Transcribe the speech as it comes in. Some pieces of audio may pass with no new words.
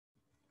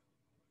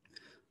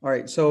All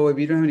right, so if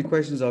you don't have any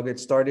questions, I'll get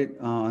started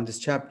on this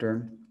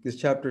chapter. This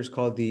chapter is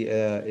called the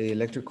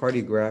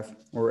electrocardiograph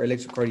or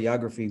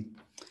electrocardiography.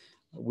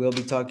 We'll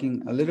be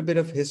talking a little bit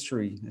of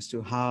history as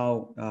to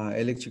how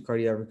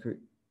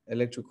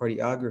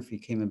electrocardiography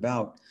came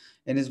about.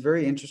 And it's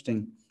very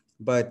interesting,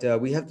 but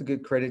we have to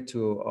give credit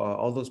to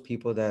all those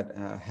people that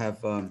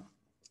have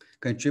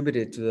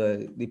contributed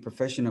to the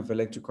profession of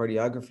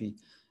electrocardiography.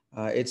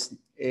 It's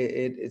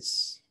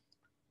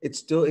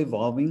still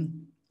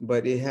evolving,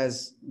 but it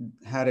has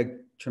had a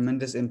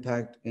tremendous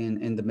impact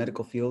in the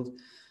medical field.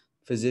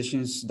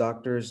 Physicians,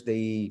 doctors,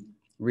 they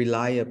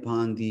rely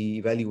upon the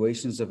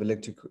evaluations of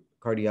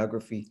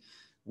electrocardiography.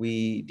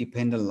 We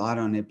depend a lot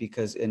on it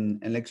because an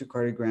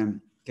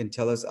electrocardiogram can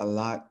tell us a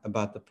lot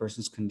about the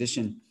person's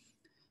condition.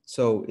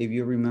 So if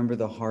you remember,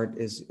 the heart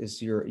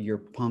is your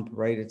pump,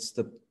 right? It's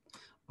the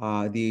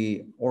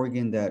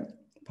organ that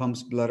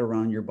pumps blood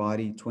around your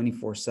body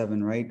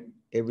 24/7, right?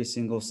 Every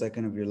single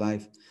second of your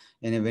life.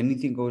 And if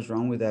anything goes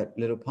wrong with that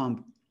little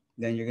pump,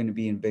 then you're going to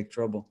be in big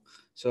trouble.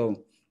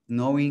 So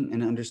knowing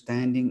and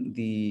understanding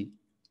the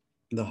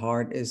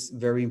heart is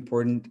very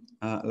important,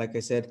 like I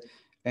said,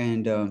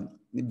 and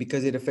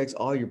because it affects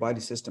all your body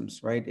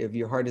systems, right? If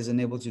your heart isn't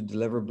able to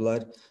deliver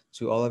blood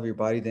to all of your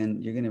body, then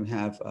you're going to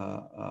have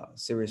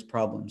serious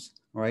problems,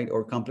 right?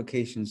 Or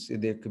complications.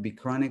 There could be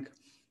chronic,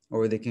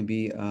 or they can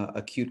be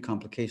acute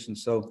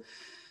complications. So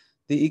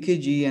the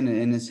EKG and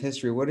its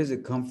history, where does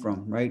it come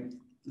from, right?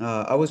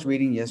 I was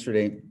reading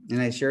yesterday, and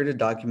I shared a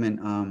document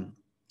on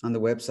the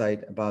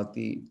website about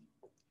the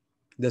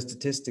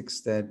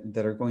statistics that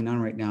are going on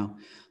right now.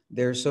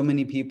 There are so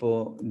many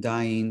people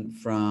dying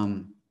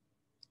from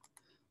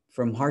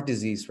heart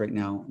disease right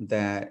now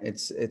that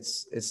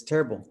it's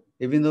terrible.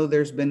 Even though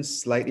there's been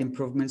slight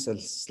improvements, a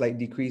slight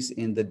decrease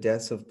in the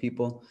deaths of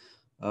people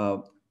uh,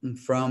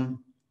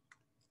 from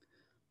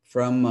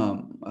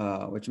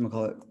what you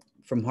call it,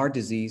 from heart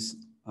disease,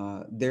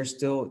 there's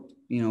still,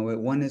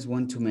 one is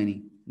one too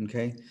many.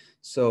 Okay,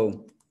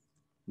 so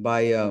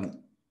by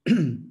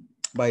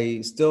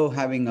by still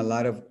having a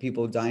lot of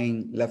people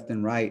dying left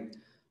and right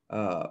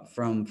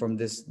from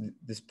this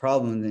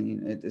problem,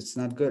 then it's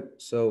not good.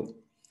 So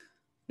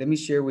let me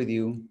share with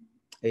you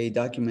a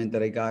document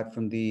that I got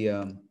from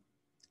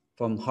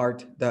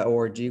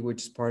heart.org,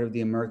 which is part of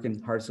the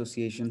American Heart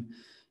Association,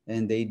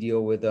 and they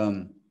deal with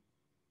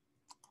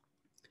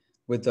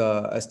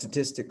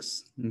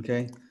statistics,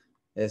 okay,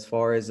 as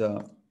far as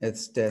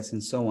its deaths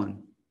and so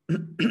on.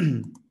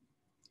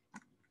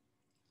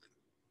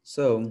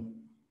 So let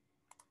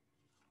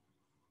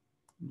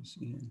me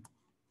see here.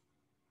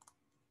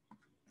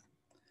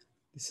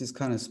 This is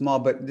kind of small,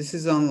 but this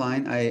is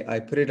online. I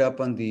put it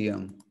up on the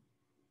I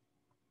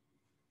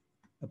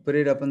put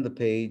it up on the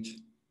page.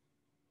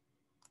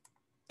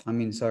 I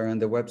mean, sorry, on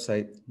the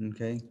website.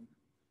 Okay,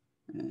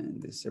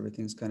 and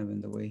everything's kind of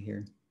in the way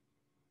here.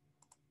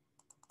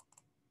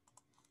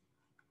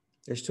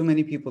 There's too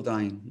many people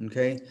dying.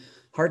 Okay,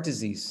 heart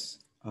disease.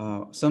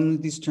 Some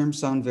of these terms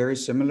sound very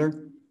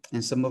similar,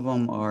 and some of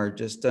them are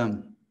just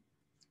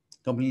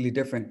completely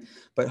different.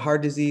 But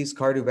heart disease,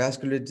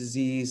 cardiovascular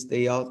disease,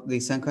 they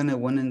sound kind of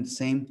one and the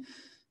same,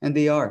 and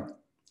they are.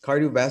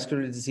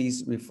 Cardiovascular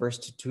disease refers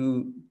to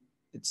two.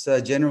 It's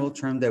a general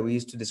term that we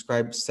use to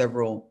describe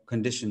several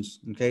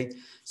conditions. Okay,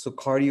 so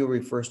cardio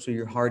refers to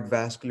your heart,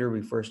 vascular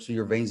refers to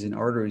your veins and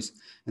arteries,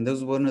 and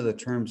those are one of the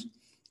terms.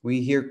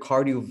 We hear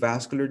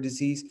cardiovascular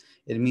disease,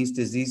 it means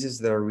diseases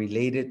that are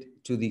related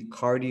to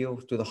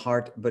to the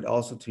heart, but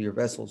also to your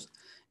vessels.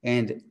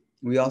 And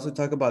we also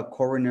talk about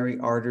coronary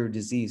artery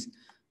disease.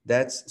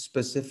 That's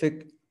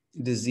specific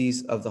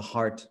disease of the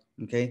heart.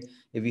 Okay.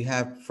 If you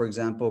have, for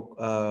example,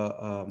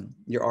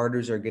 your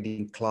arteries are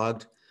getting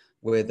clogged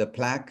with a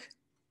plaque,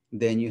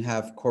 then you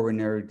have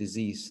coronary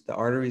disease, the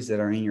arteries that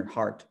are in your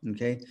heart.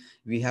 Okay.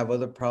 If you have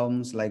other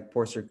problems like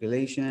poor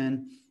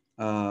circulation,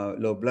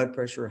 low blood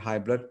pressure, high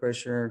blood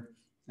pressure,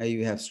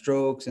 you have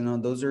strokes, and all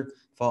those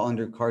fall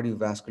under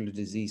cardiovascular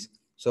disease.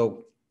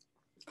 So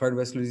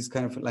cardiovascular disease is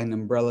kind of like an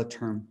umbrella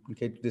term,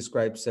 okay, to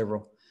describe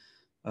several.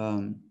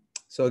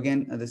 So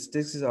again, the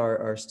statistics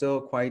are still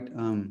quite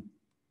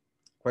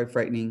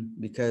frightening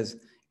because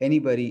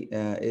anybody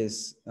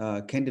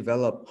can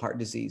develop heart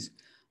disease.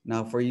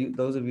 Now, for you,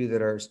 those of you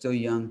that are still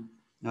young,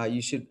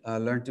 you should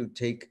learn to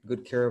take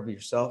good care of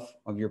yourself,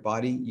 of your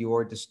body. You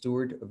are the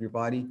steward of your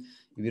body.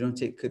 If you don't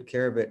take good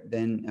care of it,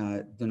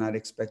 then do not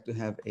expect to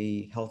have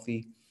a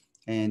healthy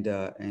and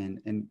a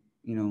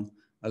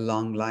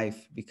long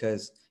life,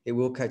 because it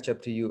will catch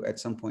up to you at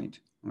some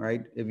point. All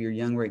right. If you're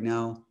young right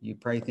now, you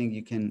probably think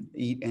you can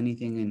eat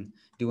anything and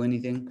do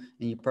anything,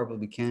 and you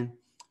probably can.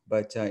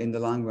 But in the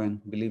long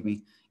run, believe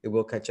me, it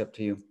will catch up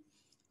to you.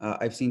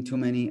 I've seen too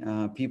many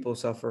people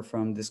suffer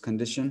from this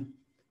condition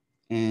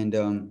and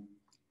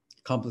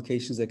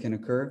complications that can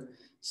occur.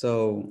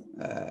 So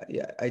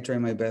yeah, I try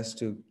my best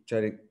to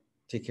try to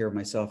take care of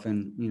myself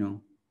and,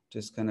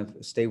 just kind of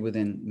stay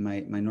within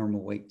my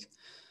normal weight.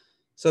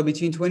 So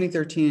between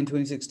 2013 and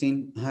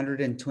 2016,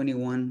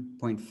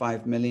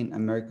 121.5 million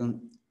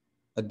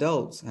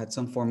adults had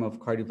some form of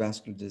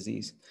cardiovascular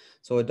disease.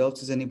 So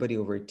adults is anybody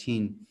over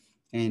 18.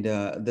 And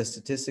the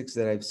statistics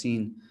that I've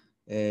seen,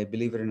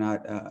 believe it or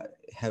not,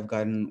 have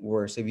gotten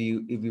worse. If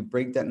you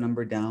break that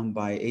number down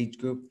by age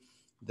group,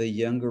 the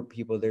younger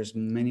people, there's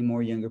many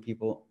more younger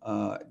people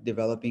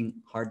developing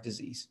heart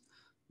disease,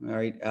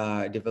 right?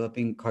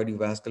 Developing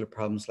cardiovascular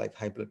problems like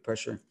high blood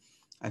pressure.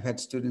 I've had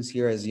students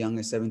here as young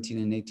as 17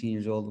 and 18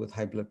 years old with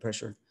high blood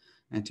pressure.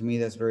 And to me,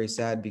 that's very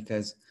sad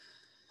because,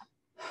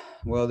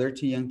 well, they're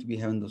too young to be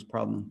having those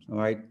problems, all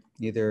right?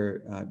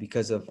 Either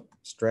because of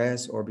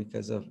stress or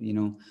because of,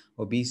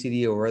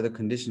 obesity or other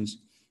conditions,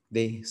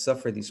 they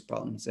suffer these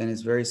problems. And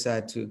it's very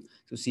sad to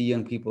see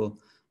young people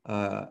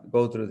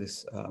go through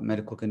this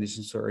medical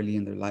condition so early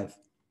in their life.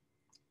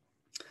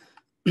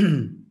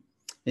 In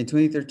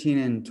 2013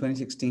 and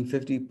 2016,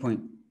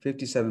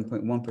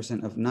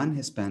 57.1% of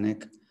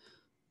non-Hispanic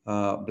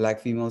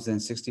Black females and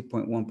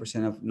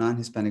 60.1% of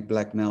non-Hispanic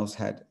Black males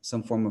had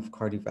some form of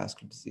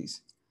cardiovascular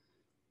disease.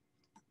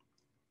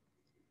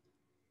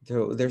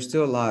 There's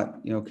still a lot,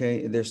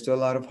 okay? There's still a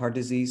lot of heart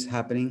disease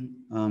happening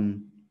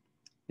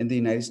in the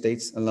United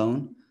States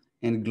alone.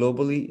 And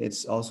globally,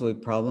 it's also a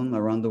problem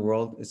around the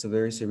world. It's a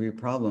very severe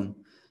problem.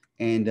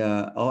 And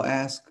I'll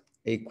ask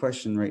a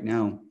question right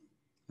now.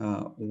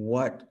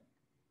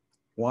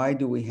 Why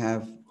do we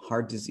have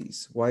heart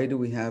disease? Why do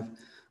we have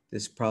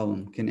this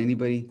problem? Can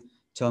anybody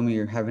tell me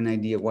or have an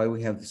idea why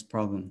we have this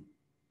problem?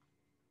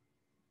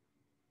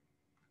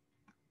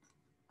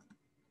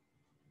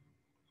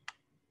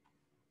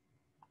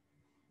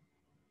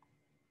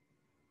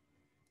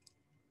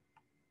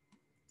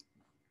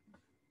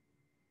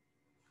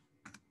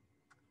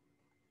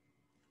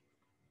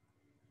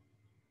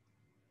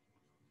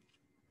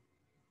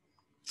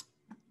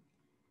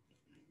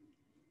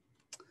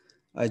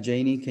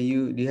 Janie, do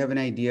you have an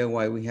idea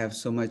why we have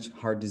so much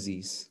heart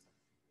disease?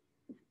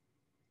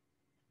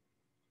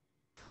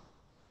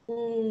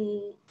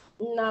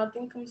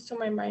 Nothing comes to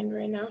my mind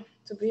right now,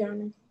 to be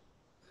honest.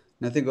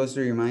 Nothing goes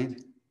through your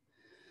mind?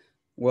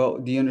 Well,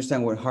 do you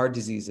understand what heart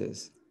disease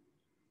is?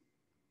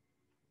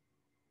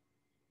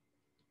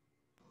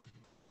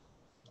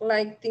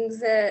 Like things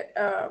that,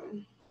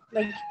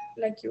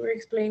 like you were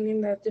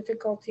explaining, the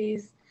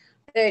difficulties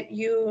that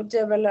you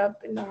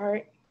develop in the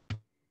heart.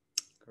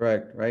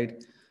 Correct,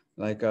 right?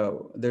 Like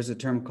there's a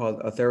term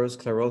called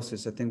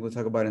atherosclerosis. I think we'll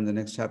talk about it in the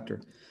next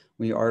chapter.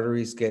 When your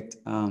arteries get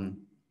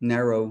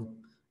narrow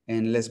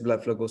and less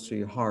blood flow goes to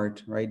your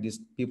heart, right? These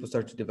people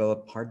start to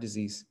develop heart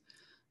disease.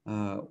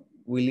 Uh,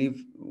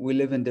 we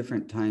live in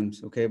different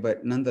times, okay?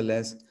 But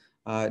nonetheless,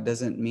 it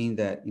doesn't mean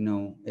that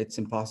it's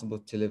impossible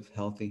to live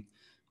healthy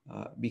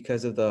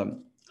because of the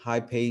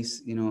high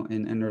pace,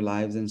 in our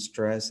lives and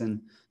stress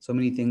and so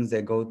many things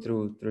that go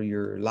through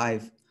your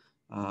life.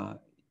 Uh,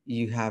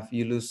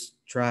 you lose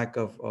track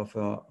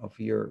of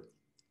your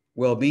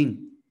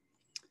well-being.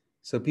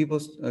 So people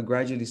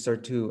gradually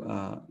start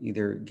to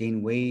either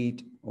gain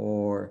weight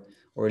or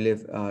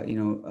live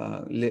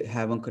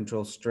have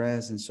uncontrolled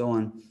stress and so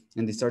on,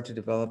 and they start to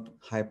develop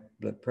high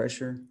blood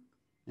pressure,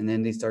 and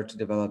then they start to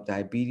develop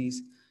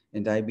diabetes.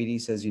 And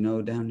diabetes, as you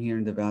know, down here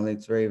in the valley,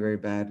 it's very, very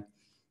bad.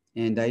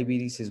 And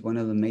diabetes is one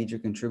of the major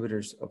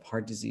contributors of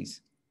heart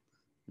disease.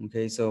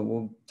 Okay, so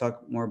we'll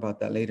talk more about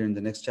that later in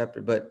the next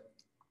chapter. But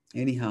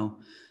anyhow,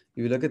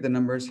 you look at the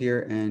numbers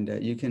here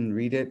and you can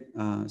read it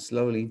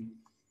slowly.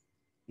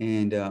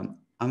 And I'm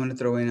going to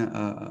throw in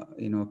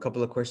a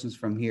couple of questions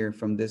from here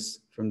from this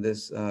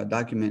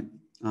document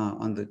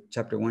on the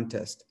Chapter 1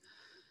 test,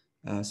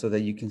 so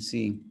that you can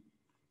see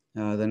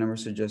the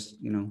numbers are just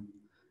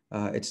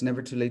it's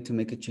never too late to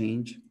make a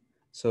change.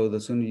 So the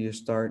sooner you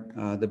start,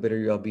 the better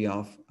you'll be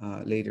off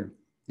later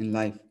in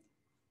life.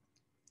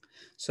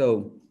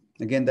 So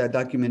again, that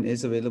document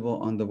is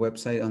available on the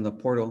website, on the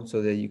portal,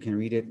 so that you can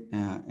read it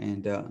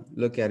and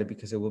look at it,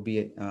 because it will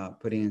be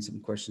putting in some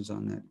questions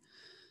on that.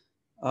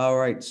 All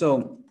right.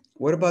 So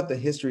what about the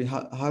history?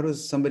 How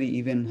does somebody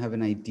even have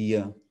an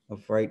idea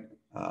of, right?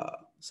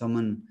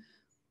 Someone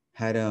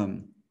had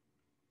an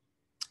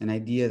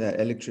idea that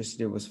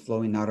electricity was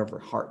flowing out of her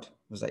heart.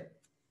 It was like,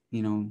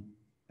 you know,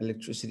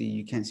 electricity,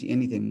 you can't see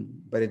anything,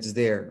 but it's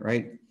there,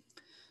 right?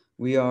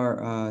 We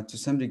are, to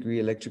some degree,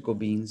 electrical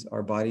beings.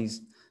 Our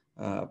bodies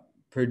uh,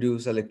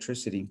 produce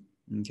electricity.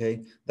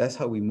 Okay, that's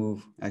how we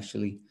move.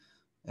 Actually,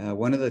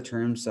 one of the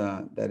terms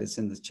that is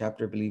in this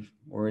chapter, I believe,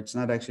 or it's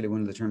not actually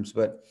one of the terms,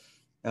 but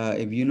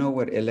if you know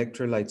what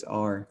electrolytes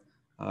are,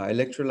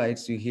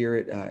 electrolytes, you hear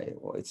it.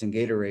 Well, it's in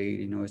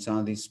Gatorade. It's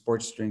on these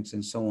sports drinks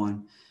and so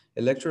on.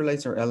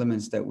 Electrolytes are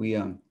elements that we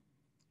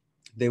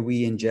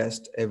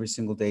ingest every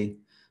single day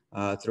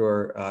through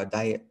our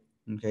diet.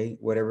 Okay,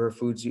 whatever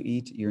foods you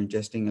eat, you're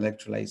ingesting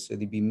electrolytes. So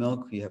there'd be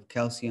milk, you have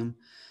calcium,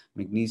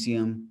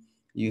 magnesium,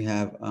 you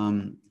have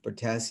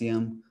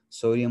potassium,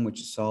 sodium, which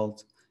is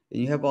salt,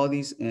 and you have all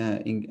these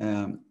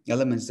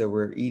elements that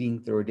we're eating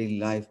through our daily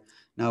life.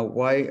 Now,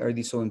 why are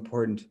these so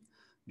important?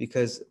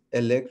 Because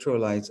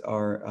electrolytes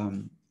are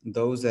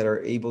those that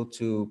are able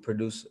to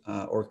produce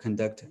or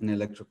conduct an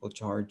electrical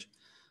charge,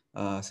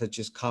 such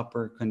as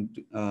copper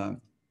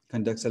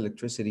conducts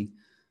electricity.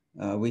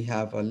 We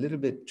have a little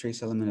bit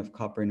trace element of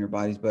copper in our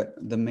bodies, but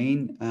the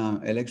main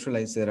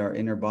electrolytes that are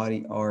in our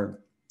body are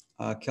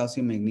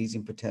calcium,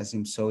 magnesium,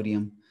 potassium,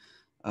 sodium,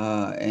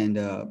 and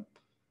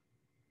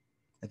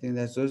I think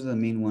that's those are the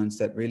main ones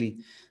that really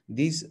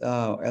these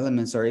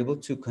elements are able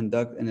to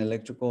conduct an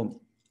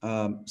electrical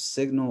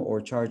signal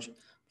or charge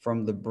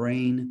from the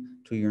brain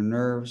to your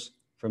nerves,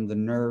 from the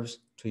nerves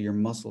to your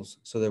muscles,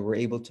 so that we're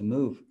able to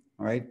move.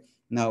 All right.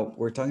 Now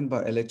we're talking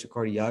about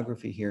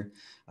electrocardiography here.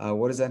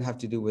 What does that have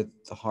to do with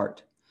the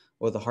heart?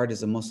 Well, the heart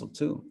is a muscle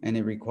too, and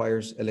it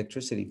requires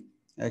electricity.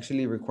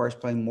 Actually, it requires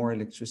probably more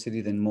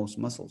electricity than most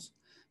muscles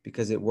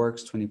because it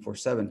works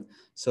 24/7.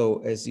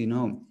 So as you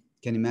know,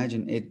 can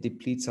imagine it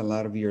depletes a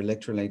lot of your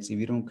electrolytes if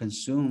you don't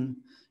consume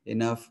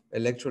enough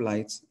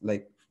electrolytes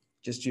like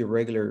just your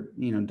regular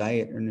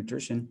diet or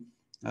nutrition.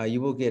 You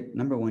will get,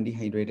 number one,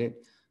 dehydrated.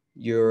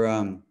 Your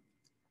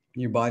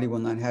your body will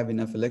not have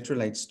enough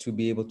electrolytes to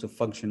be able to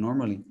function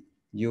normally.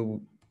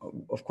 You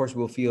of course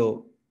will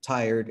feel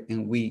tired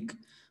and weak,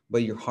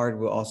 but your heart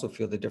will also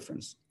feel the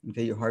difference.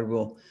 Okay, your heart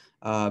will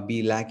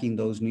be lacking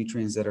those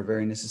nutrients that are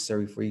very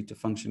necessary for you to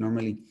function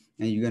normally,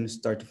 and you're going to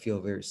start to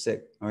feel very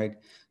sick. All right,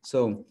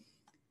 so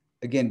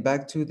again,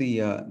 back to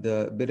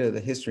the bit of the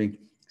history.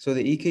 So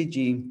the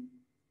EKG,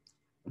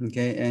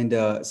 okay,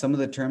 and some of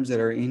the terms that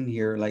are in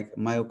here, like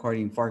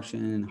myocardial infarction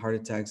and heart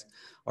attacks,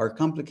 are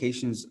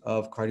complications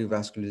of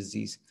cardiovascular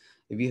disease.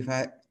 If you've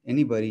had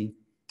anybody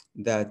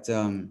that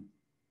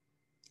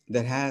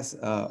that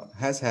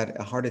has had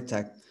a heart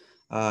attack,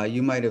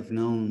 you might have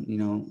known,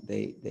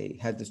 they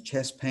had this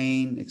chest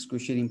pain,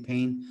 excruciating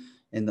pain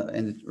in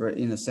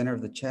the center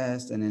of the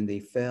chest, and then they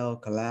fell,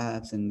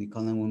 collapsed, and they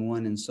call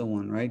 911 and so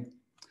on, right?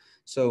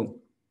 So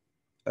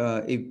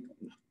if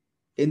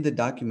in the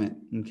document,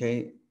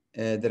 okay,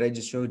 that I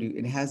just showed you,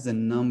 it has the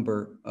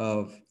number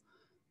of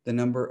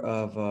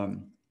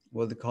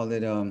what they call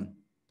it,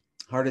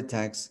 heart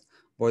attacks,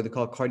 or they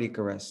call cardiac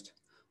arrest,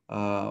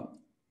 uh,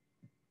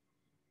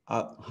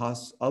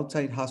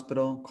 outside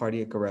hospital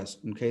cardiac arrest.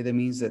 Okay, that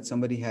means that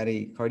somebody had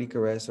a cardiac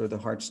arrest or the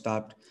heart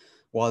stopped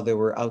while they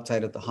were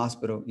outside of the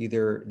hospital.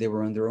 Either they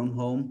were in their own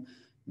home,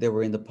 they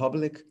were in the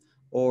public,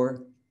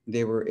 or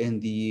they were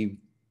in the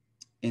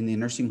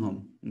nursing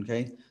home.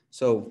 Okay,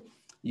 so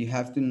you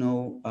have to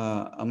know.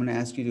 I'm going to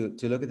ask you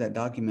to look at that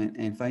document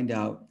and find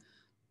out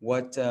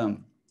what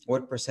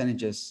what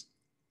percentages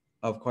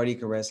of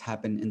cardiac arrest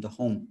happen in the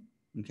home.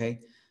 Okay,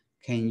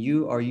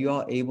 are you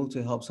all able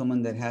to help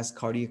someone that has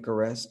cardiac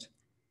arrest?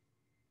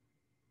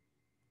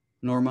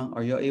 Norma,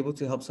 are you able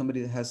to help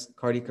somebody that has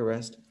cardiac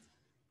arrest?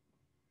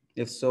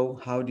 If so,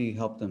 how do you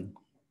help them?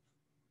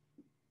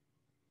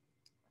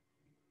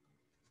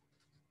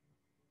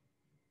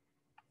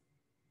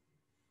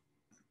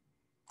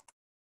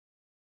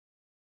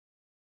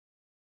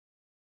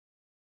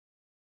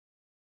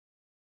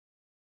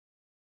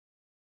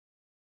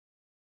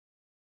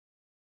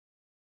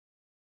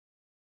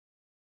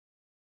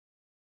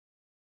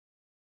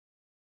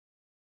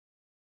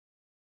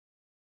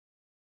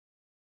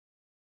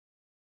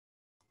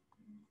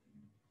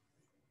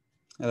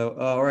 Hello.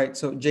 All right.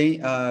 So,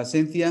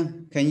 Cynthia,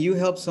 can you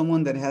help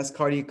someone that has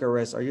cardiac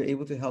arrest? Are you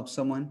able to help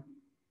someone?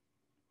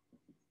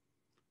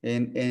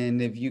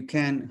 And if you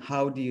can,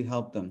 how do you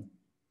help them?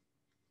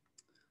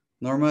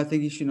 Norma, I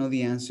think you should know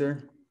the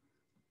answer.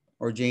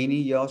 Or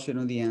Janie, y'all should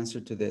know the answer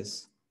to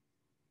this.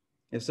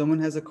 If someone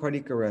has a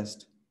cardiac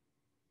arrest,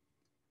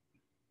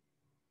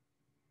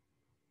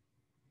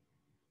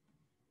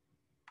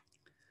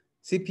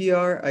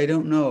 CPR, I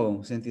don't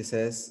know, Cynthia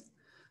says.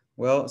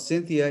 Well,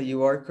 Cynthia,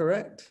 you are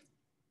correct.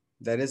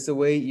 That is the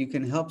way you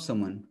can help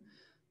someone,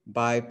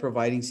 by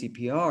providing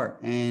CPR.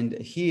 And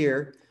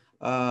here,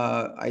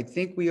 I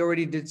think we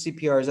already did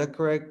CPR. Is that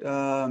correct?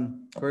 Correct me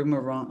if I'm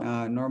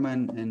wrong, Norma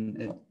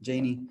and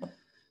Janie.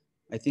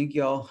 I think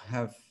y'all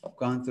have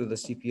gone through the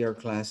CPR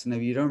class. And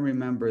if you don't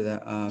remember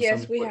that,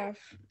 Yes, we have.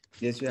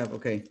 yes, you have.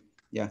 Okay.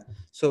 Yeah.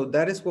 So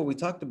that is what we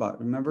talked about.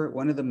 Remember,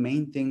 one of the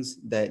main things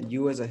that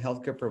you as a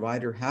healthcare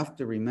provider have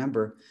to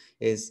remember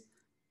is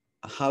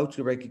how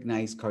to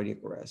recognize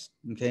cardiac arrest.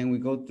 Okay. And we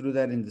go through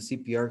that in the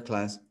CPR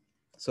class.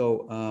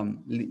 So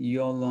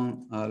you all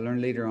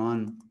learn later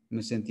on,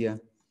 Ms. Cynthia,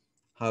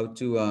 how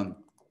to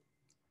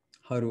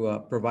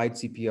provide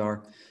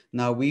CPR.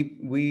 Now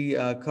we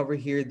cover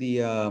here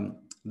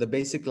the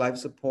basic life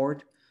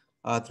support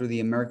through the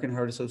American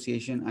Heart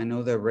Association. I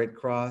know the Red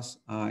Cross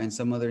and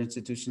some other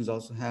institutions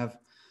also have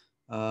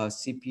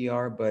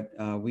CPR, but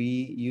we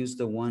use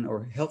the one,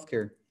 or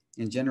healthcare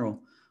in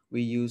general,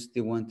 we use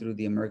the one through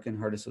the American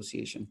Heart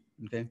Association.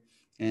 Okay,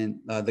 and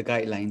the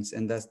guidelines,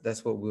 and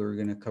that's what we're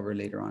going to cover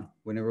later on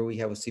whenever we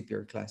have a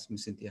CPR class,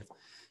 Ms. Cynthia.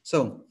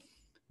 So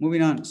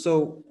moving on.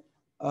 So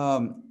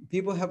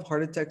people have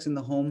heart attacks in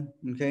the home,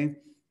 okay?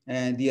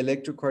 And the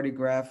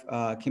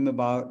electrocardiograph came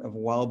about a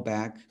while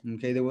back,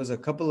 okay? There was a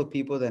couple of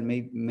people that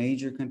made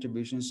major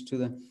contributions to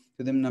them.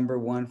 Number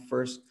one,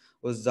 first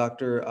was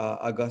Dr.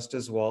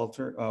 Augustus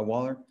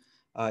Waller.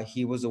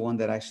 He was the one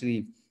that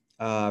actually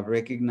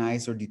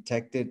recognized or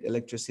detected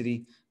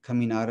electricity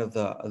coming out of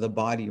the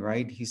body,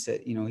 right? He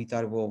said, he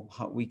thought, well,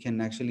 how we can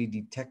actually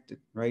detect it,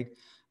 right?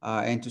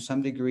 And to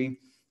some degree,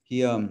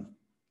 he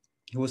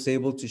he was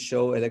able to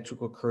show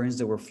electrical currents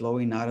that were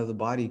flowing out of the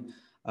body.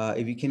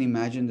 If you can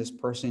imagine this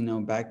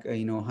person, back,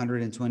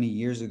 120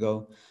 years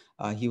ago,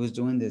 he was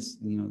doing this,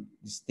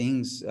 these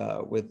things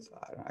with,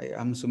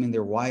 I'm assuming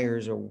they're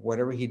wires or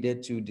whatever he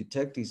did to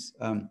detect these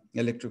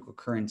electrical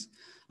currents.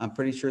 I'm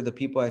pretty sure the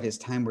people at his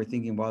time were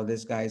thinking, wow,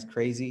 this guy is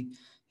crazy.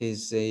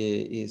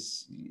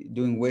 Is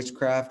doing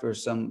witchcraft or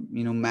some,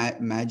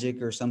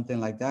 magic or something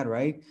like that,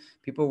 right?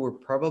 People were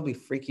probably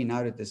freaking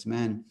out at this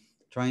man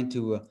trying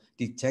to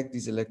detect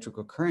these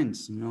electrical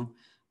currents,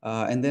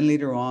 and then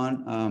later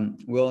on,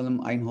 Wilhelm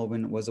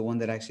Einthoven was the one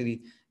that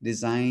actually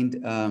designed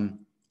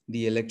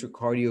the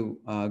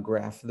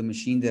electrocardiograph, the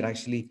machine that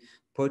actually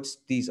puts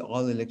these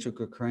all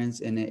electrical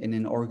currents in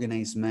an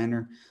organized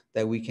manner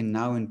that we can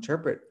now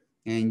interpret.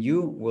 And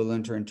you will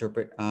learn to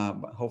interpret.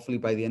 Hopefully,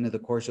 by the end of the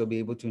course, you'll be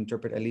able to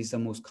interpret at least the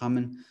most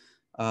common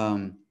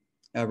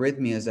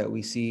arrhythmias that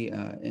we see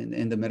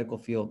in the medical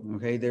field.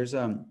 Okay, there's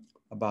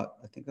about,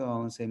 I think I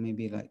want to say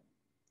maybe like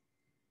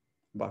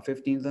about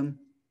 15 of them.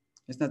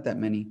 It's not that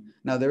many.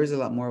 Now, there is a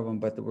lot more of them,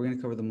 but we're going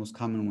to cover the most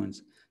common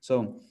ones.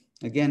 So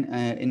again,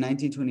 in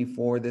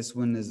 1924, this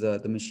one is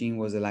the machine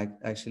was like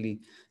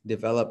actually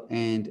developed,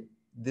 and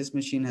this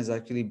machine has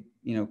actually,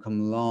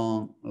 come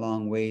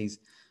long ways.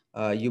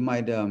 You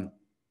might have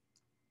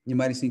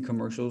seen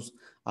commercials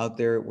out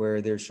there where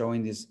they're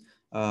showing this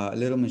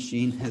little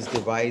machine, this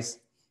device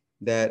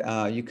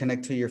that you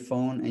connect to your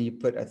phone, and you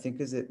put, I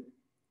think, is it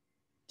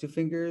two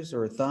fingers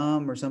or a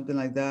thumb or something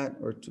like that,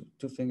 or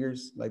two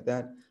fingers like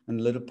that on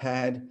a little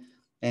pad,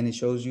 and it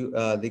shows you,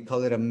 they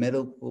call it a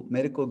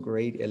medical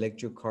grade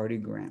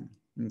electrocardiogram.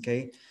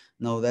 Okay,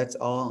 no, that's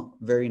all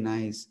very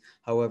nice.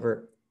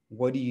 However,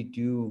 what do you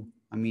do?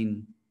 I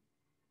mean,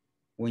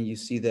 when you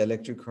see the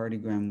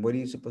electrocardiogram, what are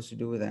you supposed to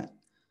do with that?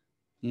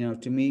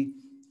 To me,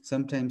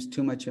 sometimes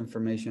too much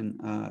information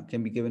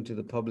can be given to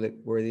the public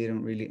where they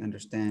don't really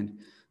understand.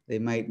 They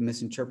might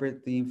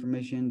misinterpret the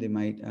information. They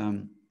might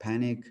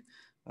panic,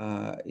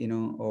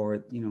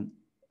 or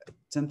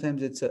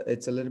sometimes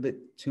it's a little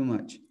bit too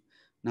much.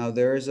 Now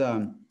there's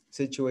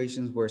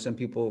situations where some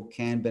people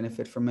can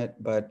benefit from it,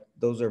 but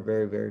those are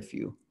very, very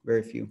few,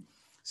 very few.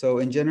 So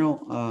in general,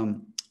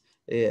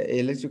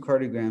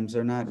 electrocardiograms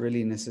are not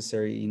really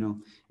necessary.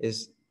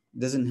 Is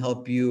doesn't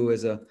help you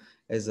as a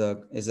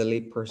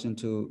lay person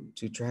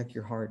to track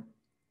your heart.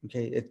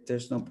 Okay,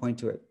 there's no point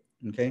to it.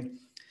 Okay,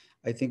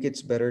 I think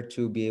it's better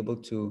to be able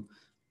to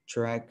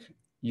track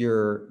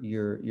your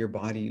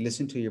body,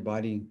 listen to your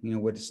body,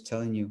 what it's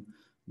telling you.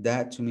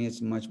 That to me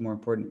is much more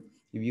important.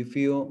 If you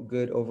feel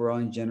good overall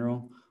in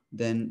general,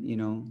 then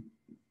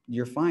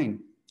you're fine.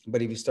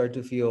 But if you start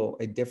to feel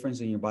a difference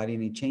in your body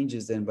and it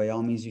changes, then by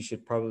all means you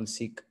should probably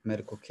seek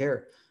medical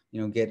care.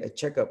 Get a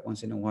checkup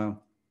once in a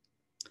while.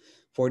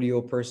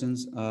 40-year-old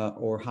persons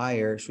or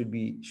higher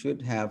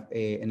should have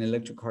an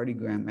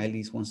electrocardiogram at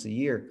least once a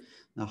year.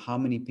 Now, how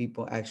many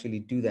people actually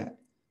do that?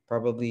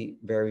 Probably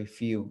very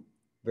few.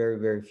 Very,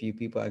 very few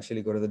people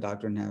actually go to the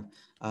doctor and have,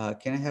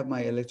 can I have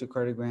my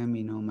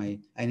electrocardiogram, my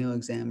annual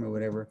exam or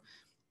whatever?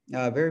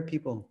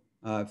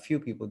 Few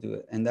people do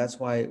it. And that's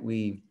why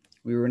we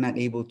were not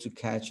able to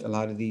catch a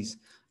lot of these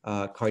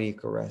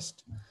cardiac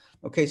arrest.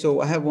 Okay, so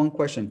I have one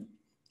question.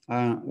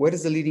 What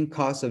is the leading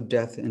cause of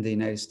death in the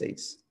United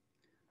States?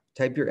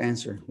 Type your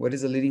answer. What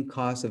is the leading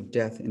cause of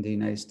death in the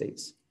United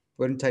States?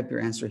 Go ahead and type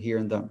your answer here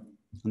in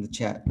the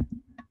chat.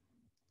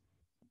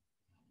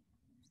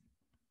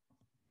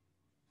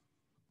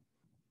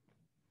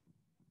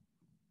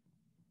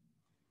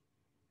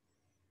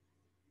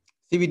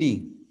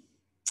 CVD.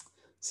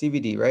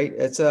 CVD, right?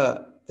 It's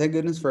thank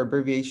goodness for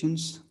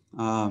abbreviations.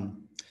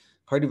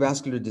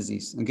 Cardiovascular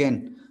disease.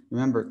 Again,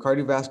 remember,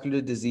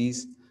 cardiovascular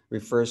disease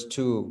refers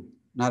to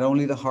not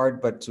only the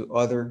heart, but to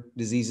other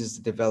diseases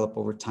that develop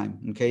over time,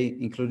 okay?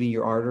 Including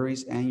your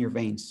arteries and your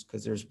veins,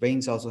 because there's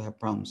veins also have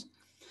problems.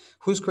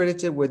 Who's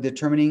credited with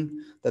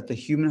determining that the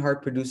human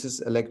heart produces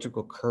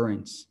electrical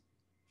currents?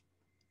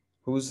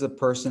 Who's the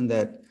person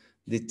that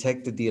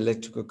detected the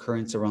electrical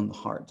currents around the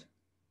heart?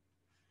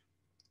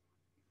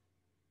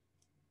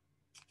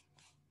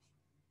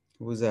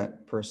 Who was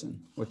that person?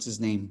 What's his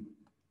name?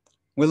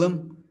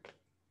 Willem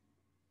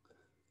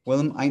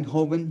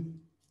Einthoven?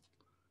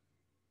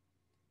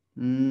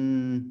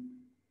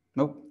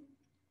 Nope.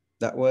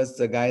 That was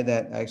the guy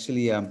that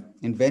actually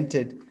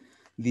invented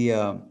the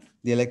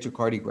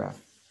electrocardiograph.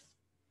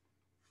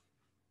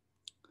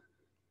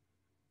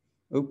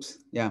 Oops.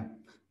 Yeah.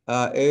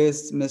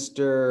 Is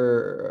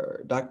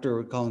Mr. Doctor,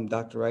 we call him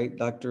Doctor, right?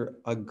 Dr.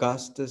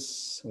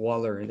 Augustus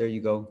Waller. There you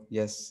go.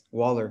 Yes,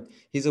 Waller.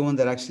 He's the one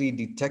that actually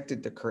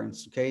detected the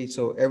currents. Okay.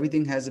 So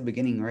everything has a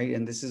beginning, right?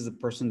 And this is the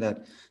person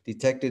that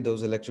detected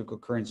those electrical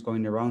currents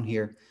going around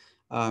here.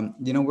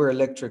 We're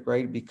electric,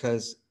 right?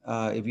 Because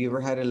if you ever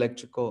had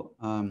electrical,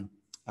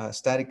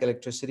 static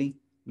electricity,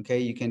 okay,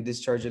 you can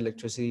discharge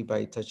electricity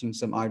by touching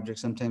some object.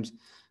 Sometimes,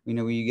 when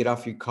you get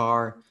off your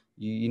car,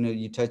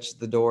 you touch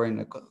the door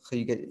and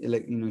you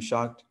get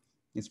shocked.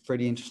 It's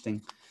pretty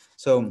interesting.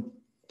 So,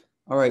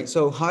 all right.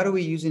 So how do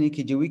we use an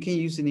EKG? We can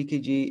use an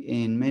EKG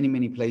in many,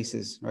 many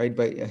places, right?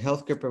 By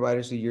healthcare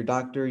providers, so your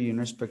doctor, your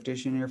nurse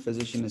practitioner,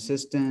 physician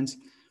assistants,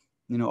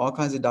 all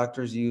kinds of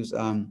doctors use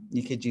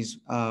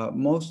EKGs.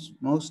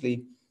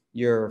 Mostly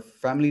your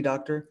family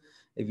doctor.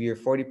 If you're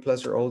 40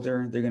 plus or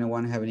older, they're going to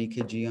want to have an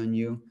EKG on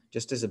you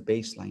just as a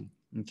baseline.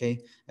 Okay,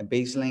 a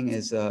baseline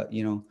is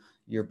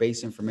your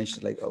base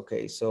information. Like,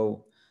 okay,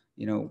 so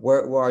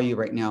where are you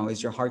right now?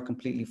 Is your heart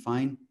completely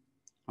fine?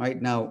 All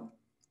right, now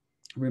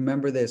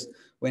remember this: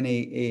 when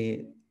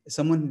a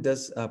someone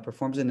does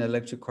performs an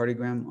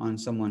electrocardiogram on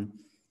someone,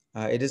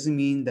 it doesn't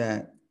mean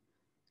that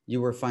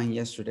you were fine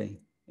yesterday.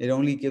 It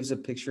only gives a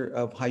picture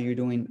of how you're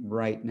doing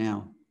right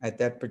now at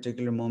that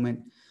particular moment.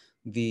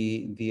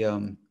 The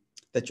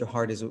that your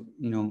heart is,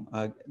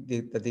 that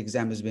the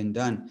exam has been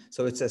done.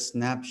 So it's a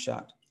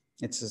snapshot.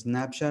 It's a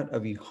snapshot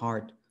of your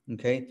heart.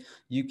 Okay,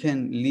 you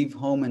can leave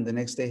home and the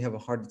next day have a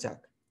heart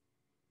attack.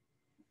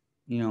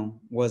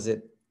 Was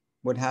it,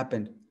 what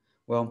happened?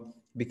 Well,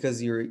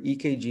 because your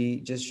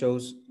EKG just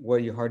shows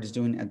what your heart is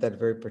doing at that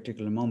very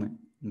particular moment.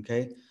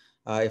 Okay,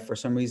 if for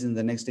some reason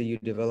the next day you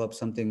develop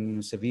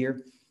something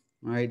severe,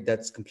 all right,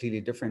 that's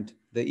completely different.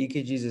 The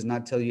EKGs does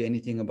not tell you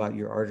anything about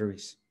your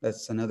arteries.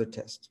 That's another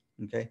test.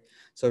 Okay,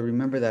 so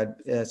remember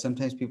that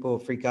sometimes people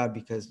freak out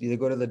because they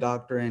go to the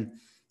doctor and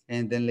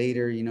then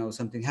later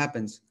something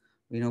happens.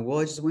 Well,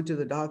 I just went to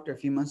the doctor a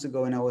few months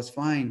ago and I was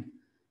fine.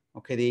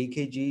 Okay, the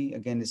EKG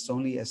again is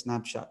only a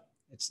snapshot.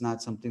 It's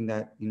not something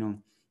that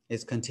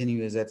is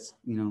continuous.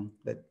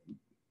 That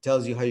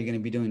tells you how you're going to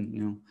be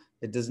doing.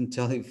 It doesn't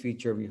tell you the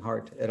future of your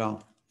heart at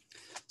all.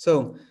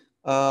 So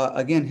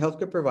again,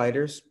 healthcare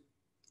providers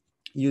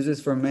use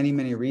this for many,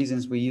 many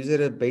reasons. We use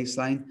it as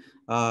baseline.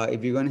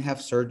 If you're going to have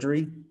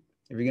surgery,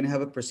 if you're going to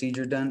have a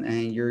procedure done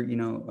and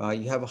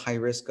you have a high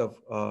risk of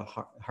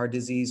heart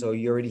disease, or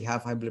you already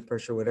have high blood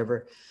pressure,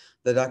 whatever,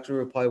 the doctor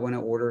will probably want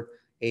to order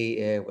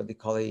a what they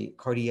call a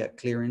cardiac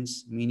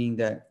clearance, meaning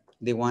that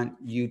they want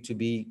you to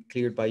be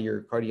cleared by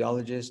your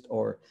cardiologist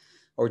or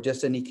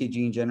just an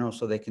EKG in general,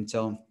 so they can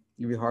tell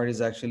if your heart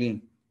is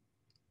actually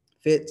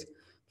fit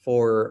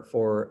for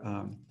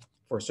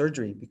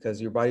surgery, because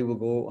your body will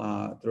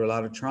go through a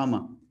lot of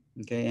trauma.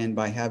 Okay, and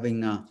by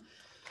having an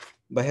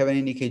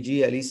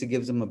EKG, at least it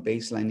gives them a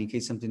baseline in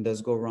case something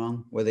does go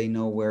wrong, where they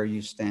know where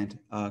you stand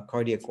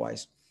cardiac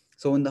wise.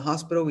 So in the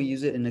hospital, we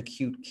use it in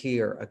acute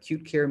care.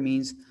 Acute care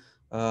means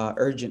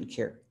urgent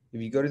care. If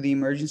you go to the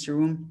emergency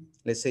room,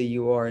 let's say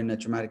you are in a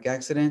traumatic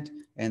accident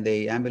and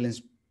the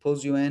ambulance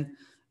pulls you in,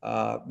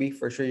 be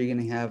for sure you're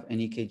going to have an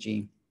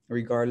EKG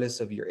regardless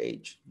of your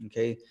age.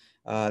 Okay,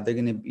 they're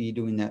going to be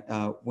doing that.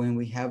 When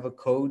we have a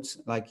codes,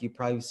 like you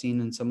probably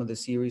seen in some of the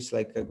series,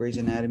 like Grey's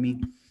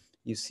Anatomy,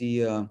 you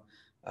see.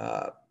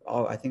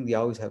 I think they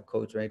always have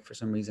codes, right? For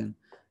some reason,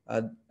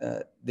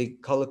 they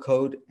call a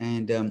code,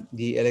 and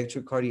the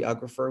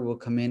electrocardiographer will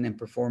come in and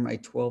perform a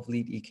 12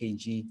 lead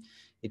EKG.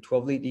 A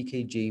 12 lead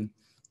EKG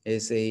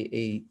is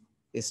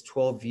is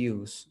 12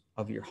 views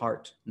of your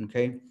heart.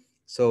 Okay,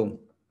 so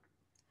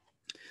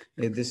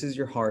if this is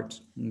your heart,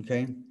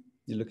 okay,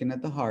 you're looking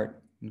at the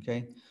heart,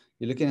 okay,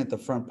 you're looking at the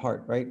front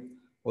part, right?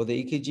 Well,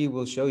 the EKG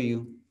will show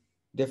you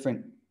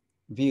different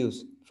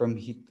views from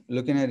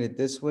looking at it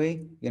this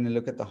way. You're going to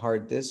look at the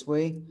heart this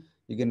way.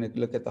 You're going to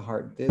look at the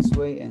heart this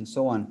way, and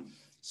so on.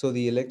 So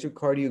the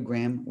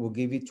electrocardiogram will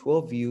give you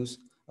 12 views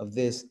of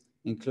this,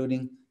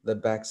 including the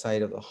back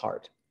side of the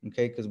heart,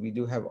 okay, because we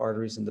do have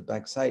arteries in the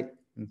back side,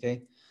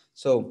 okay?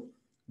 So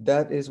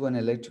that is when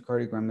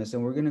electrocardiogram is,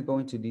 and we're going to go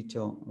into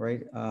detail,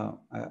 right,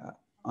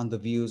 on the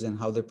views and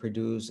how they're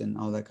produced and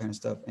all that kind of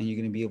stuff, and you're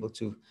going to be able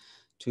to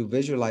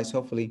visualize,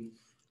 hopefully,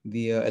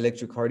 the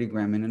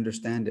electrocardiogram and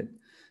understand it.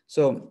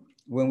 So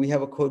when we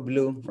have a code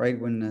blue, right,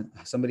 when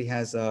somebody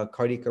has a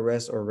cardiac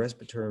arrest or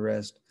respiratory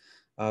arrest,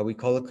 we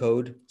call a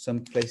code. Some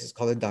places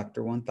call it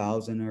Dr.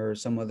 1000 or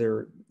some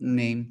other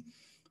name,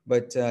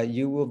 but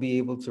you will be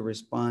able to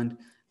respond.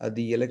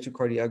 The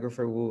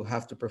electrocardiographer will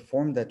have to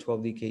perform that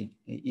 12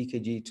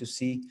 EKG to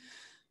see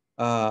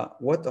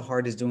what the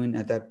heart is doing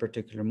at that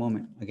particular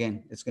moment.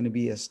 Again, it's going to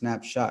be a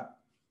snapshot.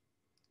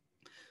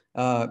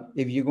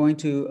 If you're going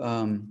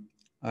to,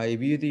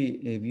 if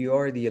you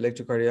are the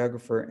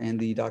electrocardiographer and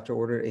the doctor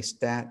ordered a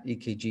stat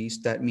EKG,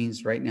 stat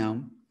means right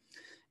now,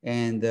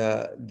 and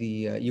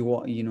you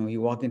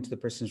walk into the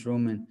person's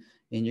room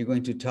and you're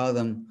going to tell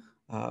them,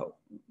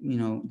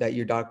 that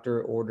your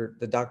doctor ordered,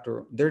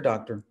 their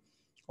doctor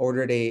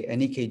ordered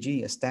an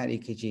EKG, a stat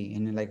EKG,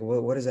 and they're like,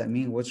 well, what does that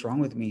mean? What's wrong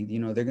with me?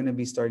 They're going to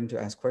be starting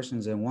to ask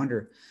questions and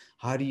wonder,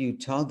 how do you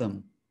tell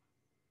them?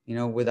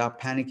 Without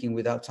panicking,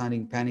 without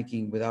sounding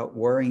panicking, without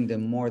worrying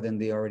them more than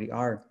they already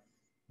are.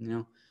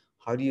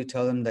 How do you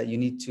tell them that you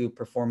need to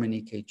perform an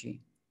EKG?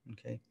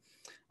 Okay.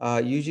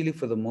 Usually,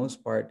 for the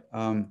most part,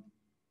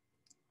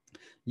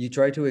 you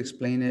try to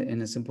explain it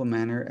in a simple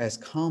manner as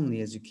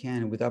calmly as you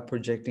can without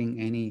projecting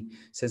any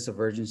sense of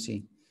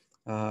urgency.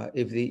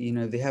 If they,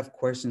 if they have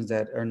questions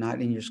that are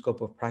not in your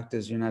scope of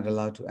practice, you're not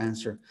allowed to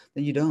answer,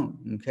 then you don't.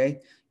 Okay.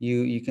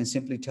 You can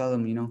simply tell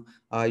them,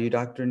 your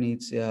doctor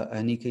needs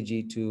an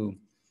EKG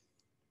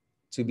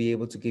to be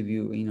able to give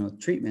you,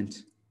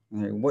 treatment.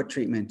 What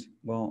treatment?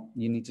 Well,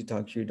 you need to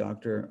talk to your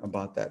doctor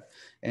about that.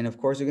 And of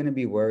course, they're going to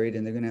be worried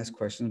and they're going to ask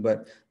questions,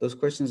 but those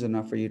questions are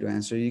not for you to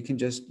answer. You can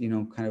just,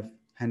 kind of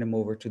hand them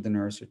over to the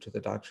nurse or to the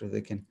doctor.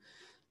 They can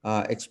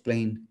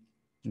explain.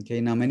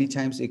 Okay. Now, many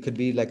times it could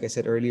be, like I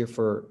said earlier,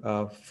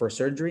 for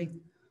surgery.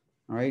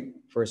 All right.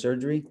 For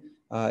surgery,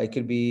 it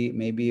could be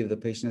maybe if the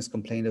patient has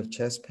complained of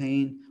chest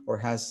pain or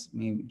has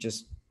maybe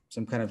just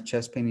some kind of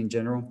chest pain in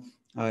general,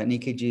 an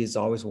EKG is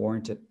always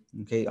warranted.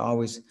 Okay.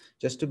 Always,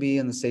 just to be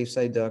on the safe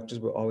side, doctors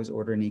will always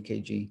order an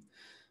EKG,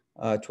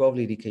 12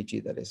 lead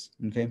EKG, that is.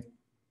 Okay.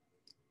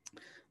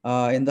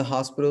 In the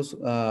hospitals,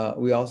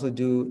 we also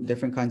do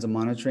different kinds of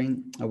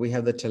monitoring. We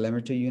have the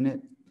telemetry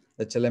unit.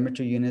 The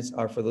telemetry units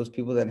are for those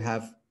people that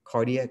have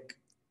chronic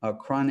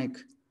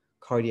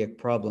cardiac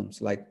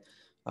problems like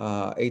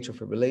atrial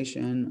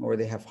fibrillation, or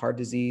they have heart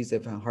disease,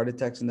 they've had heart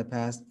attacks in the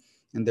past,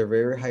 and they're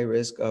very high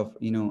risk of,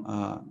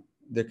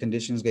 their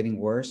conditions getting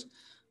worse.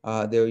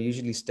 They'll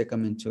usually stick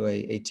them into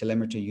a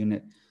telemetry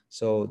unit.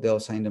 So they'll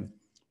assign them,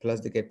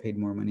 plus they get paid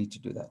more money to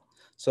do that.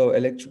 So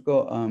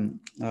electrical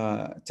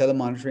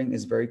telemonitoring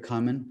is very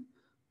common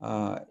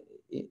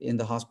in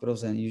the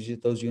hospitals, and usually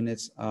those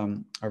units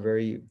are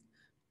very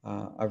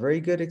a very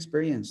good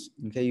experience.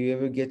 Okay, you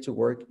ever get to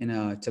work in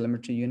a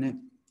telemetry unit,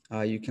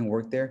 you can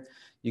work there.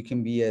 You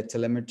can be a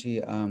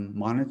telemetry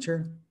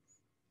monitor,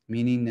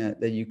 meaning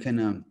that you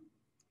can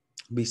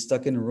be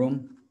stuck in a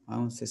room. I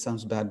don't say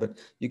sounds bad, but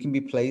you can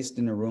be placed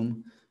in a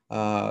room,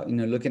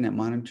 looking at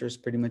monitors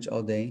pretty much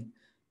all day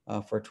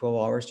for 12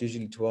 hours,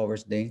 usually 12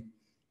 hours a day.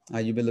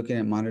 You'll be looking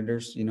at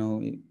monitors,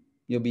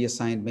 you'll be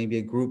assigned maybe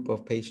a group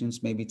of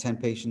patients, maybe 10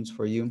 patients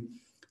for you.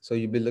 So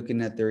you'll be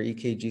looking at their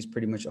EKGs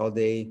pretty much all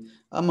day,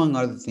 among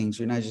other things.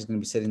 You're not just going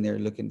to be sitting there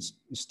looking,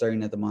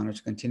 staring at the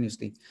monitor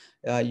continuously.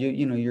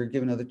 You're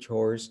given other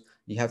chores.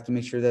 You have to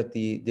make sure that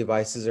the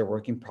devices are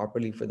working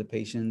properly for the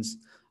patients.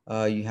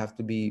 You have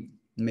to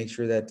make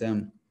sure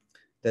that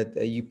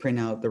you print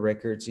out the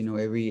records,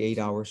 every 8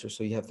 hours or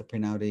so. You have to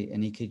print out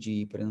an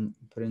EKG, put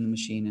in the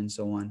machine, and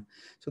so on.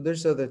 So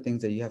there's other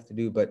things that you have to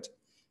do, but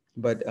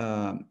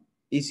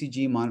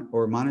ECG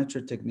or monitor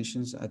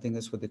technicians, I think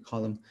that's what they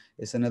call them,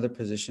 is another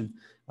position.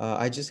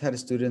 I just had a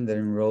student that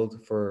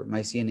enrolled for my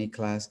CNA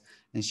class,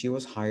 and she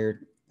was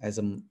hired as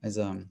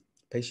a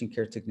patient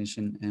care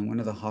technician in one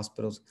of the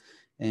hospitals,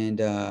 and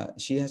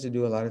she has to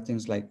do a lot of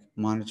things like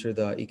monitor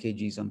the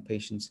EKGs on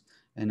patients,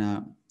 and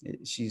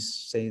she's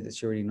saying that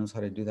she already knows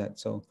how to do that,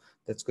 so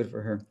that's good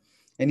for her.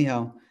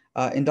 Anyhow,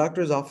 in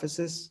doctors'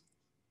 offices,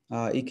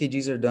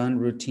 EKGs are done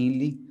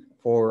routinely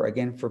for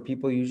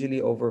people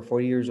usually over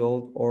 40 years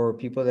old, or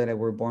people that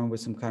were born with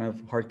some kind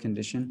of heart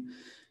condition.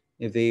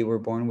 If they were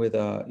born with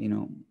a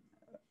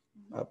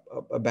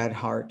bad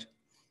heart,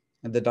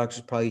 and the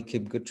doctors probably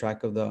keep good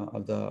track of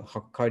the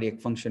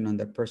cardiac function on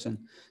that person.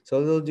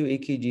 So they'll do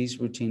EKGs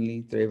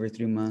routinely, every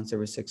 3 months,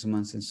 every 6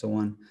 months, and so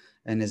on,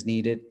 and as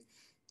needed.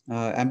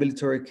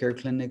 Ambulatory care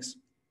clinics,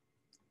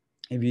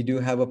 if you do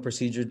have a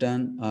procedure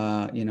done,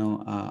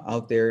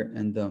 out there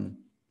and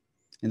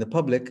in the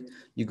public,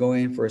 you go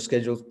in for a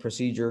scheduled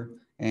procedure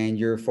and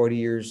you're 40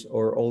 years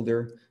or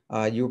older,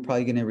 you're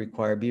probably going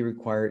to be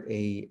required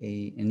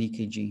an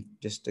EKG,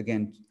 just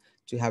again,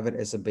 to have it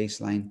as a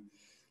baseline.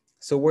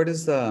 So what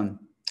does the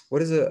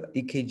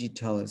EKG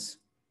tell us?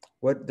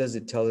 What does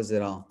it tell us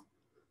at all?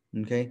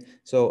 Okay,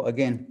 so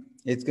again,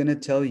 it's going to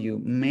tell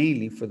you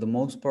mainly, for the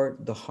most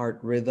part, the heart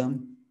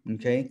rhythm,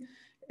 okay,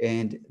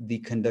 and the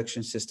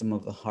conduction system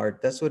of the heart.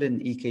 That's what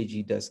an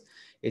EKG does.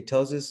 It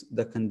tells us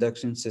the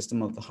conduction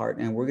system of the heart,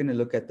 and we're going to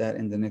look at that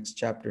in the next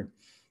chapter.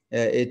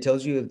 It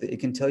tells you, it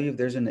can tell you if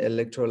there's an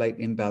electrolyte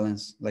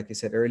imbalance, like I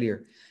said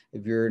earlier.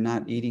 If you're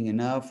not eating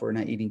enough or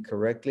not eating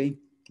correctly,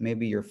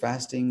 maybe you're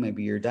fasting,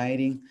 maybe you're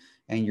dieting,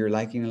 and you're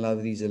lacking a lot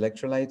of these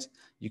electrolytes,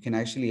 you can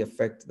actually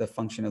affect the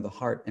function of the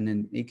heart. And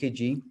an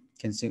EKG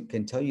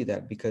can tell you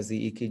that, because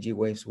the EKG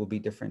waves will be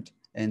different,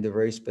 and they're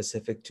very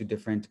specific to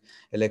different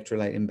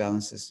electrolyte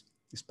imbalances,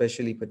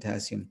 especially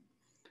potassium.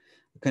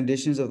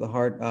 Conditions of the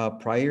heart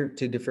prior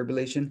to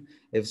defibrillation.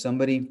 If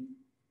somebody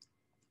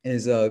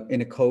is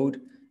in a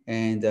code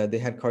and they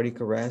had cardiac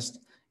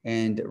arrest,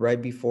 and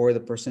right before the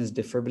person is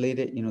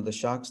defibrillated, the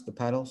shocks, the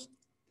paddles,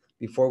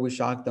 before we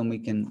shock them, we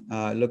can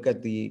look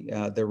at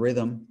the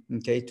rhythm,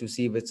 okay, to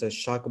see if it's a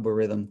shockable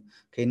rhythm.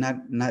 Okay,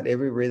 not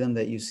every rhythm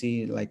that you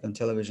see like on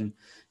television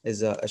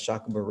is a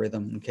shockable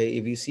rhythm. Okay,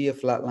 if you see a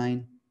flat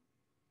line,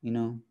 you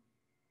know,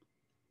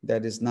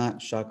 that is not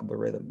shockable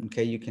rhythm.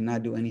 Okay, you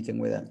cannot do anything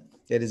with that.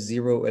 That is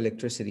zero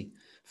electricity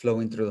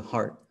flowing through the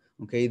heart.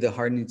 Okay, the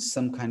heart needs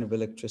some kind of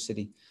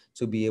electricity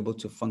to be able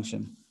to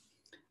function.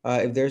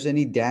 If there's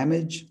any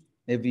damage,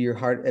 if you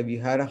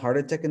had a heart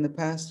attack in the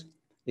past,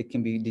 it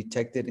can be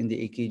detected in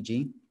the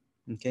EKG.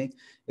 Okay,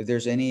 if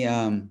there's any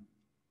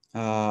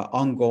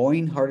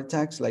ongoing heart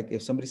attacks, like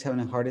if somebody's having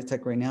a heart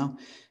attack right now,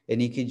 an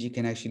EKG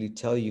can actually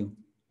tell you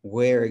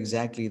where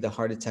exactly the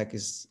heart attack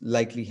is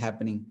likely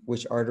happening,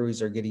 which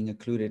arteries are getting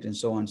occluded, and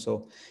so on.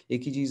 So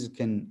EKGs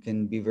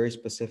can be very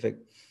specific.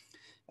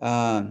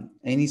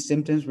 Any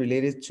symptoms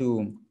related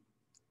your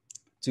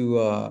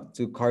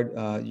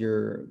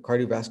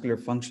cardiovascular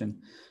function.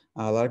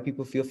 A lot of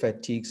people feel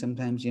fatigue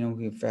sometimes.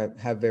 We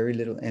have very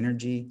little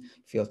energy,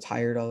 feel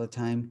tired all the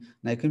time.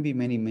 Now it can be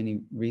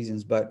many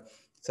reasons, but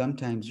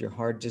sometimes your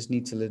heart just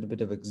needs a little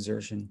bit of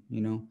exertion.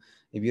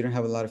 If you don't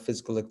have a lot of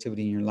physical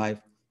activity in your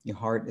life, your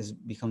heart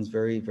becomes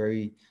very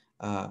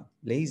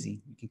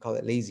lazy. You can call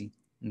it lazy.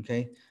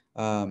 Okay.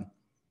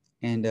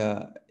 And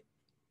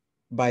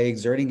By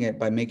exerting it,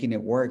 by making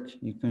it work,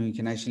 you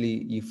can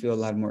actually, you feel a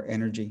lot more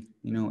energy,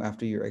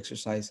 after your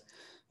exercise.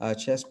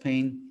 Chest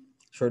pain,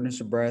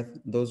 shortness of breath,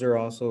 those are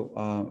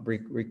also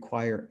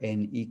require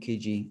an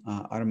EKG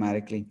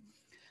automatically.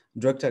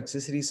 Drug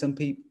toxicity, some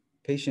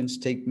patients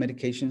take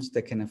medications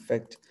that can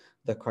affect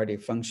the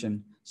cardiac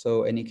function.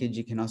 So an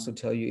EKG can also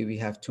tell you if you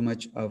have too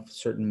much of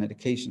certain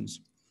medications.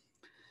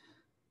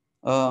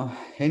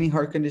 Any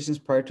heart conditions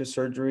prior to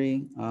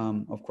surgery,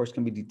 of course,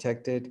 can be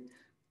detected.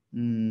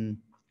 Mm,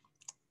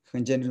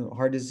 Congenital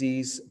heart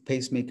disease,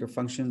 pacemaker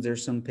functions.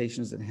 There's some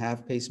patients that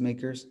have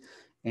pacemakers,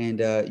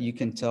 and you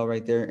can tell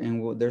right there.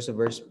 And there's a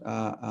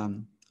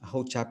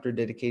whole chapter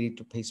dedicated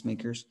to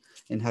pacemakers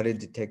and how to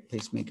detect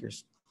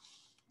pacemakers.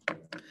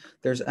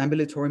 There's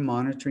ambulatory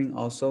monitoring.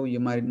 Also, you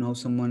might know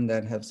someone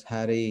that has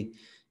had a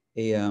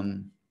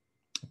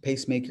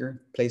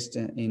pacemaker placed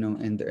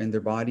in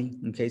their body.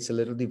 Okay, it's a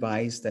little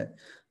device that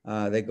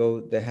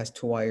has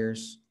two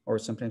wires or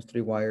sometimes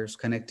three wires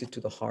connected to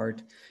the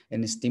heart,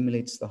 and it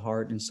stimulates the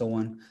heart and so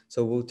on.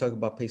 So we'll talk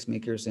about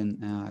pacemakers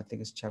in I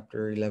think it's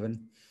chapter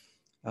 11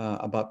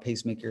 about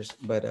pacemakers.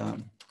 But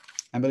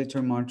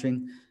ambulatory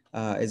monitoring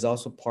is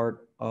also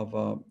part of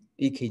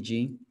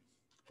EKG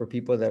for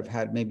people that have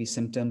had maybe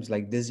symptoms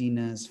like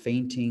dizziness,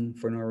 fainting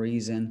for no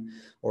reason,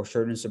 or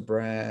shortness of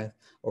breath,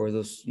 or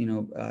those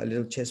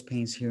little chest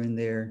pains here and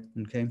there.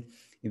 Okay,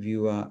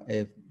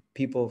 if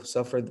people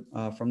suffer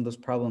from those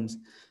problems,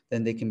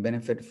 then they can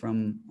benefit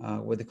from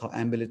what they call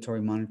ambulatory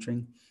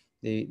monitoring.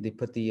 They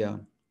put the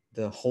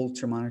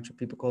Holter monitor.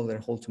 People call it a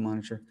Holter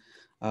monitor,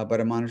 but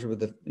a monitor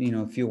with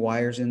a few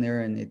wires in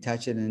there, and they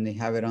attach it and they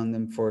have it on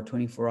them for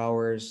 24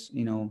 hours.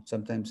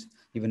 Sometimes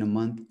even a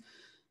month.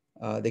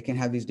 They can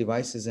have these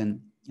devices,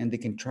 and they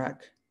can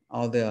track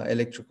all the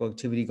electrical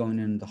activity going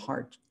in the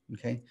heart.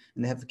 Okay,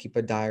 and they have to keep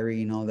a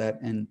diary and all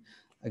that. And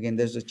again,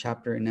 there's a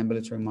chapter in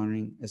ambulatory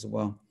monitoring as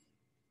well.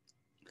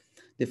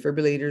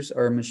 Defibrillators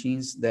are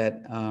machines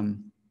that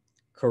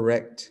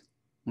correct,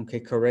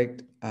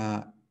 correct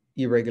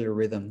irregular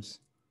rhythms.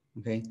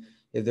 Okay,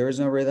 if there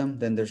is no rhythm,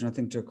 then there's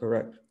nothing to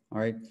correct. All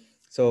right.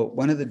 So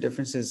one of the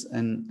differences,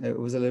 and it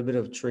was a little bit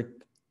of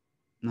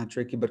not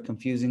tricky, but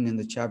confusing in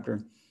the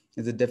chapter,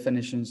 is the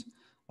definitions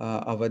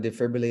of a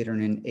defibrillator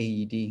and an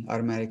AED,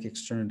 automatic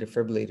external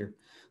defibrillator.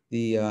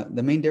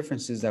 The main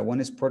difference is that one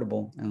is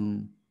portable.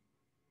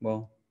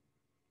 Well,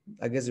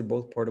 I guess they're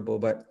both portable,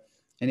 but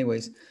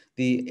anyways,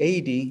 the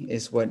AED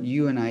is what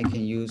you and I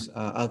can use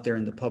out there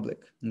in the public.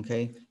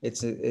 Okay,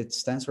 it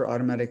stands for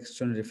automatic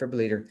external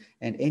defibrillator,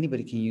 and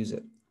anybody can use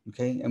it.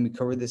 Okay, and we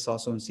covered this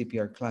also in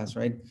CPR class,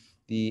 right?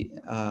 The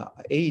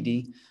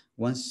AED,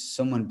 once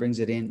someone brings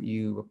it in,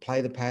 you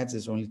apply the pads.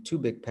 There's only two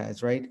big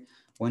pads, right?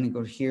 One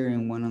go here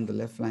and one on the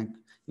left flank.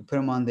 You put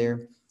them on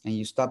there, and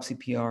you stop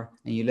CPR,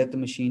 and you let the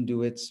machine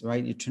do its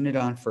right. You turn it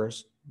on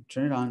first,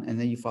 turn it on, and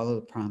then you follow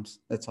the prompts.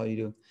 That's all you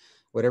do.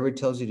 Whatever it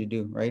tells you to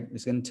do, right?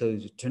 It's going to tell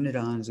you to turn it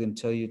on. It's going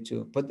to tell you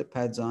to put the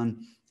pads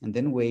on, and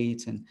then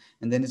wait, and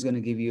then it's going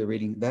to give you a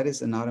reading. That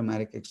is an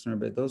automatic external,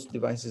 but those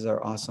devices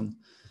are awesome.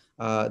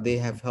 They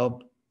have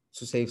helped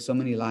to save so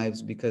many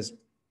lives because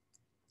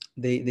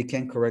they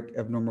can correct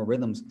abnormal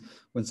rhythms.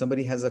 When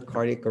somebody has a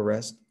cardiac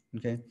arrest,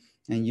 okay,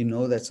 and you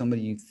know that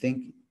somebody, you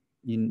think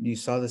you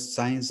saw the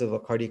signs of a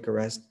cardiac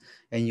arrest,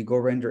 and you go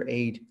render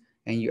aid,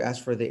 and you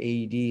ask for the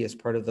AED as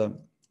part of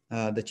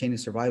the chain of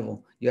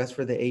survival. You ask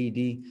for the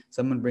AED,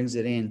 someone brings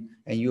it in,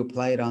 and you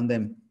apply it on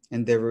them,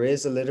 and there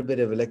is a little bit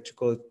of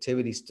electrical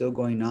activity still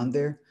going on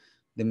there.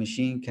 The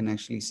machine can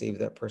actually save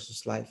that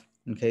person's life,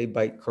 okay,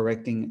 by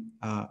correcting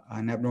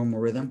an abnormal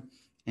rhythm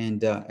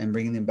and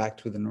bringing them back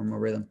to the normal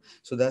rhythm.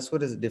 So that's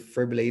what a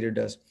defibrillator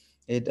does.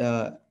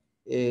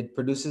 It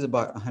produces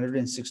about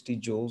 160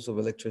 joules of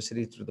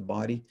electricity through the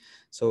body.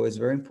 So it's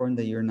very important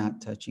that you're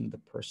not touching the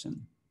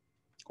person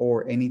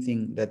or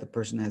anything that the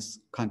person has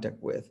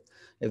contact with.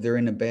 If they're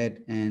in a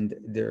bed and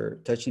they're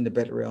touching the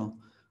bed rail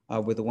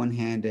with one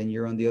hand, and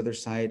you're on the other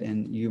side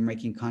and you're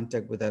making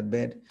contact with that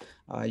bed,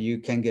 you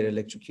can get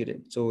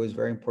electrocuted. So it's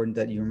very important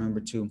that you remember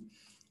to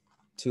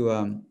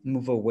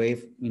move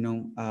away.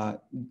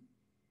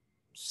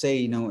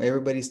 Say,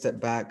 everybody step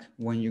back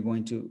when you're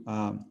going to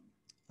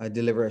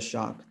deliver a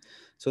shock.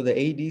 So the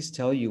AEDs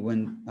tell you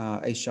when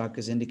a shock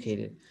is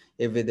indicated.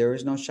 If there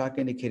is no shock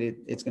indicated,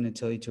 it's going to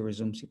tell you to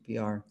resume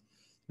CPR.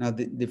 Now,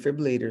 the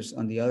defibrillators,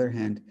 on the other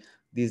hand,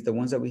 the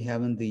ones that we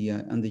have in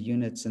the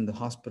units in the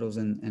hospitals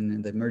and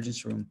in the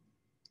emergency room,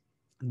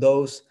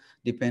 Those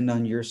depend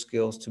on your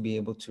skills to be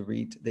able to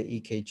read the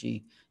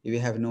EKG. If you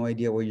have no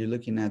idea what you're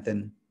looking at,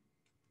 then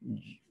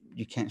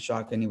you can't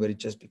shock anybody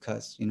just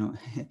because,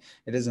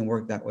 it doesn't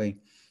work that way.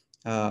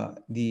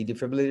 The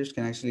defibrillators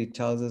can actually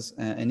tell us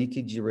an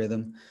EKG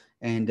rhythm,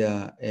 and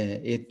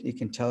it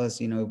can tell us,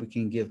 if we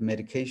can give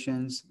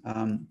medications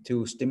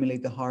to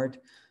stimulate the heart,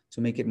 to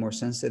make it more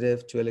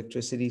sensitive to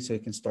electricity so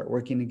it can start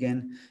working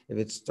again. If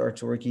it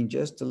starts working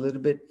just a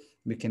little bit,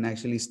 we can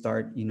actually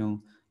start,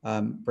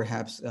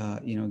 perhaps,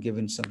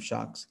 giving some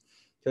shocks.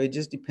 So it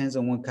just depends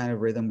on what kind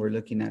of rhythm we're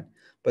looking at.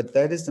 But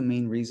that is the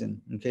main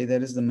reason, okay?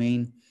 That is the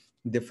main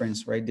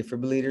difference, right?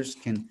 Defibrillators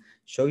can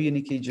show you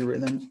an EKG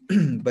rhythm,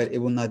 but it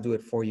will not do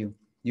it for you.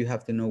 You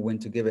have to know when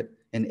to give it.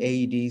 And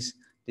AEDs,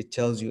 it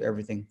tells you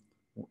everything,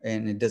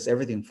 and it does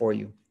everything for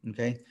you,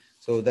 okay?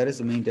 So that is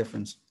the main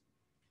difference.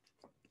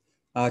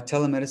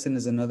 Telemedicine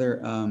is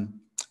another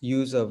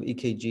use of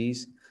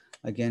EKGs.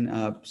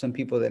 Again, some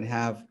people that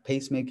have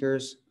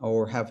pacemakers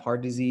or have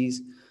heart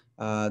disease,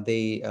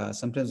 they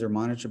sometimes they're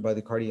monitored by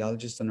the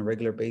cardiologist on a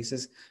regular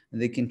basis,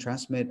 and they can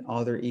transmit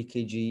all their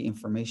EKG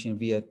information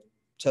via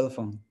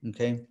telephone.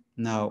 Okay,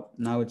 now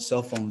it's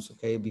cell phones.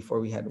 Okay, before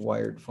we had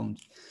wired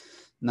phones.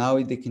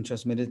 Now they can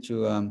transmit it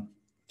to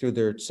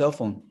their cell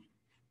phone.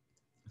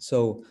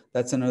 So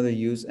that's another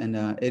use, and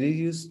it is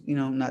used,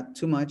 not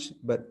too much,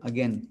 but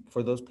again,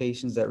 for those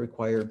patients that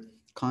require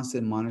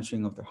constant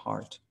monitoring of their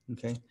heart.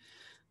 Okay.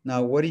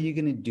 Now, what are you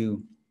going to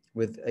do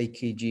with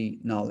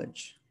EKG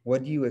knowledge?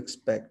 What do you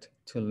expect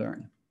to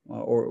learn,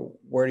 or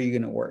where are you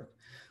going to work?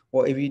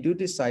 Well, if you do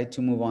decide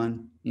to move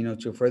on,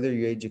 to further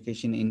your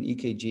education in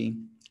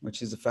EKG,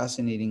 which is a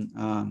fascinating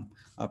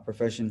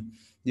profession,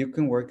 you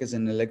can work as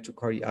an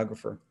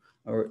electrocardiographer,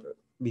 or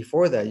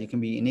before that, you can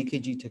be an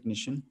EKG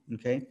technician.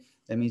 Okay,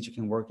 that means you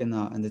can work in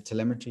the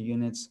telemetry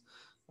units.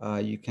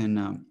 You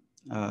can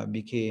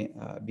be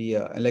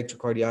an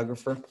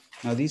electrocardiographer.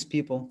 Now, these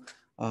people,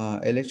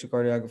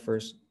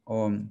 electrocardiograpers,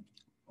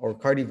 or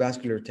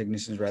cardiovascular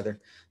technicians rather,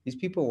 these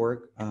people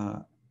work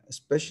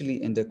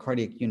especially in the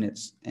cardiac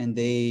units, and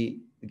they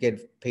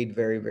get paid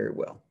very, very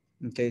well.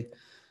 Okay.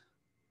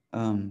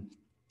 um,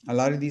 a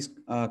lot of these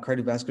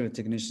cardiovascular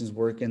technicians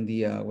work in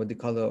the what they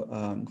call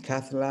the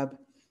cath lab,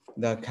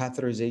 the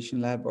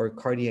catheterization lab, or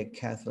cardiac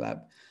cath lab.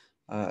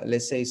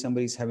 Let's say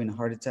somebody's having a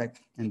heart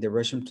attack and they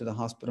rush them to the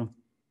hospital,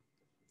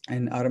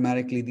 and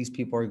automatically these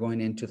people are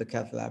going into the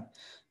cath lab,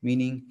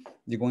 meaning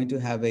they're going to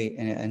have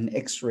an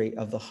x-ray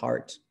of the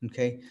heart.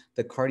 Okay,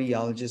 the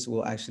cardiologist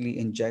will actually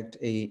inject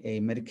a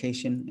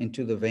medication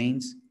into the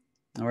veins,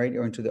 all right,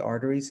 or into the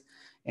arteries,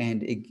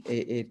 and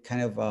it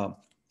kind of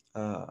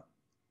uh,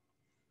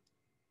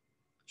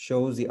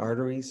 shows the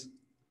arteries,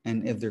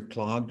 and if they're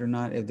clogged or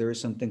not, if there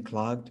is something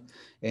clogged,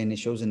 and it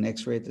shows an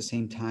x-ray at the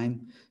same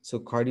time. So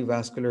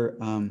cardiovascular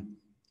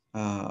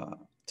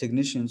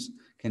technicians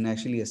can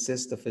actually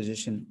assist the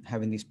physician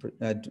having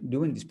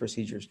doing these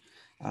procedures.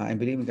 And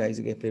believe me, guys,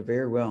 they get paid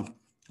very well.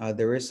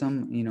 There is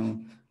some,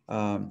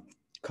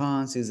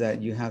 cons is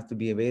that you have to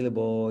be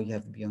available, you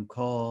have to be on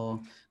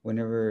call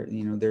whenever,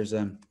 there's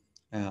a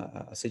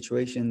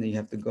situation that you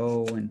have to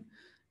go, and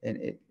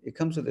it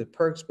comes with the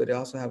perks, but it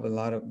also have a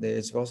lot of,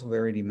 it's also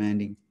very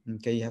demanding.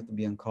 Okay, you have to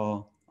be on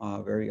call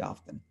very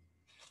often.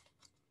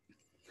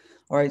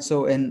 All right,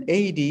 so an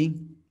AED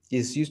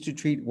is used to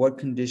treat what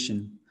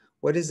condition?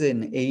 What is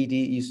an AED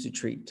used to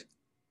treat?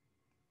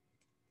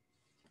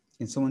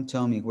 Can someone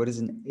tell me what is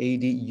an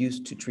AED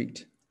used to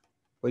treat?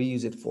 What do you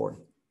use it for?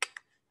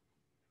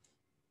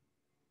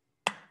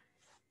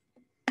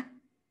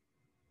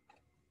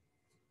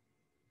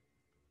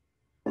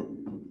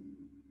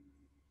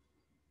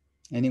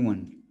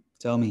 Anyone?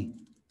 Tell me.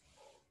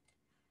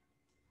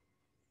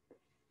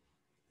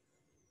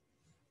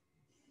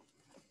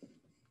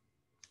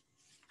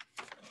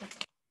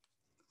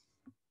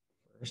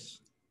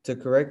 First, to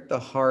correct the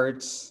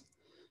heart's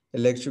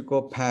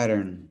electrical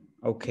pattern.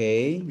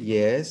 Okay,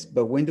 yes,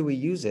 but when do we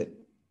use it?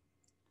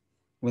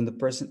 When the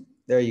person,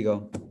 there you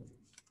go.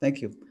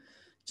 Thank you.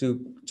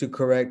 To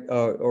correct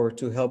or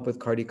to help with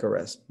cardiac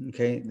arrest.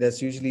 Okay,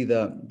 that's usually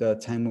the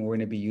time when we're going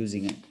to be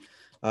using it,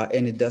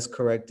 and it does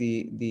correct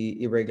the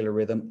irregular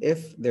rhythm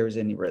if there's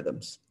any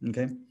rhythms.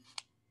 Okay.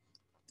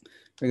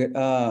 Very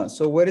good.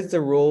 So what is the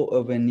role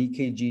of an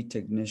EKG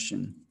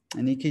technician?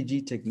 An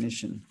EKG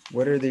technician,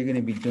 what are they going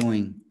to be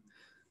doing?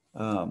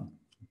 Um,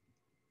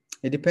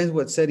 it depends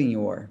what setting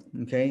you are.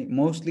 Okay,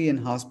 mostly in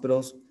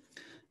hospitals,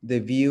 they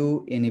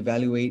view and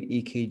evaluate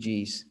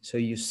EKGs. So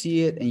you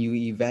see it and you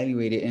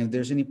evaluate it. And if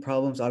there's any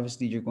problems,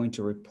 obviously you're going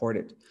to report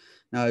it.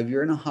 Now, if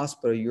you're in a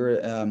hospital, you're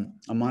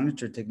a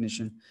monitor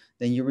technician,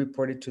 then you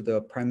report it to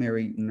the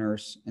primary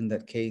nurse in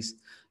that case.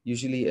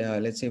 Usually,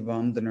 let's say if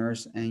I'm the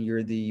nurse and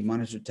you're the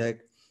monitor tech,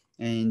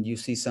 and you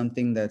see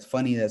something that's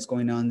funny that's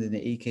going on in the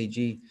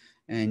EKG,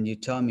 and you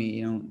tell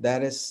me,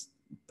 that is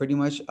pretty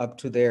much up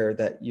to there,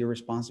 that your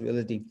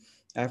responsibility.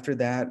 After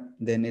that,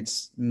 then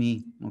it's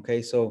me.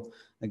 Okay, so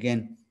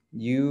again,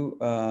 you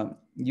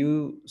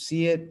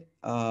see it,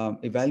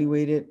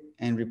 evaluate it,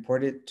 and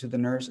report it to the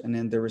nurse, and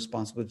then they're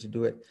responsible to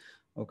do it.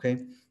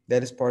 Okay,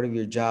 that is part of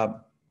your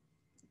job.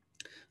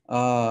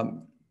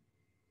 Um,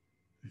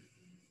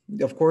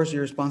 of course,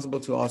 you're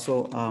responsible to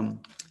also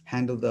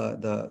handle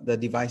the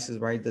devices,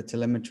 right? The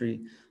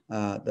telemetry,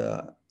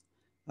 the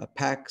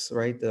packs,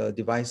 right? The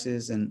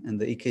devices and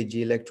the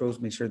EKG electrodes,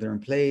 make sure they're in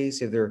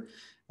place. If they're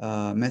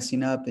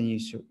messing up, then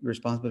you're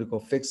responsible to go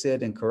fix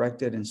it and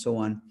correct it and so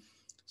on.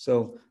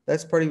 So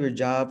that's part of your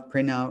job.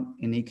 Print out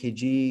an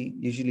EKG,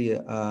 usually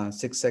a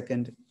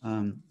 6-second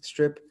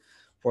strip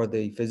for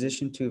the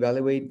physician to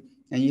evaluate.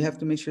 And you have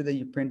to make sure that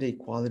you print a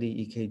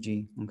quality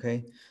EKG,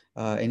 okay?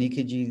 An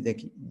EKG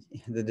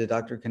that the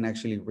doctor can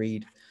actually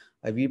read.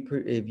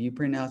 If you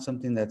print out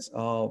something that's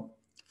all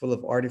full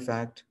of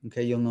artifact,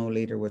 okay, you'll know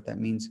later what that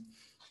means.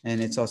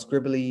 And it's all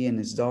scribbly and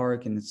it's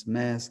dark and it's a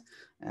mess.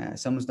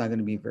 Someone's not going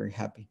to be very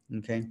happy,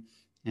 okay?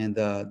 And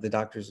the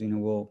doctors,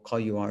 will call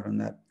you out on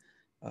that.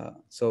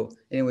 So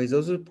anyways,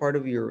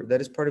 that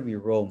is part of your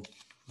role.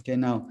 Okay,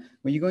 now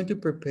when you're going to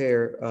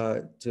prepare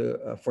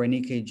for an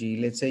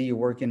EKG, let's say you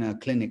work in a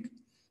clinic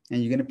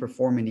and you're going to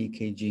perform an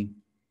EKG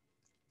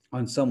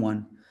on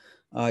someone,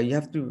 you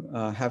have to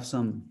have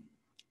some,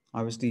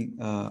 obviously,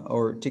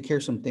 or take care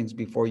of some things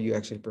before you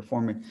actually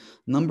perform it.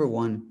 Number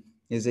one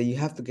is that you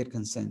have to get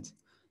consent.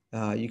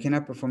 You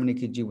cannot perform an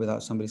EKG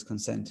without somebody's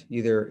consent,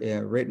 either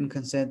a written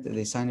consent that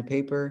they sign a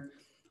paper,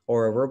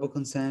 or a verbal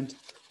consent,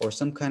 or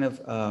some kind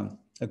of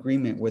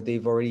agreement where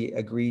they've already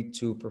agreed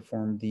to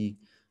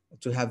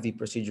have the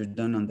procedure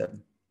done on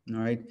them. All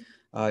right.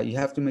 You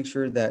have to make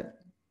sure that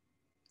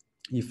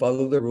you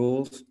follow the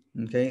rules,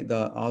 okay,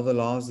 all the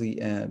laws,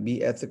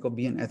 be ethical,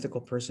 be an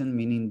ethical person,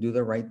 meaning do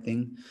the right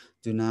thing.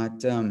 Do not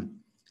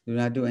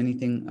do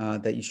anything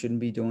that you shouldn't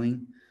be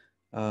doing,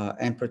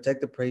 and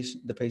protect the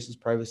patient's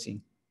privacy.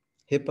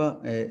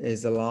 HIPAA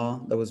is a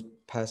law that was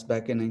passed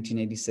back in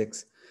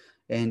 1986,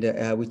 and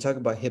we talk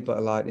about HIPAA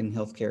a lot in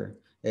healthcare.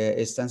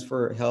 It stands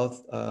for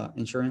Health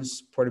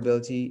Insurance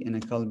Portability and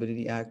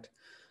Accountability Act.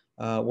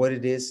 What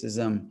it is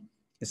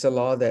it's a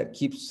law that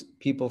keeps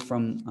people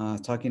from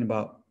talking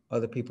about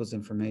other people's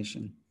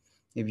information.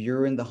 If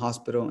you're in the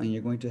hospital and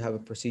you're going to have a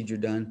procedure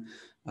done,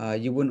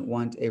 you wouldn't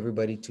want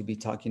everybody to be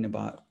talking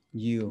about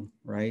you,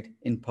 right,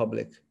 in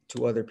public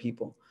to other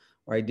people,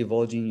 right,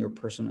 divulging your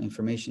personal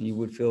information. You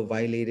would feel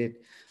violated,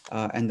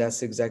 and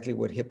that's exactly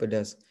what HIPAA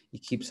does.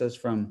 It keeps us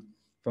from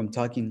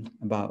talking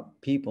about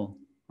people,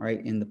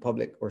 right, in the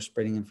public, or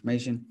spreading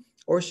information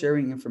or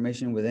sharing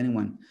information with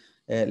anyone.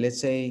 Let's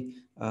say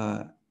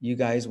you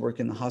guys work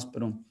in the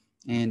hospital,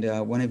 and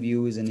one of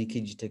you is an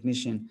EKG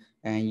technician,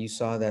 and you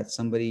saw that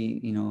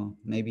somebody,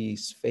 maybe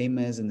is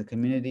famous in the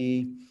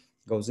community,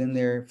 goes in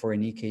there for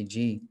an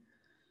EKG.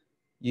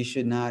 You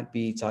should not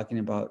be talking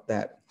about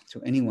that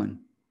to anyone,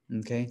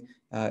 okay?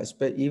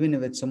 Even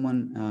if it's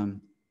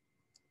someone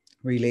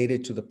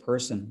related to the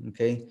person,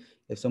 okay?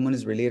 If someone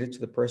is related to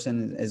the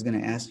person, is going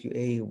to ask you,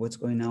 hey, what's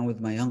going on with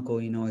my uncle?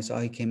 I saw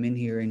he came in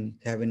here and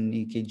having an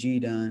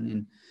EKG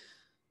done,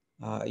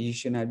 and you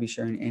should not be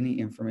sharing any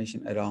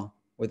information at all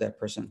with that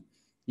person.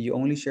 You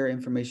only share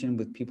information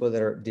with people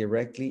that are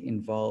directly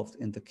involved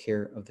in the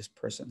care of this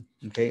person.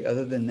 Okay.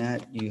 Other than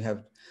that,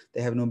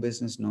 they have no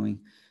business knowing.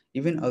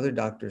 Even other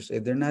doctors,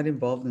 if they're not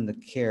involved in the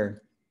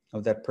care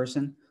of that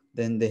person,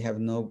 then they have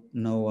no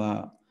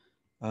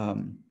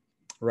um,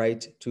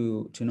 right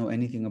to know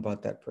anything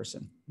about that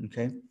person.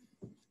 Okay.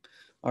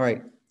 All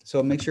right.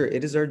 So make sure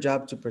it is our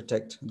job to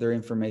protect their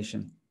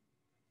information.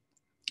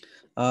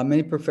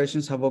 Many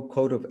professions have a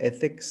code of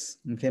ethics,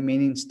 okay,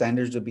 meaning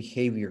standards of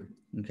behavior,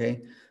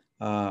 okay.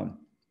 Um,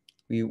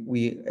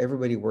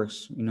 everybody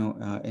works, in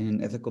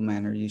an ethical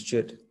manner. You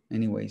should,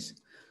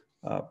 anyways.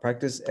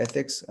 Practice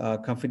ethics.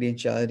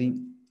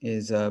 Confidentiality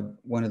is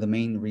one of the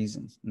main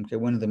reasons, okay,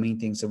 one of the main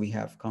things that we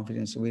have.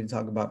 Confidence. We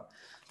talk about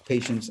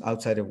patients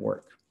outside of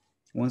work.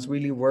 Once we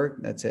leave work,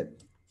 that's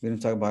it. We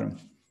don't talk about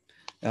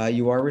them.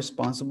 You are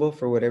responsible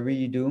for whatever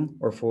you do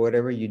or for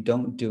whatever you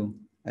don't do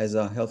as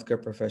a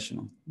healthcare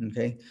professional.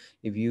 Okay.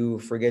 If you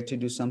forget to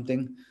do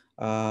something,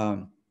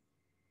 um,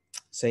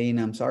 saying,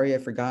 I'm sorry, I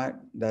forgot,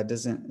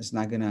 it's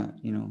not going to,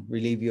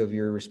 relieve you of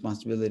your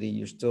responsibility.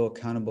 You're still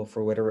accountable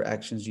for whatever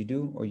actions you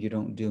do or you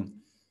don't do.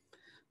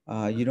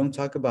 You don't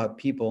talk about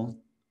people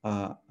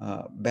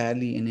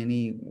badly in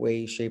any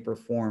way, shape, or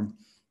form.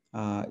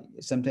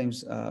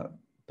 Sometimes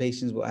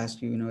patients will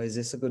ask you, is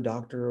this a good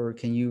doctor, or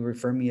can you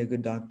refer me a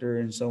good doctor,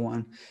 and so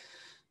on.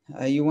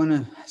 You want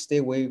to stay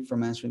away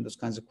from answering those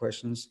kinds of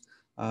questions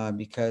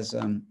because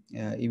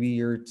if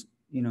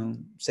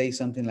say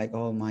something like,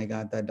 oh my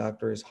God, that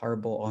doctor is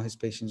horrible, all his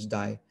patients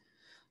die.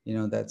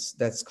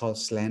 That's called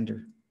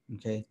slander.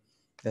 Okay.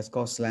 That's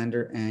called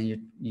slander, and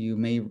you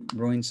may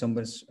ruin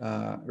somebody's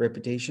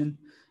reputation,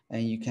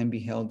 and you can be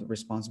held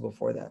responsible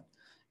for that.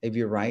 If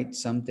you write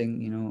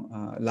something,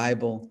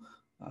 libel,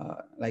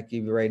 like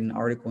if you write an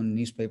article in a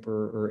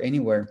newspaper or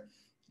anywhere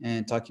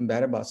and talking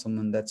bad about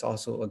someone, that's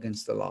also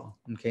against the law.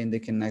 Okay. And they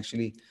can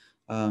actually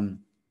um,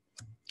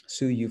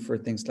 sue you for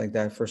things like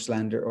that, for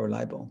slander or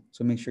libel.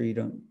 So make sure you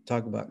don't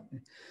talk about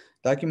it.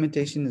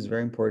 Documentation is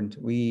very important.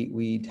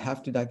 We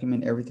have to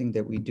document everything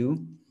that we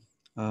do.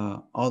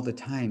 all the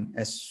time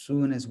as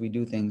soon as we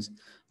do things.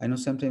 I know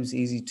sometimes it's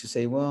easy to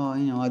say, well,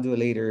 I'll do it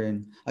later,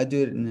 and I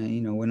do it,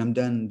 when I'm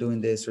done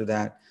doing this or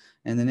that,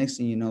 and the next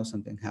thing you know,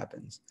 something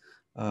happens.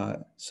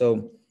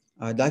 So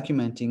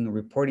documenting,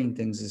 reporting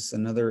things is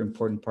another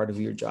important part of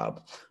your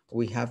job.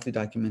 We have to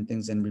document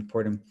things and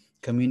report them.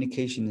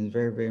 Communication is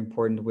very, very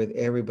important with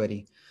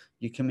everybody.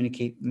 You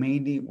communicate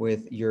mainly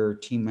with your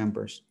team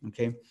members.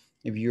 Okay.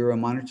 If you're a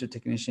monitor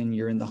technician,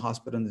 you're in the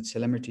hospital in the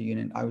telemetry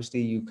unit,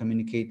 obviously you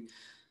communicate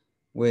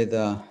with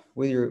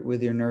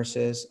your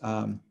nurses,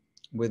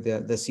 with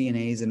the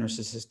CNAs, the nurse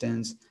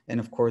assistants, and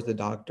of course the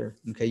doctor.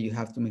 Okay, you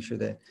have to make sure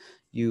that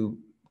you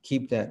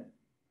keep that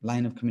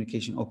line of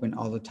communication open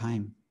all the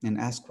time and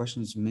ask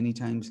questions many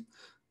times.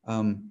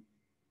 Um,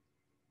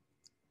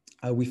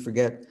 we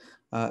forget.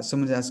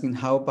 Someone's asking,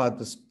 how about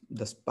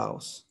the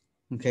spouse?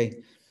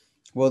 Okay,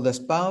 well, the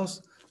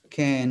spouse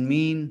can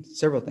mean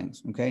several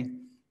things. Okay,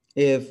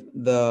 if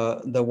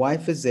the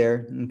wife is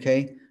there,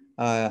 okay,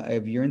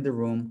 if you're in the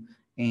room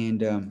and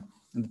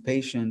the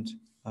patient,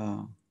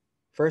 uh,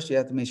 first you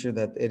have to make sure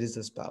that it is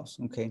the spouse.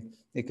 Okay,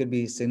 it could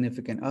be a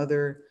significant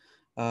other,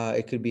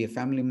 it could be a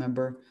family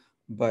member,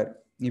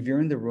 but if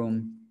you're in the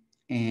room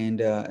and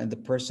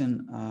the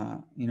person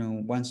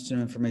wants to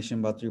know information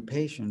about your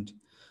patient,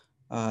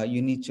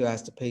 you need to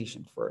ask the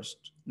patient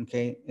first.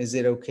 Okay, is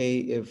it okay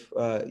if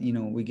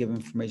we give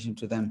information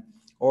to them?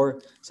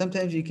 Or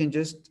sometimes you can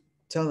just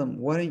tell them,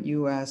 why don't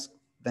you ask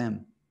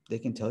them? They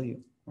can tell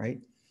you, right?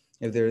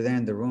 If they're there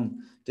in the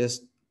room,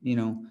 just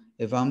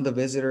if I'm the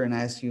visitor and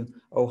I ask you,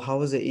 oh, how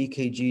was the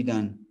EKG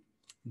done?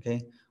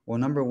 Okay, well,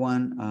 number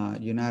one,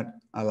 you're not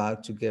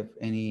allowed to give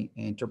any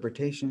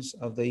interpretations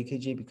of the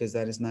EKG because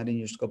that is not in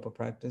your scope of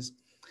practice.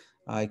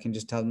 I can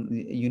just tell them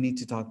you need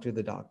to talk to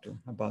the doctor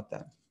about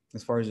that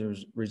as far as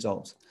the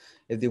results.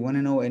 If they want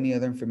to know any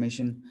other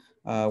information,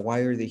 why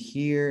are they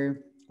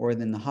here or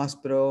in the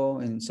hospital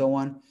and so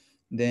on,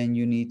 then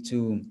you need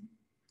to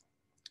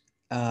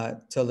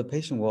tell the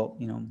patient, well,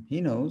 he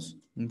knows,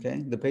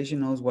 okay? The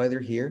patient knows why they're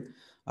here.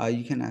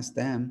 You can ask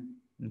them,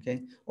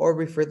 okay? Or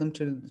refer them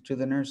to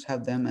the nurse,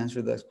 have them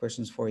answer those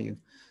questions for you.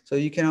 So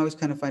you can always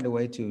kind of find a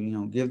way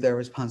to, give that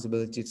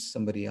responsibility to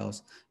somebody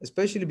else,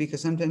 especially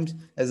because sometimes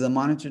as a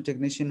monitor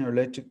technician or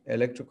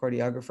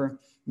electrocardiographer,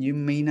 you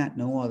may not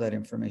know all that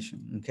information,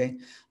 okay?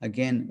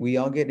 Again, we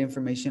all get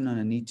information on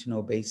a need to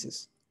know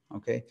basis,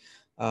 okay?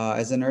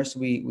 As a nurse,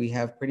 we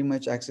have pretty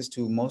much access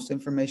to most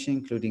information,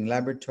 including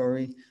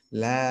laboratory,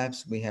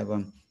 labs. We have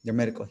their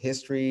medical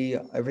history,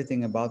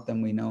 everything about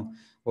them we know.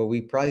 What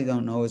we probably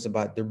don't know is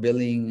about their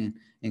billing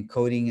and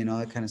coding and all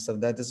that kind of stuff.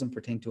 That doesn't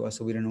pertain to us,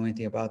 so we don't know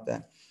anything about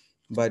that.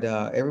 But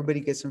everybody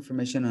gets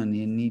information on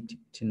a need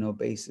to know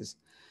basis.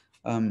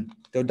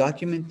 They'll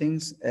document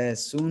things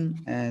as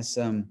soon as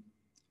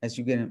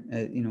you get,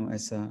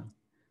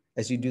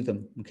 as you do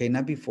them. Okay,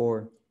 not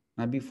before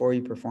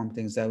you perform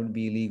things. That would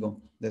be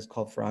illegal. That's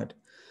called fraud.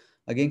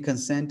 Again,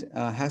 consent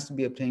has to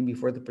be obtained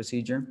before the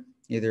procedure,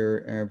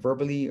 either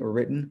verbally or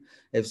written.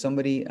 If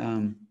somebody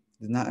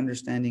does not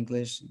understand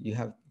English,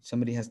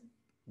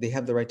 they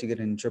have the right to get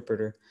an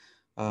interpreter,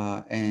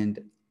 and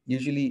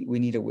usually we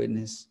need a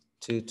witness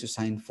to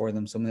sign for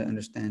them, someone that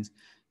understands.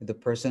 If the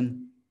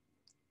person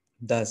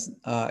does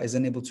is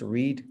unable to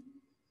read,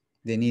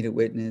 they need a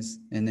witness,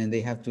 and then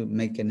they have to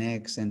make an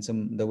X, and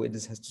the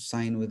witness has to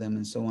sign with them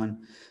and so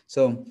on.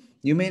 So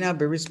you may not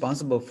be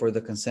responsible for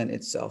the consent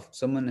itself.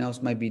 Someone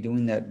else might be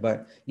doing that,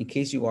 but in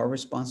case you are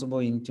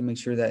responsible, you need to make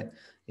sure that,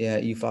 yeah,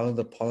 you follow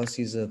the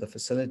policies of the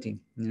facility.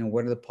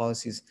 What are the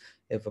policies?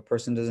 If a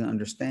person doesn't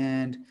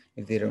understand,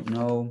 if they don't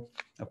know,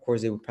 of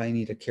course they would probably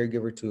need a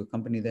caregiver to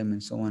accompany them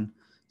and so on.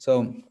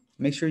 So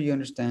make sure you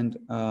understand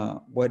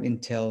what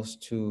entails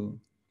to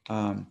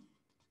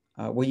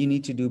what you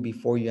need to do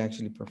before you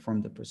actually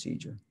perform the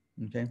procedure.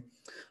 Okay.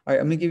 All right.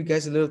 I'm gonna give you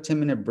guys a little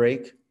 10-minute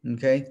break.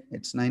 Okay.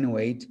 It's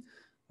 9:08.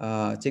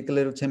 Take a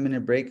little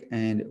 10-minute break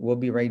and we'll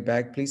be right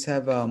back. Please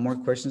have more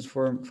questions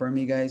for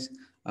me, guys.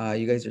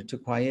 You guys are too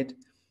quiet.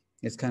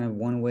 It's kind of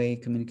one-way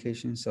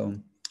communication. So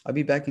I'll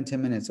be back in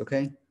 10 minutes.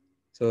 Okay.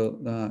 So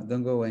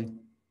don't go away.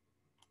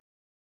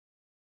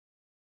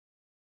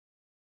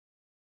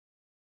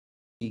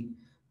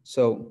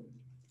 So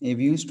if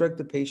you instruct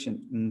the patient,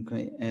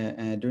 okay,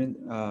 during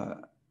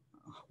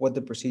what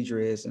the procedure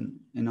is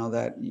and all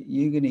that,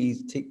 you're gonna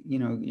take,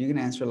 you're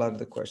gonna answer a lot of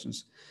the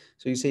questions.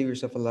 So you save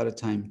yourself a lot of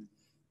time.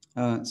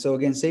 So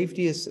again,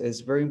 safety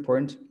is very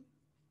important.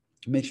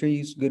 Make sure you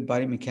use good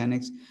body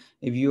mechanics.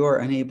 If you are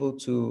unable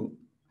to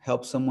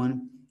help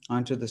someone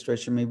onto the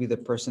stretcher, maybe the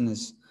person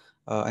is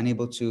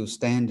unable to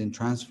stand and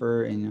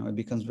transfer, and it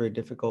becomes very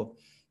difficult.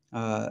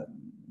 Uh,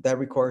 that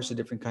requires a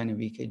different kind of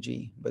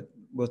EKG, but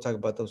we'll talk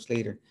about those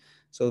later.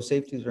 So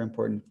safety is very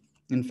important.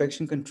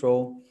 Infection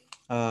control.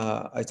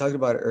 I talked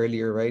about it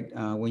earlier, right?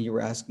 When you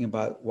were asking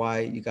about why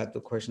you got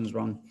the questions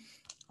wrong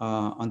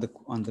on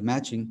the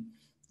matching.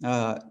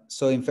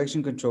 So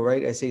infection control,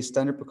 right? I say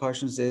standard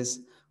precautions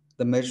is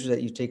the measures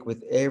that you take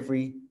with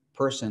every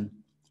person,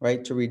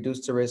 right, to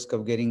reduce the risk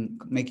of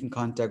making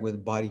contact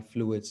with body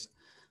fluids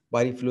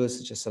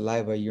such as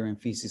saliva, urine,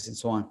 feces, and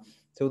so on.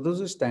 So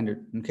those are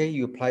standard, okay?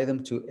 You apply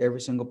them to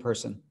every single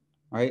person,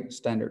 right?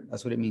 Standard,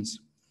 that's what it means.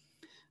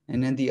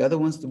 And then the other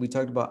ones that we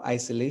talked about,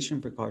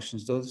 isolation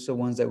precautions, those are the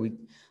ones that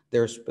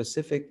they're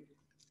specific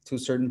to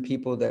certain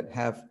people that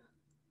have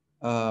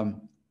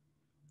um,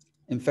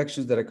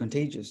 infections that are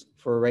contagious.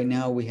 For right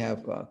now, we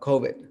have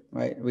COVID,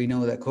 right? We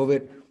know that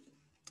COVID,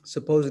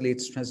 supposedly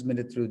it's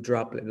transmitted through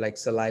droplet, like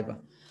saliva.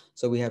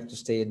 So we have to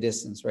stay a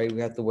distance, right?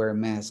 We have to wear a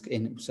mask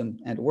in some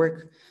at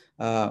work.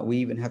 We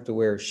even have to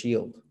wear a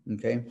shield,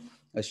 okay?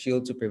 A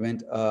shield to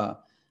prevent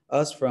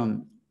us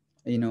from,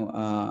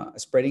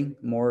 spreading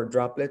more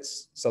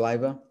droplets,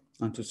 saliva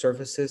onto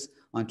surfaces,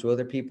 onto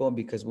other people.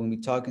 Because when we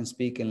talk and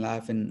speak and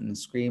laugh and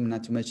scream,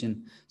 not to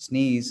mention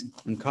sneeze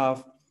and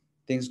cough,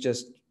 things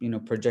just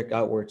project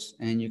outwards,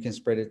 and you can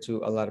spread it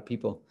to a lot of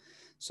people.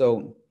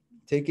 So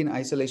taking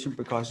isolation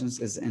precautions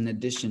is an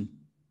addition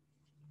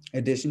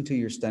to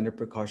your standard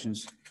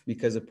precautions,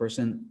 because a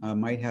person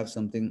might have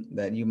something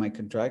that you might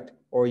contract,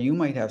 or you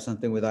might have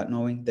something without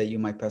knowing that you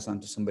might pass on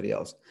to somebody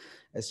else.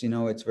 As you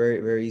know, it's very,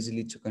 very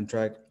easily to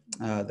contract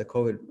the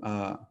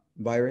COVID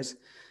virus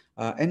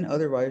and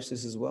other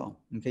viruses as well.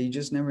 Okay, you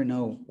just never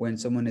know when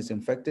someone is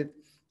infected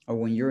or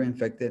when you're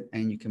infected,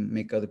 and you can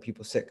make other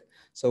people sick.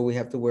 So we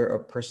have to wear a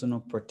personal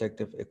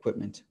protective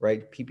equipment,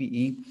 right?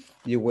 PPE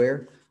you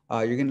wear.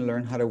 You're going to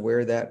learn how to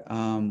wear that.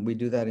 We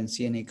do that in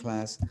CNA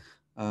class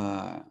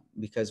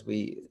because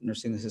we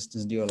nursing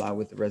assistants do a lot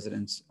with the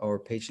residents or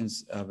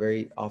patients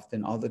very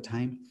often, all the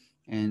time.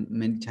 And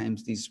many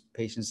times these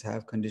patients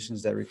have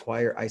conditions that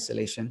require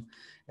isolation,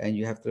 and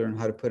you have to learn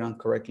how to put on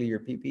correctly your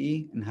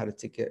PPE and how to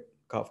take it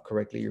off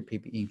correctly your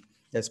PPE.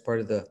 That's part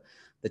of the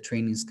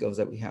training skills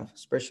that we have,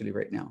 especially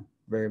right now.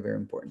 Very, very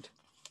important.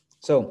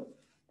 So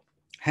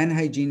hand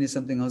hygiene is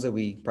something else that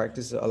we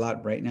practice a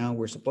lot right now.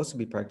 We're supposed to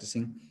be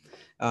practicing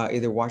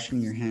either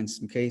washing your hands.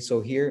 Okay,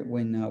 so here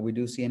when we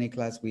do CNA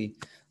class, we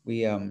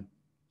um,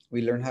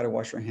 we learn how to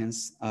wash our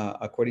hands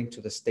according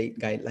to the state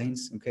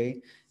guidelines.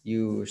 Okay,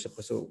 you're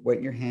supposed to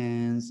wet your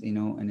hands, and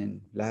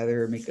then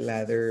make a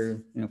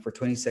lather, for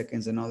 20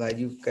 seconds and all that.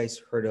 You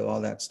guys heard of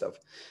all that stuff.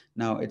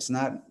 Now it's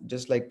not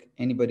just like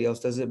anybody else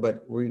does it,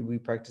 but we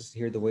practice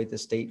here the way the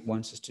state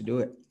wants us to do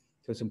it.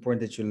 So it's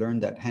important that you learn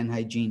that hand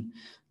hygiene,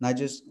 not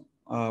just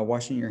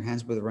washing your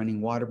hands with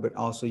running water, but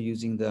also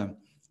using the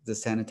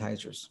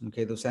sanitizers.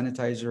 Okay, those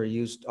sanitizers are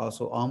used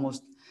also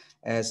almost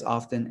as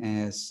often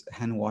as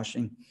hand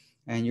washing,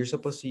 and you're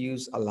supposed to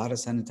use a lot of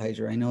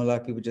sanitizer. I know a lot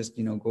of people just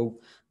go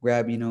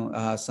grab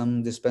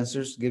some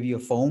dispensers give you a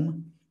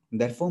foam.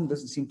 That foam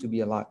doesn't seem to be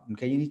a lot.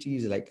 Okay, you need to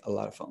use like a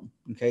lot of foam.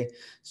 Okay,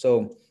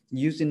 so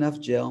use enough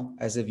gel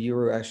as if you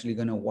were actually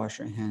going to wash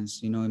your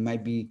hands. It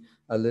might be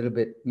a little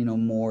bit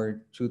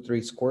more,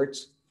 2-3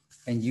 squirts,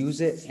 and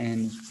use it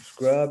and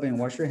scrub and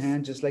wash your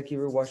hands just like you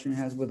were washing your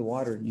hands with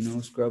water.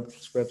 Scrub,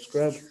 scrub,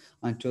 scrub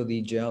until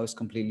the gel is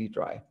completely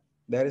dry.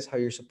 That is how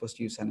you're supposed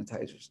to use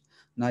sanitizers,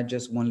 not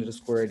just one little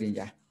squirt and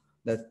yeah,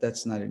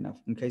 that's not enough.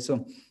 Okay,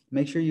 so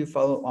make sure you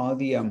follow all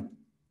the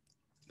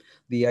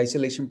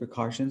isolation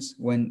precautions.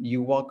 When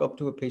you walk up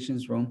to a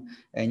patient's room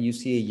and you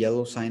see a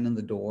yellow sign on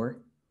the door,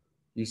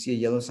 you see a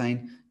yellow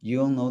sign,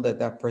 you'll know that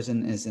that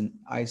person is in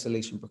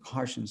isolation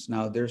precautions.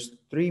 Now, there's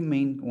three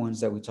main ones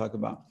that we talk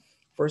about.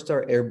 First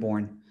are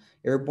airborne.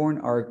 Airborne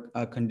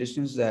are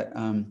conditions that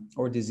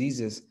or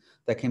diseases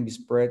that can be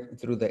spread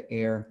through the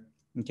air.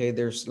 Okay,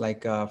 there's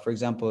like, for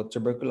example,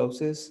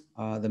 tuberculosis,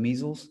 the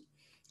measles.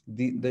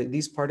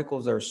 These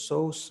particles are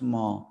so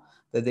small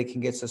that they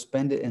can get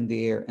suspended in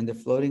the air and they're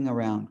floating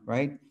around,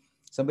 right?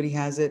 Somebody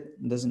has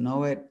it, doesn't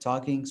know it,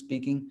 talking,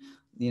 speaking,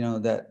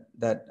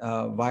 that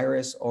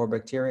virus or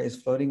bacteria is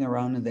floating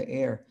around in the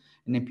air,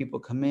 and then people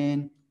come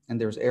in and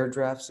there's air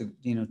drafts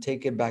to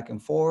take it back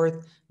and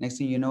forth. Next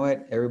thing you know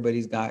it,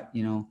 everybody's got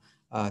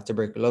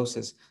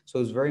tuberculosis. So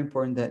it's very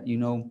important that you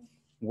know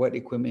what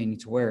equipment you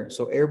need to wear.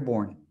 So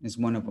airborne is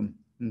one of them.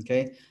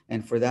 Okay,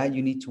 and for that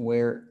you need to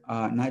wear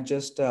not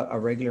just a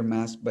regular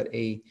mask, but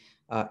a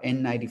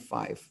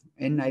N95.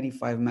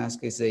 N95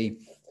 mask is a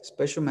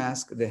special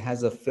mask that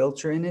has a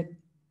filter in it,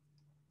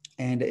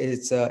 and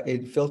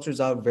it filters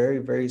out very,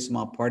 very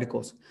small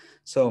particles.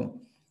 So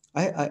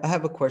I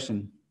have a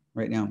question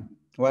right now.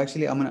 Well,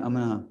 actually, I'm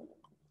gonna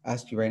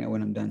ask you right now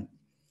when I'm done.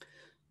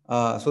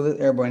 So the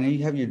airborne, and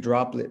you have your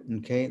droplet,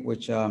 okay,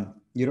 which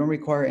you don't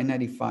require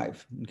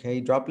N95,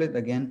 okay. Droplet,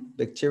 again,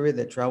 bacteria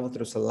that travel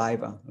through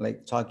saliva,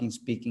 like talking,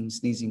 speaking,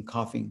 sneezing,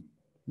 coughing,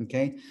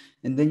 okay.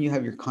 And then you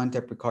have your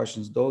contact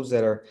precautions, those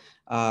that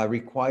are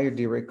require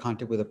direct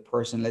contact with a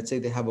person. Let's say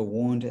they have a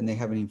wound and they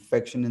have an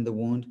infection in the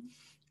wound,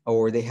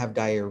 or they have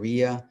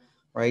diarrhea,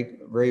 right?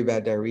 Very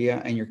bad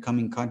diarrhea, and you're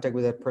coming in contact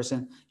with that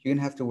person, you're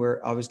gonna have to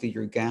wear obviously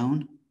your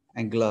gown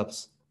and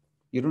gloves.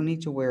 You don't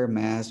need to wear a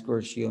mask or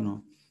a shield.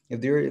 No.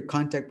 If there are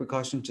contact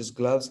precautions, just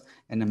gloves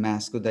and a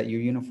mask so that your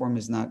uniform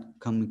is not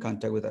come in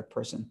contact with that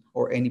person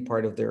or any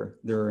part of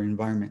their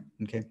environment.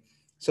 Okay.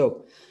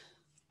 So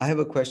I have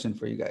a question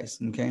for you guys.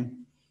 Okay.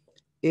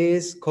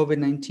 Is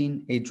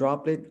COVID-19 a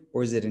droplet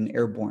or is it an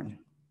airborne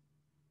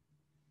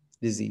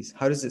disease?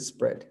 How does it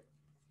spread?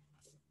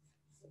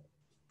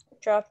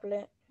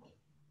 Droplet.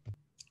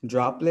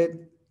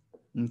 Droplet.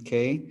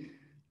 Okay.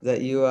 Is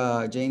that you,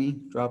 Janie?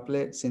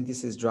 Droplet.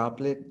 Synthesis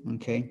droplet.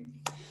 Okay.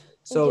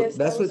 So Yes, that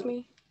that's what, was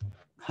me.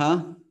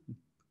 huh?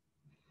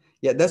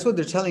 Yeah, that's what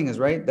they're telling us,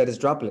 right? That is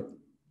droplet.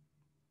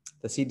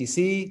 The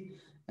CDC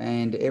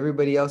and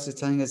everybody else is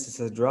telling us it's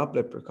a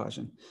droplet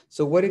precaution.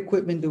 So what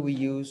equipment do we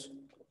use?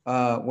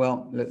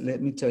 Well,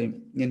 let me tell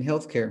you, in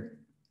healthcare,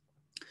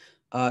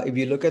 if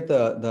you look at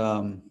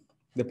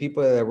the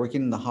people that are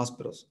working in the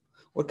hospitals,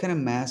 what kind of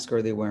mask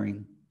are they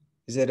wearing?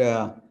 Is it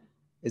a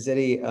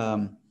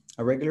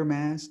a regular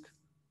mask,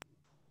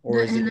 or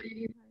The is it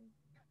N95.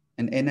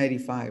 an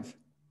N95,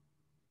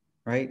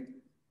 right?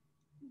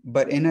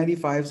 But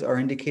N95s are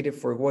indicated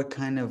for what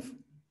kind of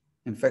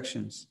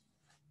infections?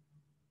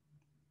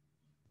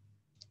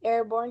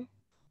 Airborne.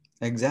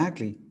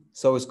 Exactly.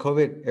 So is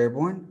COVID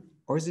airborne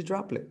or is it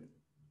droplet?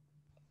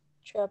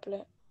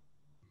 Droplet.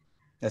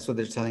 That's what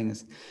they're telling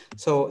us.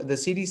 So the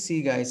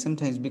CDC guys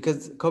sometimes,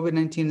 because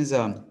COVID-19 is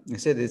I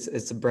said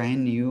it's a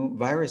brand new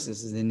virus.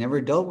 They never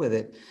dealt with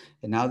it,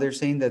 and now they're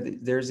saying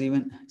that there's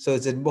even so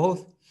it's in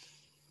both.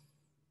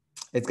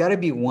 It's got to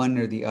be one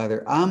or the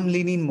other. I'm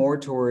leaning more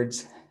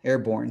towards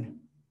airborne.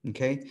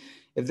 Okay,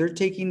 if they're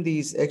taking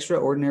these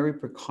extraordinary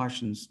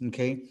precautions,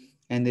 okay,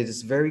 and it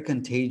is very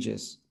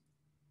contagious,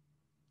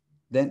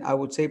 then I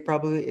would say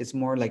probably it's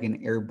more like an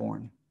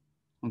airborne.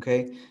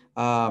 Okay.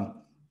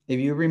 If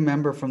you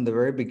remember from the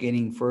very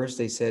beginning, first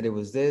they said it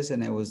was this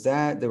and it was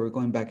that. They were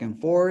going back and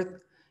forth.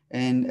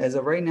 And as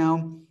of right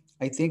now,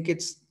 I think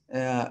it's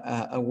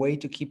a way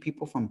to keep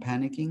people from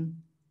panicking.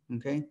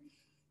 Okay.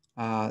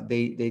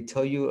 They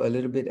tell you a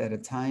little bit at a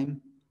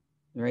time,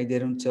 right? They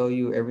don't tell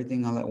you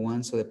everything all at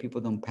once so that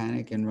people don't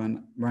panic and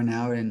run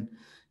out and,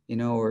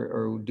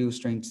 or do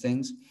strange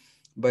things.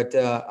 But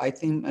I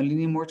think I'm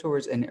leaning more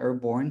towards an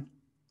airborne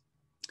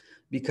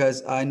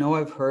because I know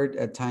I've heard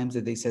at times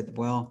that they said,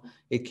 well,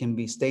 it can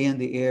be stay in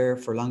the air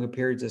for longer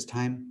periods of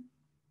time.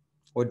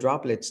 Or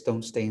droplets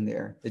don't stay in the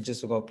air; they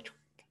just go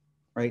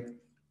right.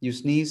 You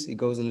sneeze, it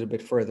goes a little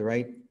bit further,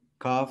 right?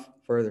 Cough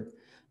further.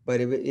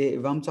 But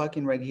if I'm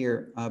talking right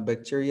here,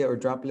 bacteria or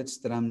droplets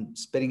that I'm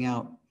spitting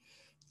out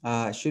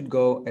should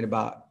go at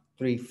about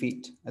 3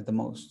 feet at the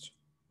most.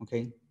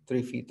 Okay,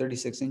 3 feet,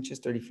 36 inches,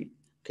 30 feet.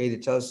 Okay, they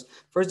tell us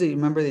first. They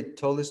remember they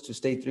told us to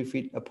stay 3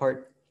 feet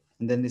apart,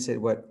 and then they said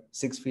what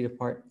 6 feet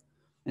apart,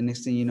 and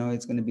next thing you know,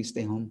 it's going to be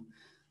stay home.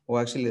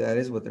 Well, actually, that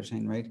is what they're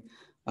saying, right?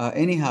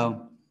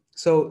 Anyhow,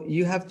 so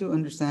you have to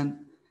understand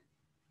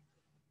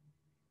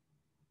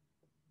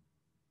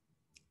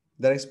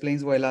that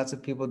explains why lots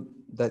of people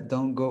that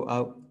don't go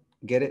out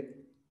get it.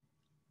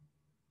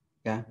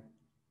 Yeah.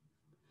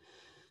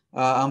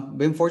 I've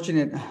been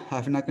fortunate.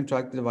 I've not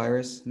contracted the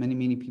virus.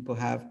 Many people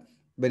have.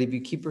 But if you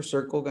keep your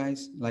circle,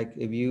 guys, like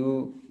if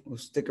you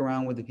stick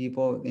around with the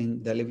people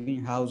that live in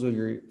your house or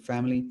your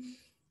family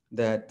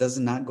that does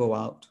not go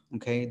out,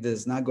 okay,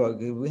 does not go out.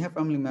 We have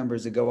family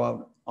members that go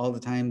out all the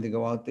time. They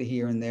go out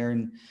here and there,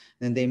 and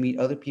then they meet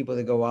other people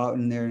that go out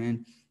and there,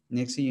 and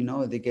next thing you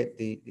know, they get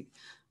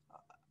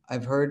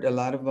I've heard a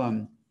lot of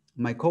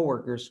my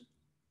coworkers.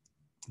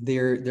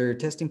 They're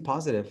testing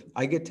positive.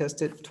 I get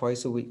tested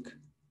twice a week.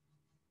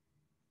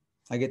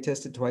 I get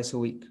tested twice a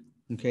week.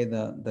 Okay,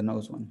 the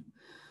nose one.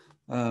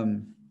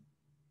 Um,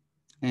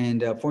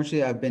 and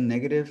fortunately, I've been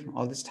negative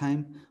all this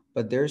time.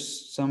 But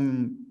there's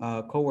some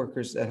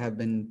coworkers that have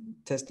been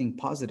testing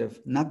positive.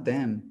 Not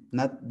them.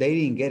 Not they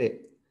didn't get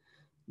it.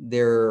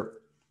 Their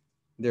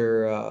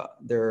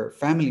their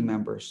family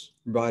members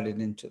brought it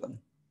into them.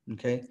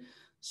 Okay,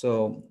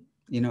 so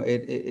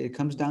it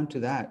comes down to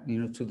that.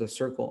 To the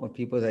circle of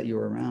people that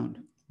you're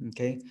around.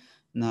 Okay,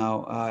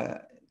 now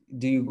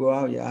do you go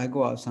out? Yeah, I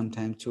go out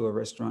sometimes to a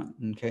restaurant.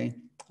 Okay,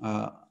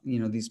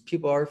 these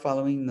people are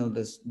following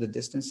the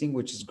distancing,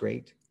 which is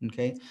great.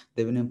 Okay,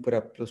 they've even put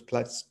up those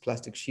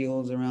plastic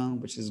shields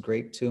around, which is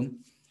great too.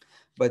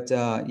 But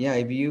yeah,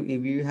 if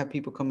you have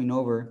people coming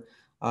over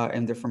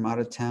and they're from out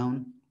of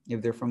town,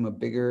 if they're from a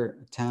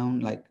bigger town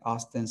like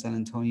Austin, San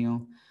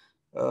Antonio,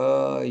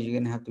 you're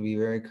gonna have to be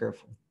very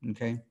careful.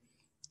 Okay,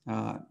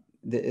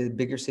 the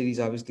bigger cities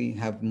obviously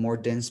have more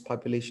dense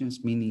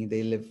populations, meaning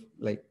they live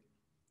like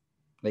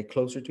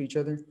closer to each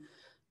other,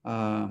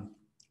 uh,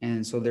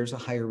 and so there's a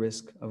higher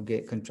risk of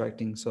get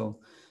contracting. So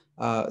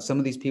some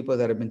of these people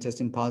that have been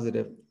testing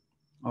positive,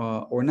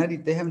 or not,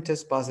 they haven't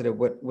tested positive.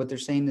 What they're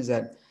saying is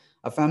that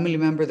a family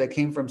member that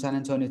came from San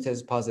Antonio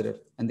tested positive,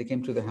 and they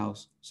came to their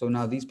house. So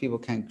now these people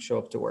can't show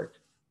up to work.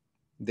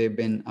 They've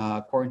been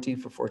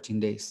quarantined for 14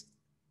 days.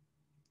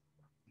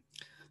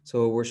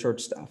 So we're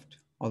short staffed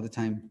all the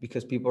time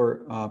because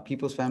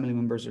people's family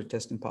members are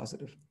testing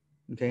positive.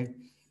 Okay.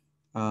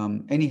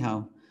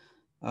 Anyhow,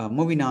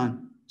 moving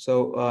on.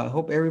 So I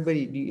hope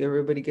everybody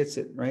gets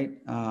it right.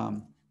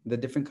 The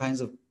different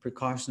kinds of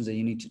precautions that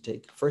you need to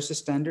take. First is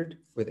standard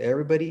with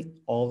everybody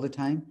all the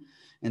time,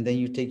 and then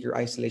you take your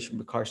isolation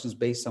precautions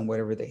based on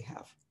whatever they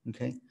have.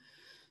 Okay.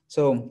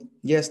 So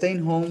yeah,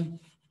 staying home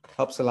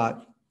helps a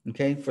lot.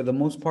 Okay. For the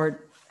most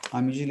part,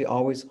 I'm usually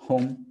always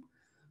home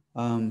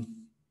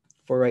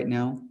for right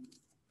now,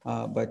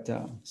 but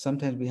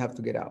sometimes we have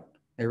to get out.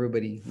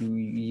 Everybody,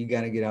 you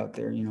got to get out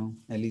there, you know,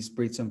 at least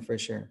breathe some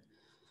fresh air.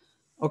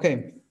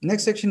 Okay,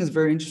 next section is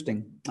very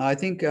interesting. I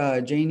think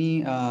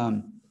Janie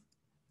and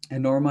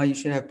Norma, you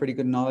should have pretty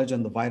good knowledge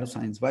on the vital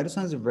signs. Vital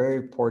signs are a very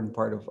important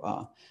part of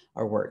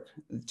our work.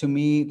 To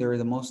me, they're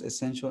the most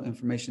essential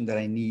information that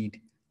I need,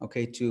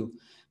 okay, to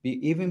be,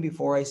 even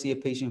before I see a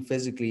patient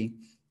physically,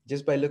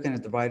 just by looking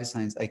at the vital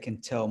signs, I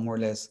can tell more or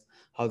less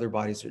how their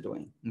bodies are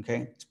doing,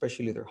 okay,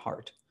 especially their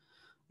heart.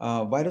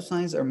 Vital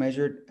signs are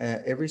measured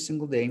every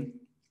single day,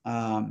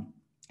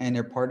 and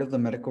they're part of the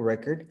medical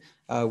record.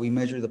 We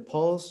measure the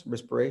pulse,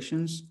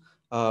 respirations,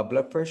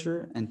 blood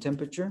pressure, and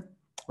temperature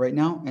right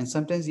now, and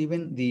sometimes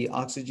even the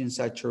oxygen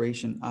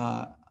saturation.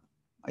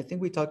 I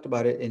think we talked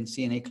about it in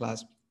CNA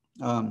class.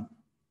 Um,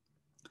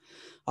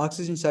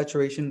 Oxygen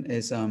saturation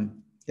is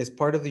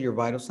part of your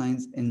vital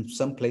signs in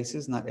some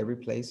places, not every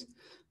place.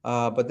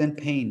 But then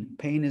pain.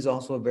 Pain is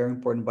also a very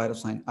important vital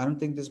sign. I don't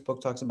think this book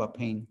talks about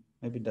pain.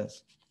 Maybe it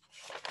does.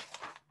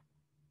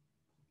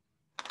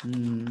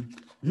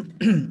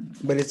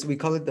 But we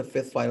call it the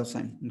fifth vital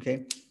sign,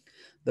 okay?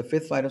 The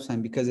fifth vital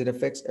sign, because it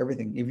affects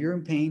everything. If you're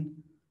in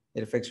pain,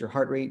 it affects your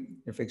heart rate,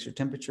 it affects your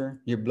temperature,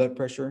 your blood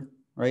pressure,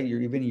 right?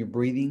 Even your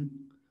breathing.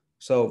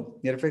 So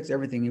it affects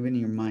everything, even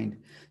in your mind.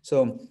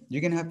 So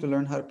you're gonna have to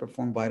learn how to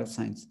perform vital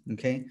signs,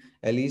 okay?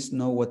 At least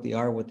know what they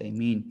are, what they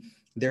mean.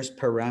 There's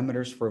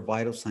parameters for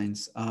vital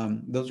signs.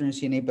 Those are in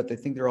CNA, but I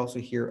think they're also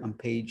here on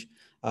page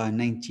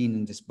 19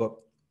 in this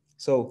book.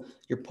 So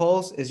your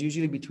pulse is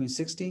usually between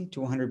 60 to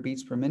 100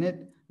 beats per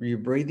minute. Your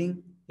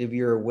breathing, if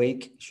you're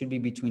awake, should be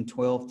between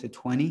 12 to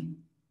 20,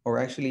 or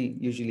actually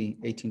usually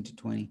 18 to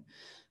 20.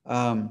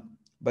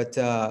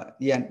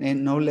 Yeah,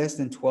 and no less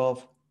than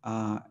 12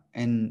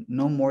 and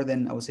no more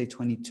than, I would say,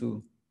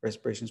 22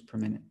 respirations per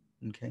minute,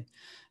 okay?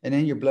 And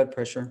then your blood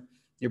pressure.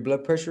 Your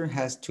blood pressure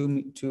has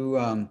two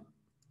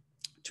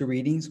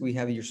readings. We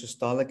have your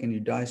systolic and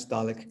your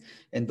diastolic,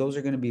 and those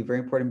are going to be very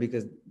important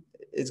because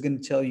it's going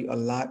to tell you a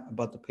lot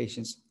about the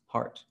patient's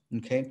heart,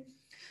 okay?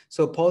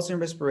 So pulse and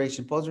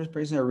respiration. Pulse and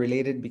respiration are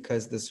related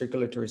because the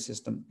circulatory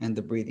system and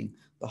the breathing.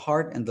 The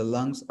heart and the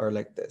lungs are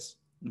like this,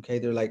 okay?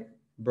 They're like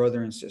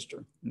brother and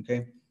sister,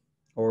 okay?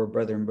 Or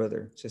brother and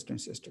brother, sister and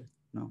sister.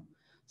 No,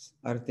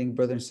 I don't think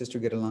brother and sister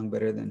get along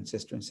better than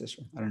sister and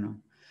sister. I don't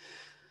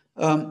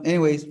know.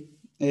 Anyways,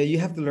 you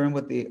have to learn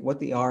what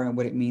they are and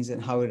what it means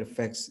and how it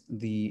affects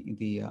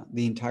the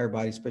entire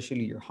body,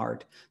 especially your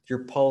heart, your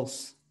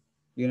pulse.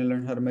 You're gonna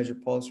learn how to measure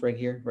pulse right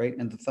here, right?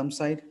 And the thumb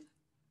side.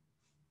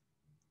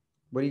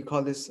 What do you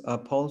call this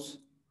pulse?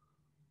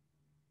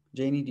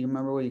 Janie, do you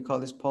remember what you call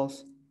this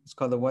pulse? It's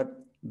called the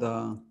what?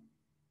 The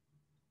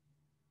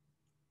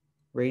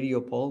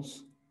radial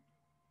pulse.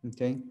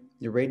 Okay.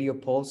 Your radial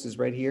pulse is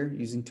right here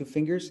using two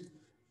fingers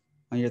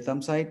on your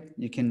thumb side.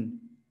 You can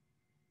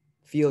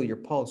feel your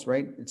pulse,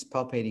 right? It's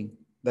palpating.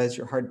 That's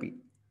your heartbeat.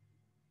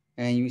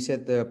 And you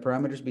set the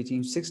parameters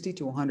between 60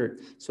 to 100.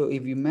 So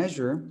if you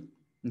measure,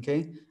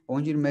 okay, I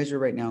want you to measure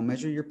right now.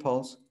 Measure your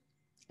pulse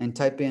and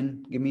type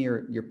in, give me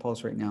your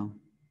pulse right now.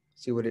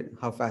 See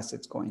how fast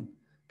it's going.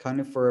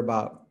 Count it for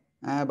about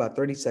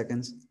 30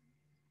 seconds,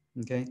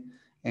 okay?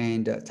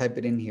 And type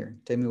it in here.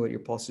 Tell me what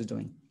your pulse is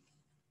doing.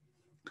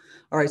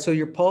 All right, so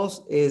your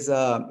pulse is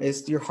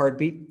your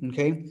heartbeat,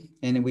 okay?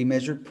 And we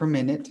measure it per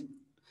minute.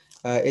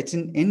 It's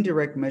an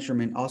indirect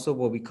measurement, also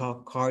what we call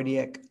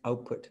cardiac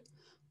output.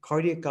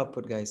 Cardiac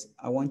output, guys,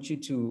 I want you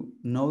to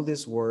know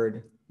this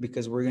word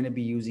because we're going to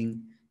be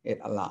using it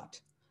a lot.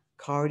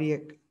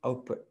 Cardiac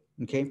output,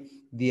 okay?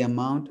 The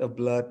amount of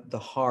blood the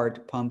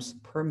heart pumps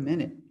per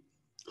minute.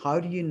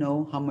 How do you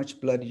know how much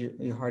blood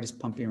your heart is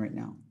pumping right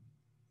now?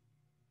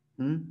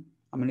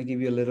 I'm going to give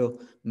you a little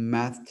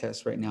math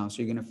test right now.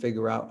 So you're going to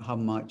figure out how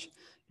much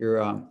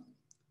your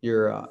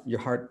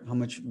heart, how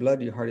much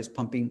blood your heart is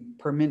pumping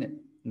per minute,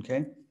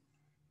 okay?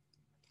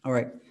 All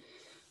right.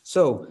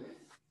 So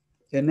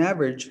on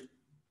average,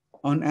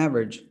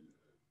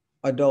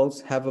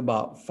 adults have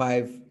about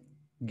 5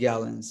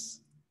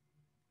 gallons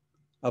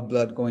of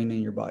blood going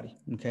in your body,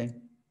 okay?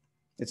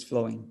 It's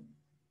flowing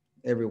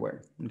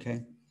everywhere,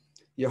 okay?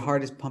 Your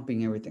heart is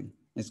pumping everything.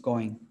 It's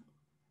going,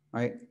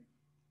 right?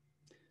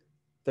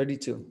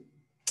 32.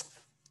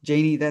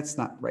 Janie, that's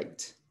not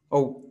right.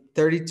 Oh,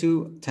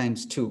 32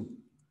 times 2.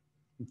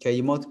 Okay,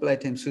 you multiply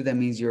times 2, that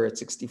means you're at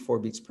 64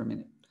 beats per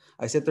minute.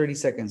 I said 30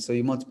 seconds, so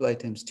you multiply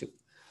times 2,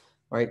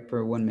 right,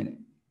 per 1 minute.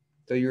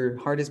 So your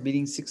heart is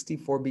beating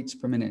 64 beats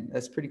per minute.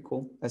 That's pretty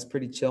cool. That's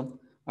pretty chill.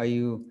 Are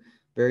you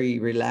very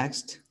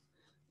relaxed,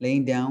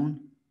 laying down,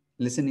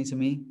 listening to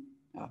me?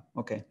 Oh,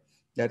 okay,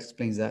 that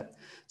explains that.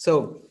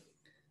 So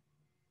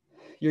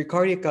your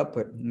cardiac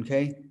output,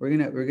 okay?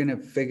 We're gonna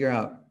figure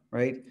out,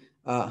 right?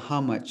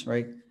 How much,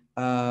 right?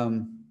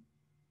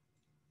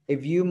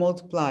 If you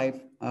multiply,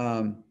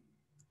 I'll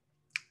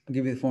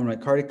give you the formula.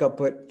 Cardiac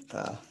output.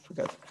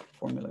 Forgot the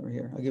formula over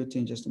here. I'll give it to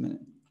you in just a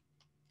minute.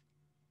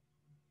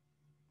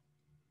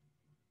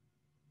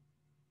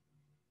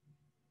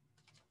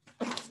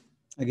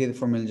 I'll give you the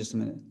formula in just a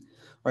minute.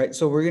 All right.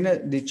 So we're gonna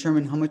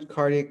determine how much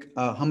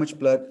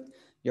blood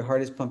your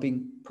heart is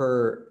pumping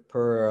per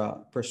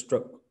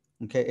stroke.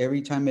 Okay,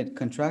 every time it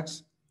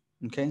contracts.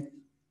 Okay.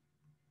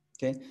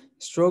 Okay,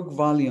 stroke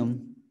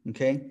volume.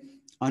 Okay,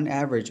 on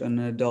average, on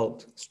an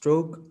adult,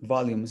 stroke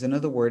volume is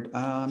another word.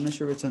 I'm not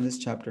sure if it's on this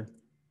chapter,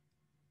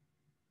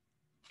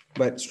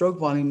 but stroke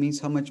volume means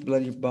how much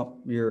blood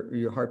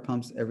your heart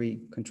pumps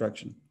every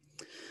contraction.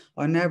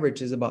 On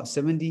average, is about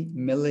 70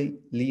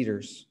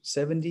 milliliters,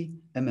 70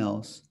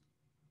 mLs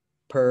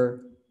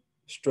per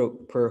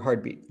stroke per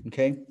heartbeat.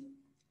 Okay,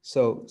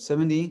 so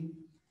 70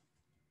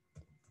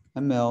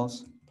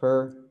 mLs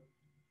per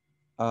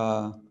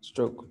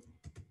stroke.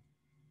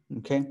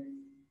 Okay,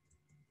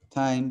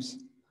 times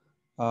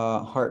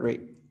heart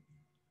rate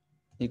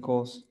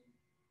equals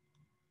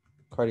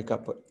cardiac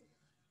output.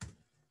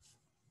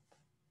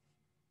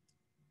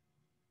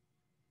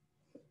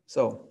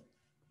 So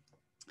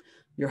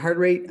your heart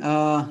rate,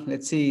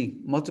 let's see,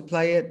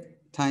 multiply it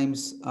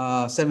times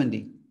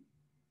 70.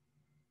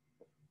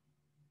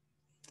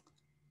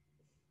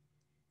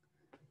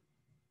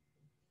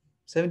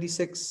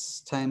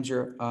 76 times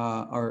your,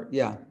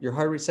 your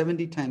heart rate,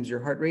 70 times your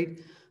heart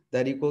rate,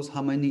 that equals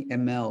how many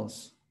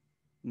mLs?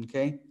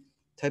 Okay,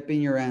 type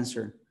in your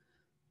answer.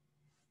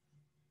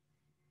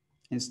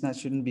 It's not,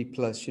 shouldn't be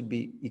plus, should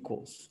be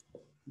equals.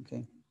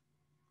 Okay,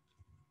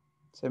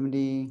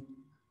 70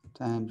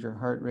 times your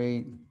heart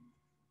rate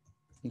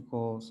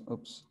equals,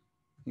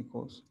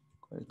 equals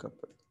cardiac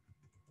output.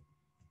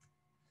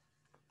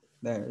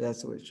 There,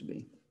 that's what it should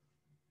be.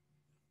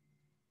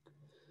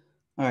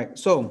 All right,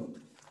 so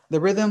the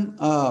rhythm,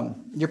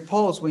 your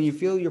pulse, when you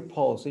feel your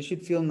pulse, it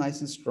should feel nice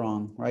and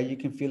strong, right? You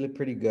can feel it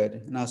pretty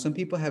good. Now, some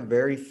people have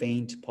very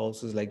faint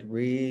pulses, like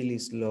really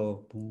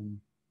slow,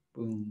 boom,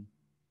 boom,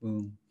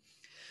 boom.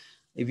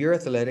 If you're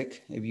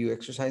athletic, if you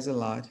exercise a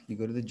lot, you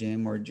go to the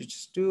gym or you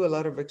just do a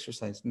lot of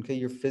exercise, okay,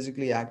 you're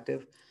physically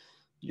active,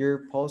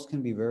 your pulse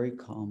can be very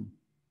calm.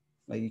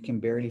 Like you can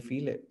barely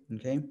feel it,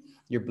 okay?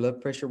 Your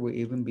blood pressure will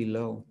even be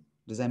low.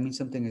 Does that mean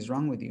something is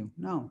wrong with you?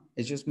 No,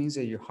 it just means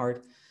that your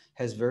heart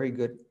has very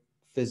good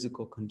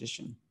physical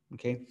condition,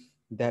 okay?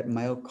 That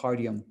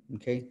myocardium,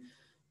 okay?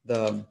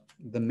 The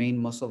main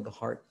muscle of the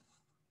heart.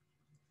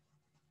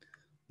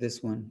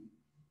 This one.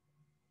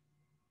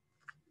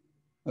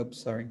 Oops,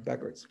 sorry,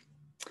 backwards.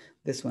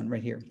 This one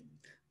right here.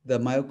 The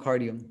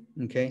myocardium,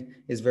 okay,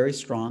 is very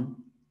strong,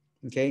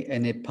 okay?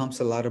 And it pumps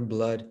a lot of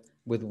blood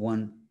with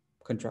one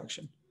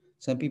contraction.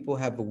 Some people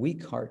have a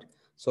weak heart,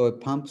 so it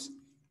pumps,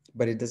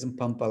 but it doesn't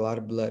pump a lot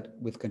of blood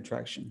with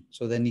contraction.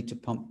 So they need to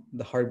pump,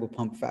 the heart will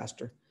pump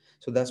faster.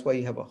 So that's why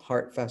you have a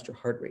faster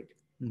heart rate,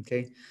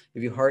 okay?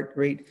 If your heart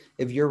rate,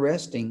 if you're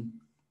resting,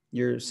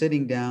 you're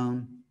sitting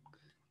down,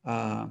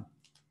 uh,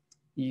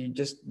 you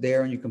just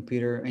there on your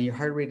computer and your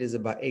heart rate is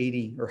about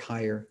 80 or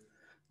higher,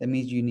 that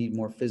means you need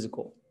more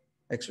physical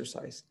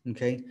exercise,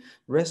 okay?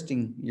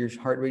 Resting, your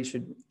heart rate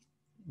should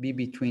be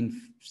between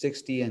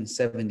 60 and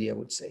 70, I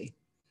would say.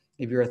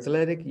 If you're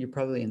athletic, you're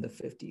probably in the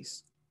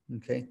 50s,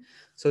 okay?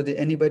 So did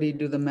anybody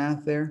do the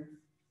math there?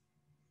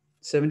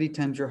 70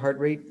 times your heart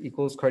rate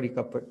equals cardiac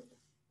output,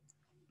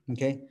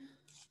 okay?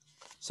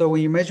 So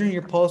when you're measuring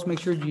your pulse, make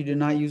sure you do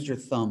not use your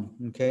thumb,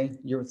 okay?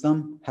 Your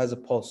thumb has a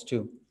pulse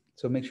too.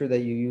 So make sure that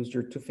you use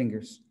your two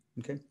fingers,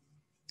 okay?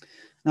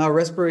 Now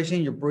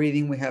respiration, your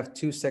breathing, we have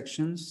two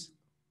sections.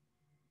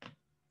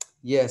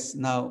 Yes,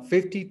 now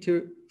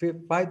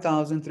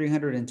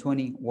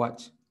 5,320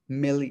 what?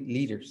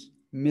 Milliliters,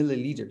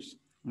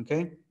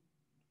 okay?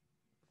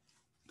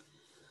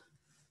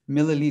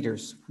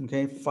 Milliliters,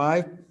 okay?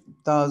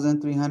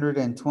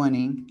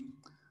 5,320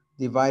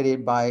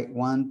 divided by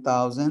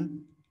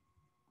 1,000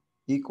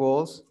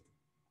 equals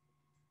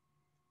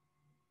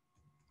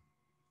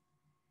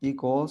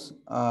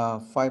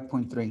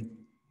 5.3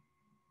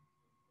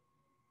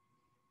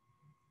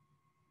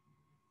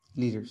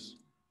 liters.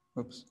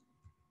 Oops.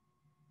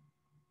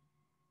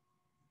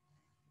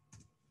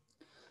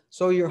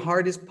 So your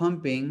heart is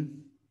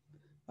pumping,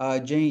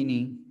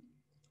 Janie,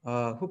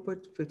 who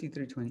put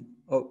 5320?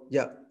 Oh,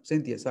 yeah,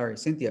 Cynthia, sorry,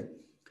 Cynthia.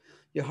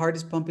 Your heart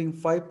is pumping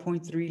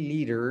 5.3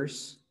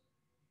 liters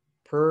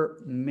per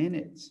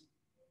minute.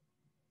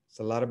 It's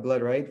a lot of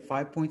blood, right?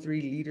 5.3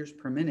 liters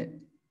per minute.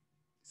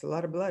 It's a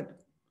lot of blood.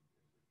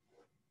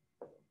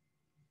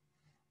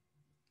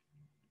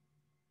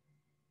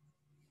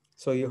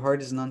 So your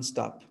heart is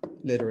nonstop,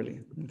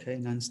 literally, okay,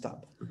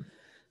 nonstop.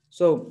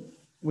 So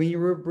when you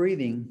were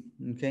breathing,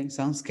 okay,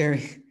 sounds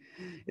scary.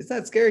 It's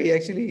not scary,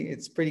 actually,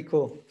 it's pretty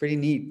cool, pretty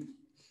neat.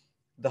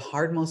 The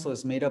heart muscle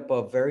is made up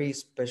of very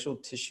special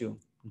tissue,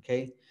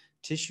 okay?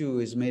 Tissue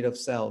is made of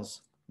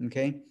cells,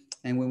 okay?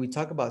 And when we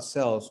talk about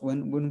cells,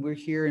 when we're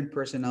here in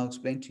person, I'll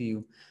explain to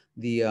you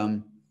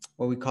the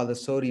what we call the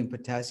sodium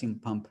potassium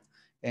pump,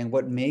 and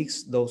what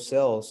makes those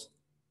cells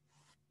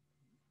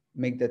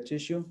make that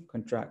tissue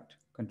contract,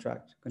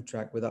 contract,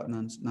 contract without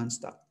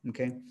non-stop,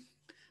 okay?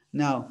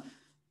 Now,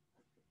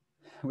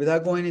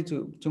 without going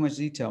into too much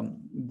detail,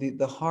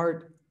 the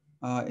heart,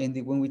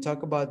 when we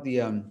talk about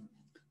the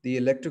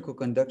electrical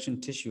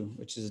conduction tissue,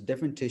 which is a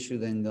different tissue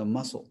than the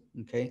muscle,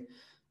 okay?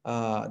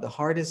 The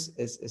heart is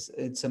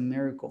it's a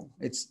miracle.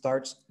 It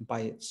starts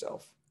by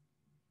itself.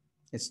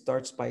 It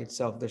starts by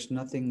itself. There's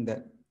nothing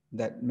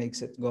that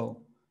makes it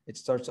go. It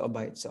starts all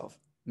by itself.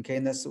 Okay,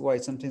 and that's why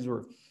sometimes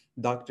we're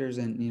doctors,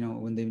 and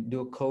when they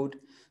do a code,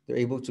 they're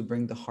able to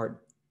bring the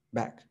heart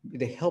back.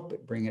 They help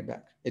it bring it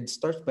back. It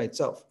starts by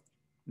itself.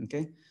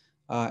 Okay,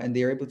 and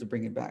they are able to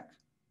bring it back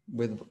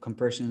with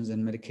compressions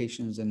and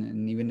medications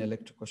and even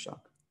electrical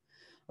shock.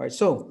 All right,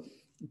 so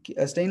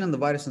staying on the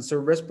vital signs. So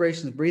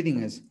respiration,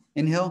 breathing is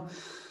inhale,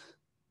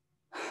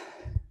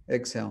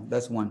 exhale.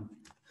 That's 1,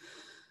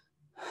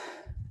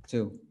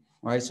 2.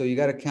 All right, so you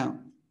got to count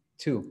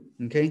 2.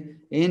 Okay,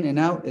 in and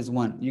out is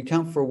 1. You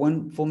count for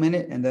 1 full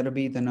minute, and that'll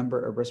be the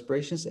number of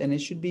respirations, and it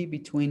should be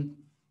between,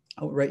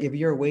 right, if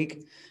you're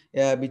awake,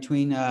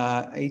 between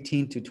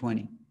 18 to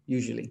 20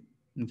 usually.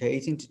 Okay,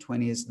 18 to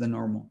 20 is the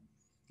normal.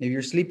 If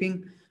you're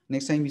sleeping,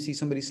 next time you see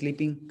somebody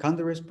sleeping, count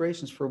the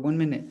respirations for 1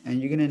 minute,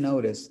 and you're gonna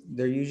notice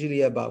they're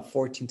usually about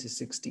 14 to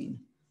 16.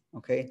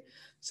 Okay,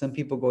 some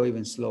people go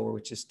even slower,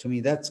 which is, to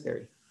me, that's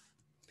scary.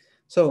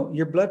 So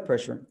your blood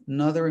pressure,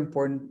 another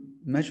important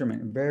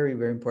measurement, very,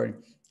 very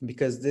important,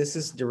 because this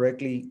is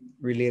directly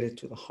related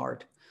to the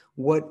heart.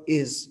 What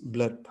is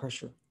blood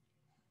pressure?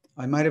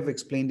 I might have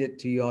explained it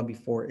to you all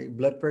before.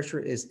 Blood pressure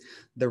is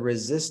the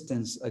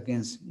resistance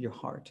against your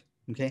heart.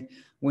 Okay.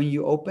 When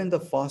you open the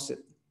faucet,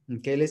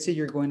 okay, let's say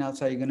you're going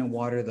outside, you're going to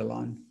water the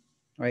lawn,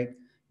 right?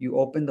 You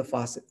open the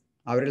faucet,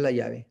 abre la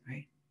llave,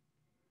 right?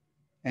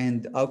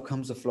 And out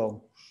comes the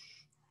flow.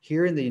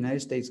 Here in the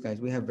United States, guys,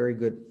 we have very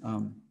good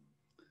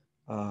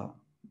uh,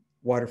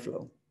 water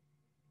flow.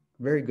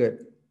 Very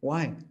good.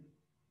 Why?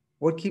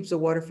 What keeps the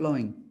water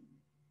flowing?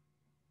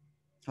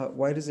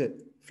 Why does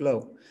it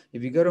flow?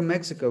 If you go to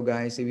Mexico,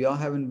 guys, if y'all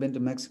haven't been to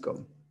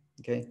Mexico,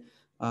 okay,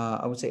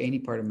 I would say any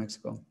part of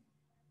Mexico,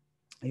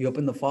 you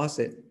open the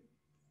faucet,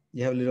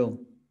 you have a little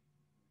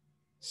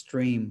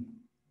stream,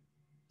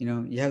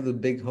 you have the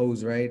big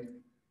hose, right?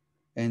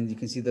 And you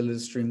can see the little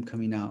stream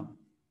coming out.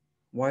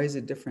 Why is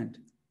it different?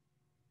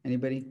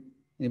 Anybody?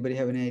 Anybody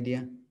have any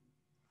idea?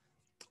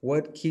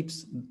 What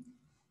keeps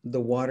the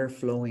water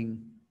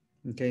flowing?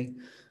 Okay.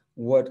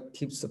 What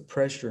keeps the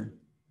pressure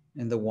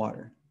in the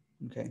water?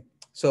 Okay.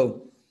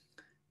 So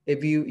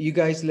if you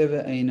guys live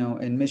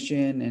in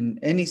Mission and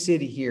any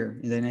city here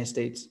in the United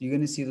States, you're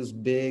gonna see those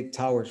big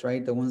towers,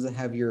 right? The ones that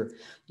have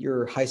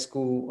your high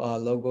school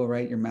logo,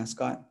 right? Your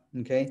mascot.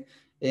 Okay.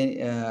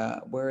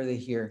 And where are they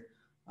here?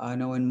 I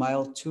know in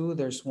Mile 2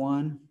 there's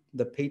one,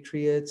 the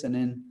Patriots, and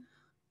then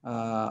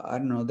I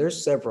don't know,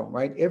 there's several,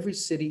 right? Every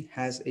city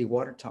has a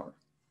water tower.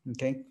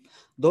 Okay.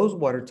 Those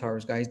water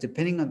towers, guys,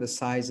 depending on the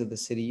size of the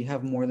city, you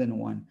have more than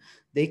one.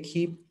 They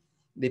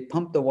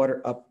pump the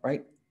water up,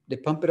 right? They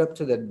pump it up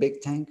to that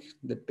big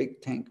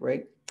tank,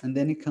 right? And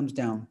then it comes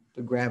down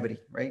to gravity,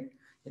 right?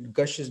 It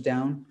gushes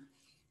down.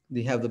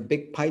 They have the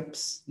big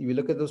pipes. If you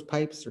look at those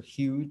pipes, they're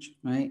huge,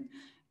 right?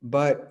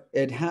 But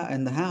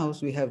in the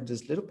house, we have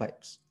just little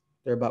pipes.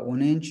 They're about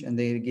 1 inch, and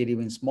they get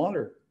even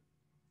smaller,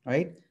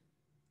 right?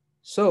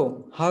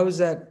 So how is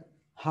that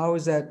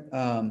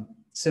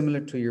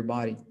similar to your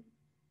body?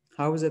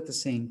 How is that the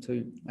same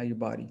to your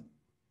body?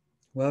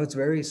 Well, it's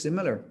very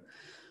similar.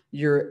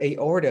 Your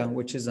aorta,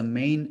 which is a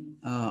main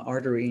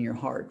artery in your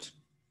heart,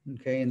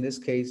 okay, in this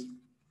case,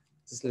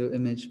 this little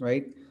image,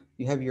 right?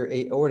 You have your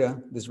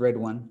aorta, this red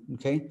one,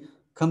 okay,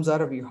 comes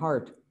out of your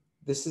heart.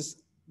 This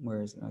is,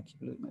 where is it? I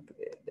keep losing my,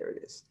 there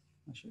it is.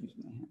 I should use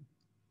my hand.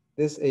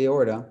 This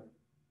aorta,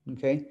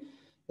 okay,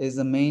 is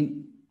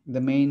the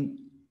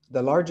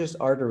largest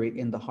artery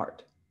in the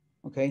heart,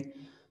 okay?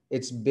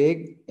 It's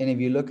big, and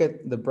if you look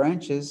at the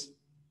branches,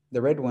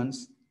 the red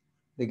ones,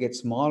 they get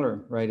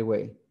smaller right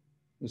away.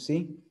 You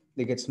see,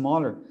 they get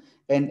smaller.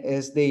 And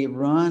as they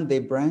run, they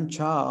branch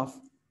off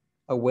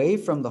away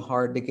from the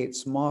heart, they get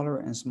smaller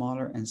and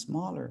smaller and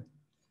smaller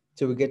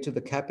till we get to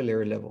the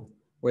capillary level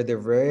where they're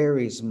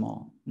very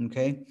small.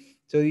 Okay.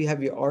 So you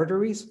have your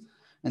arteries,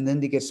 and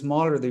then they get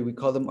smaller. We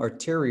call them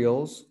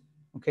arterioles.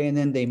 Okay. And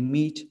then they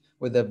meet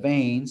with the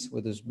veins,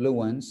 with those blue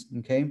ones.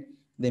 Okay.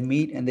 They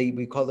meet, and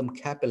we call them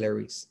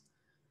capillaries.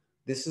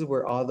 This is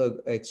where all the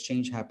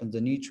exchange happens,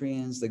 the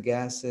nutrients, the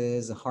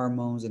gases, the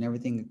hormones, and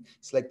everything.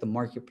 It's like the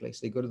marketplace.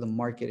 They go to the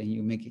market and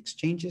you make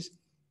exchanges.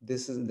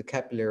 This is the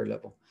capillary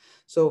level.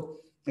 So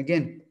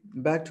again,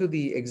 back to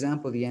the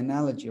example, the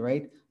analogy,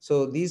 right?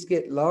 So these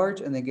get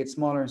large and they get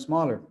smaller and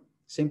smaller.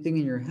 Same thing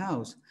in your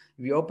house.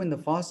 If you open the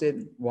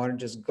faucet, water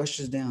just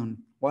gushes down.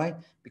 Why?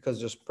 Because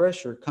there's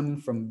pressure coming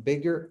from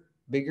bigger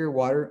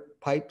water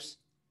pipes,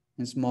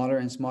 and smaller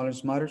and smaller and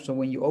smaller. So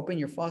when you open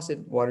your faucet,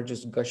 water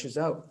just gushes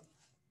out.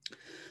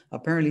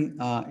 Apparently,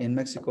 in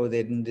Mexico,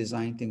 they didn't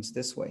design things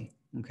this way.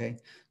 Okay,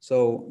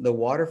 so the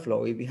water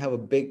flow, if you have a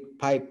big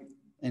pipe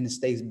and it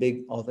stays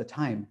big all the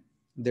time,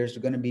 there's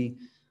going to be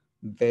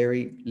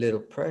very little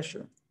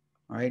pressure.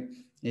 All right,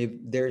 if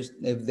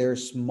they're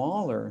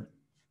smaller,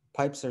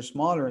 pipes are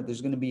smaller,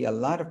 there's going to be a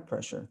lot of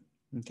pressure.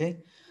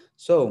 Okay,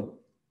 so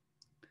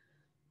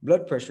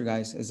blood pressure,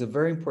 guys, is a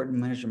very important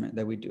measurement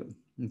that we do.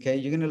 Okay,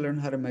 you're going to learn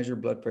how to measure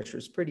blood pressure.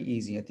 It's pretty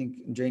easy. I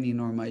think Janie and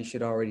Norma, you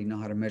should already know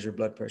how to measure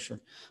blood pressure.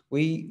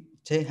 We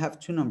have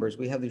two numbers.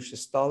 We have your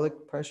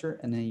systolic pressure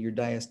and then your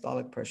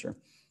diastolic pressure.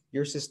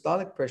 Your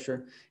systolic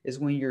pressure is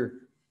when your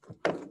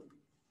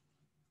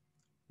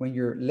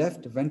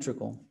left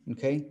ventricle,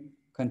 okay,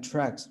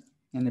 contracts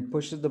and it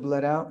pushes the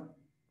blood out.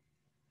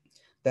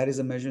 That is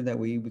a measure that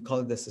we call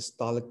it the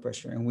systolic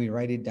pressure, and we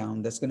write it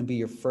down. That's going to be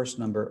your first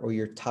number or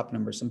your top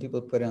number. Some people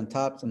put it on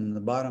top, some on the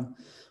bottom,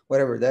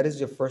 whatever. That is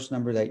your first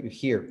number that you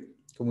hear.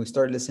 When we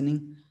start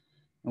listening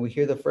and we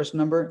hear the first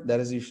number, that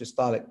is your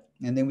systolic.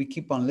 And then we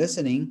keep on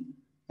listening,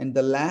 and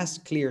the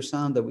last clear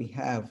sound that we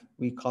have,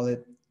 we call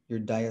it your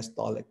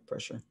diastolic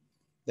pressure.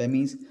 That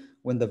means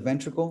when the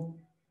ventricle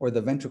or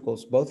the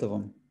ventricles, both of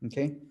them,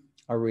 okay,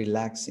 are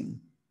relaxing.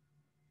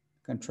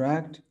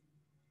 Contract,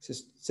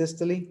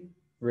 systole,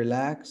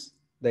 relax,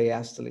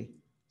 diastole,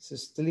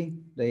 systole,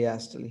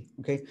 diastole.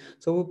 Okay,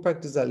 so we'll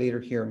practice that later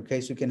here, okay,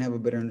 so you can have a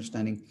better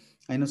understanding.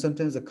 I know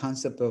sometimes the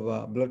concept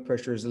of blood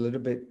pressure is a little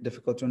bit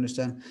difficult to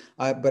understand,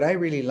 but I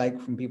really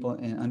like from people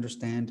and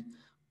understand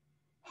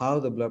how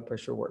the blood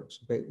pressure works.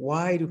 Okay,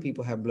 why do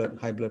people have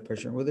high blood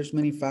pressure? Well, there's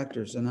many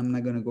factors, and I'm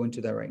not going to go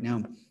into that right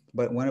now.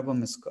 But one of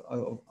them is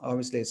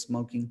obviously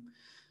smoking,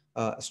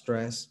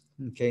 stress,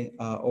 okay,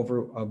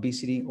 over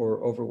obesity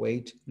or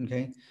overweight,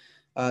 okay.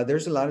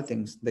 There's a lot of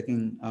things that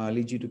can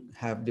lead you to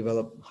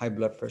develop high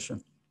blood pressure,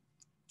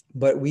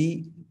 but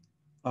we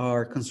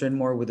are concerned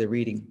more with the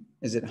reading.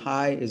 Is it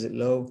high? Is it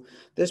low?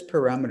 There's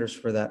parameters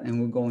for that, and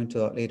we'll go into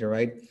that later,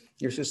 right?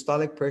 Your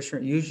systolic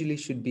pressure usually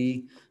should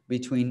be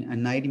between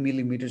 90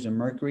 millimeters of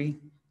mercury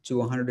to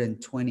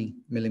 120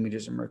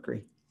 millimeters of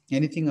mercury.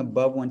 Anything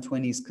above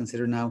 120 is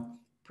considered now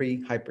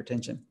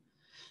pre-hypertension.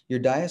 Your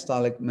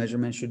diastolic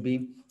measurement should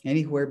be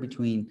anywhere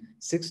between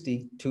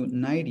 60 to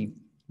 90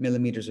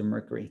 millimeters of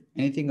mercury.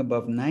 Anything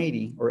above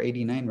 90 or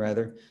 89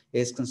 rather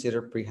is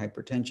considered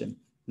pre-hypertension.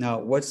 Now,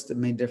 what's the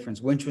main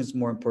difference? Which one's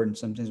more important?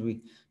 Sometimes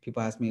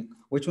people ask me,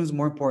 which one's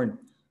more important?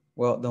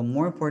 Well, the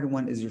more important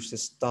one is your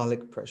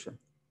systolic pressure.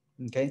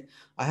 Okay,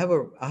 I have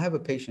a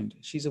patient.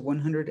 She's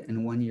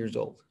 101 years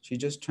old. She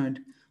just turned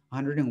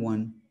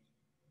 101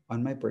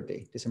 on my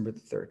birthday, December the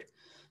 3rd.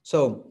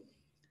 So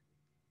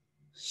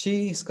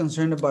she's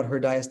concerned about her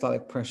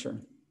diastolic pressure.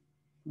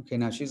 Okay,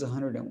 now she's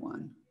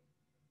 101.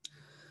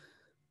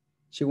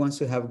 She wants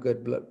to have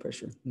good blood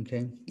pressure,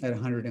 okay, at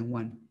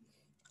 101.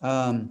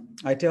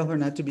 I tell her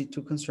not to be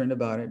too concerned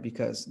about it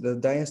because the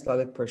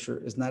diastolic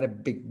pressure is not a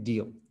big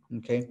deal,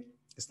 okay?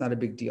 It's not a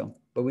big deal,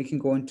 but we can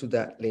go into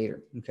that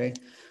later, okay?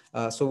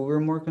 So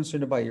we're more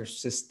concerned about your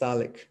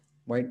systolic,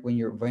 right? When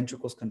your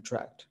ventricles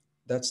contract.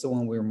 That's the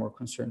one we're more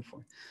concerned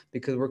for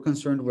because we're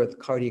concerned with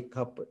cardiac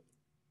output.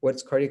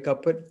 What's cardiac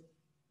output?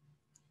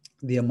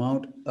 The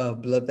amount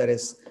of blood that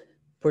is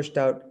pushed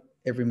out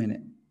every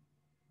minute,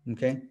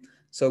 okay?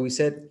 So we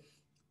said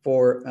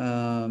for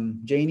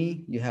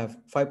Janie, you have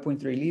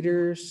 5.3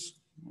 liters.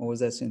 What was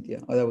that,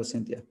 Cynthia? Oh, that was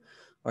Cynthia.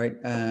 All right.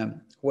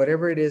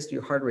 Whatever it is,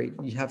 your heart rate,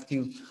 you have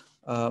to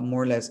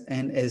more or less.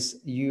 And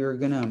as you're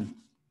gonna,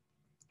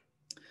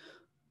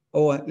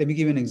 let me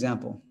give you an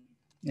example,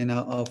 and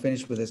I'll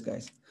finish with this,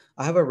 guys.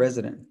 I have a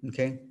resident.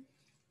 Okay,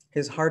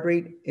 his heart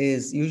rate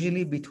is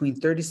usually between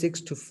 36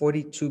 to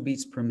 42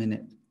 beats per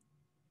minute.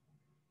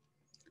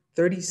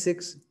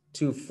 36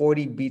 to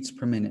 40 beats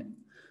per minute.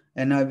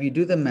 And now if you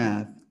do the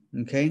math,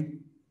 okay,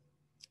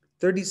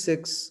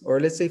 36, or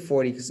let's say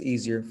 40 because it's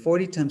easier.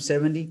 40 times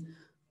 70,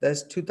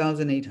 that's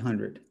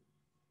 2,800.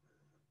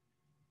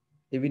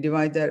 If you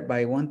divide that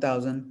by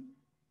 1,000,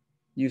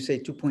 you say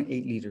 2.8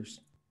 liters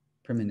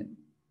per minute.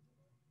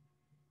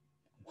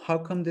 How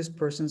come this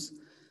person's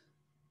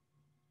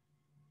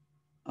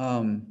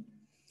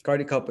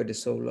cardiac output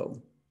is so low?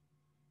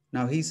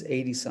 Now he's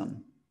 80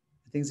 some.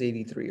 I think it's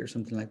 83 or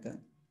something like that.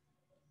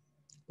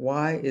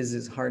 Why is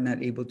his heart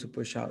not able to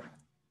push out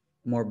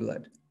more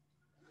blood?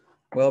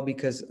 Well,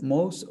 because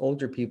most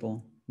older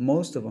people,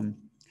 most of them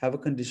have a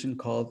condition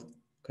called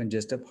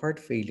congestive heart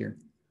failure.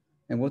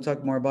 And we'll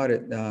talk more about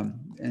it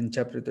in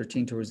chapter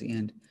 13 towards the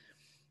end.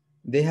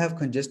 They have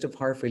congestive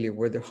heart failure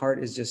where their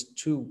heart is just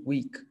too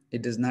weak.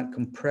 It does not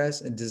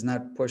compress. It does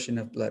not push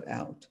enough blood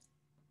out.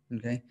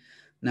 Okay.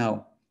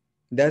 Now,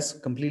 that's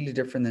completely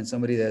different than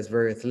somebody that's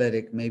very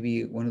athletic.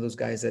 Maybe one of those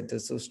guys that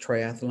does those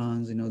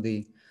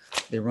triathlons,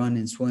 they run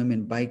and swim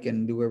and bike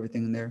and do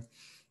everything in there.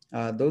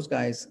 Those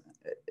guys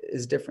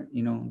is different.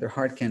 Their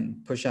heart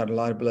can push out a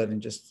lot of blood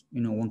in just,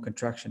 one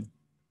contraction,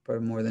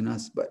 probably more than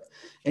us. But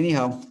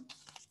anyhow,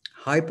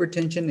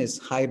 hypertension is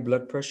high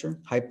blood pressure.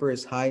 Hyper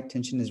is high,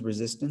 tension is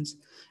resistance.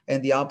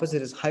 And the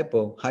opposite is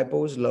hypo.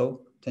 Hypo is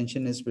low,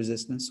 tension is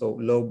resistance. So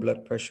low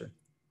blood pressure,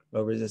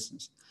 low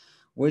resistance.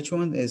 Which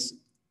one is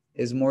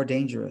more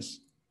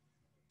dangerous?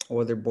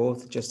 Or they're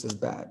both just as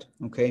bad,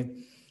 okay?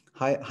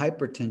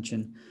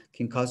 Hypertension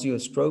can cause you a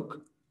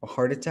stroke or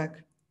heart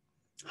attack.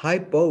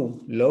 Hypo,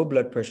 low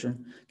blood pressure,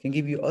 can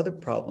give you other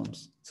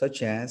problems,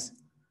 such as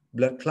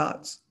blood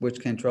clots, which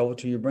can travel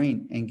to your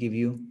brain and give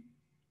you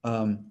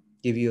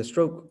a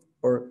stroke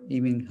or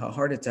even a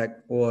heart attack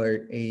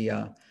or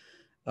a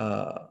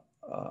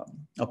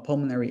a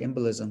pulmonary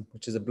embolism,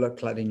 which is a blood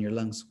clot in your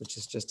lungs, which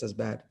is just as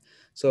bad.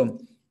 So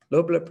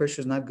low blood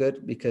pressure is not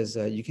good because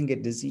you can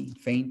get dizzy,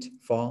 faint,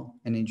 fall,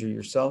 and injure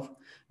yourself.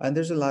 And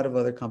there's a lot of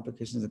other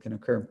complications that can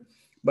occur.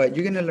 But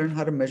you're going to learn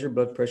how to measure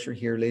blood pressure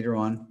here later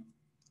on.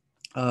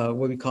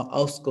 What we call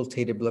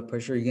auscultated blood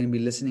pressure. You're going to be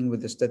listening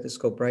with the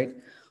stethoscope right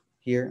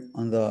here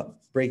on the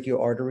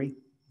brachial artery,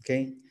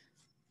 okay?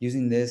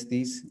 Using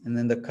these, and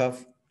then the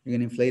cuff, you're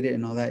going to inflate it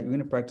and all that. You're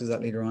going to practice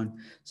that later on.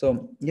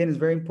 So again, it's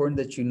very important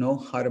that you know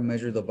how to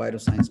measure the vital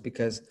signs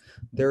because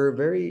they're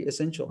very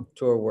essential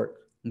to our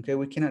work, okay?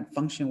 We cannot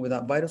function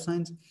without vital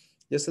signs.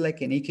 Just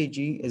like an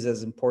EKG is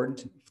as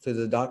important to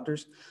the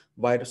doctors,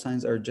 vital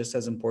signs are just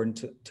as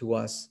important to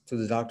us, to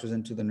the doctors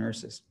and to the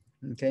nurses,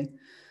 okay?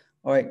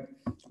 All right,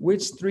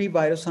 which three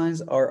vital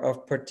signs are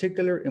of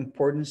particular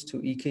importance to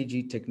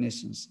EKG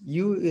technicians?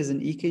 You as an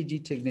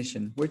EKG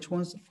technician, which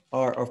ones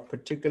are of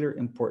particular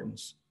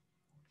importance?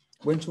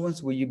 Which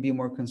ones will you be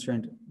more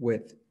concerned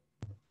with?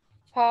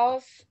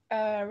 Pulse,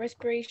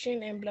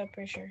 respiration, and blood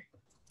pressure.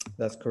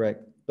 That's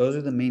correct. Those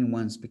are the main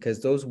ones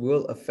because those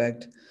will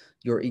affect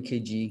your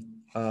EKG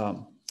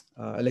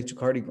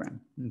electrocardiogram.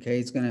 Okay,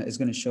 it's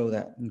gonna show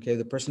that. Okay,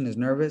 the person is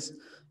nervous,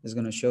 is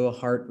gonna show a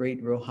heart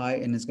rate real high,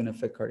 and it's gonna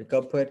affect cardiac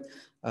output.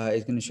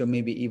 It's gonna show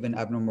maybe even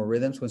abnormal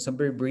rhythms. When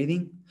somebody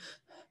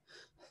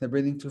they're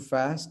breathing too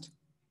fast,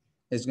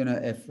 it's gonna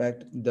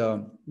affect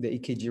the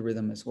EKG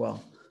rhythm as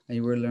well, and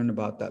you will learn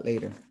about that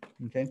later.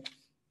 Okay,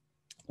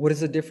 what is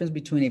the difference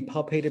between a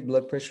palpated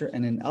blood pressure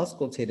and an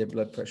auscultated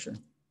blood pressure?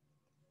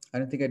 I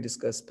don't think I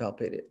discussed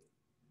palpated.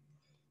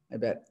 I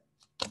bet.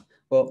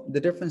 Well, the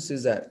difference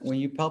is that when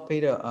you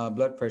palpate a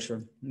blood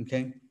pressure,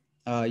 okay,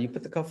 you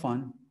put the cuff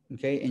on,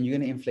 okay, and you're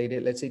gonna inflate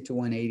it, let's say to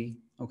 180,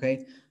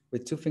 okay,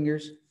 with two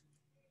fingers,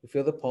 you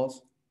feel the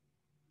pulse,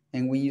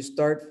 and when you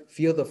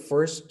feel the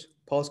first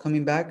pulse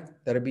coming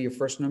back, that'll be your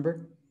first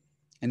number,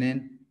 and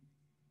then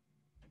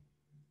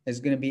it's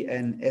gonna be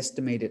an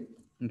estimated,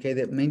 okay.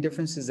 The main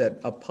difference is that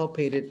a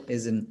palpated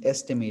is an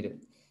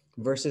estimated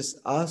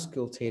versus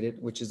auscultated,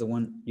 which is the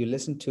one you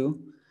listen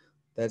to,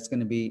 that's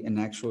gonna be an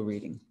actual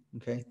reading,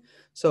 okay.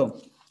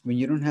 So when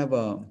you don't have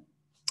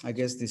I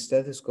guess the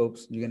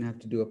stethoscopes, you're gonna have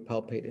to do a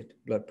palpated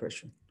blood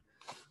pressure.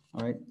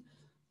 All right.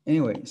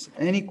 Anyways,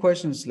 any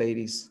questions,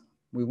 ladies?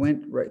 We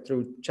went right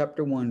through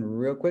chapter 1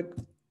 real quick.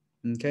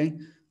 Okay.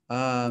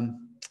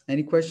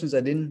 Any questions? I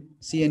didn't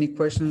see any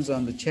questions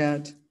on the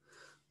chat.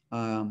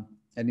 I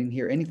didn't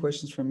hear any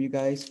questions from you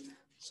guys.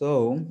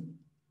 So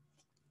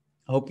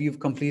I hope you've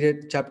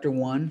completed chapter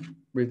 1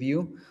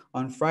 review.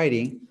 On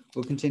Friday,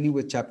 we'll continue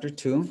with chapter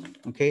 2.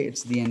 Okay.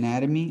 It's the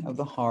anatomy of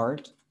the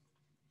heart,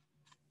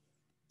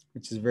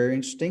 which is very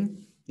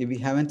interesting. If you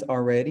haven't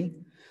already,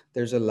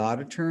 there's a lot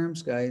of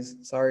terms, guys.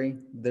 Sorry,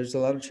 there's a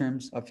lot of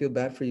terms. I feel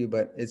bad for you,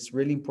 but it's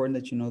really important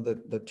that you know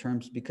the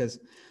terms because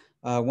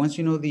once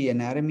you know the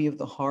anatomy of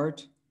the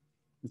heart,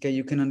 okay,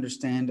 you can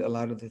understand a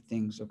lot of the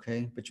things,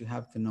 okay? But you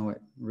have to know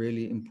it.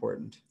 Really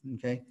important,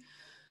 okay?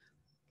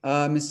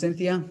 Miss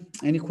Cynthia,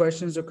 any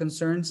questions or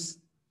concerns?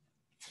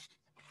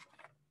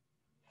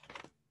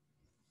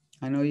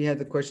 I know you had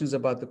the questions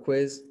about the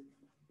quiz,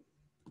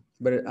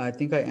 but I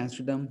think I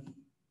answered them.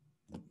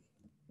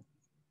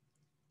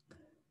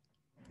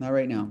 Not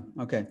right now.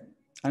 Okay.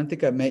 I don't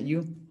think I've met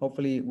you.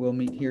 Hopefully we'll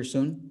meet here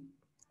soon.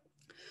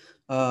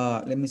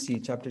 Let me see,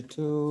 chapter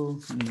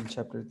 2,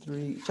 chapter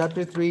 3.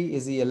 Chapter 3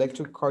 is the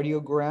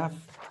electrocardiograph.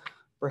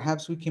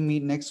 Perhaps we can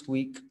meet next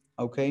week,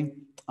 okay?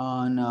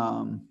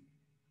 On,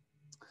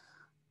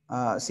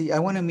 see, I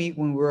want to meet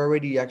when we're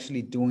already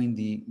actually doing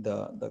the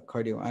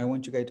cardio. I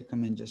want you guys to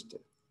come in just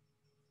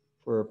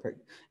for a break.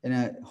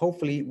 And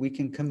hopefully we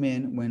can come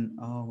in when,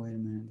 oh, wait a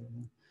minute.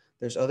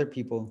 There's other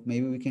people.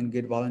 Maybe we can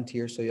get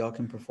volunteers so y'all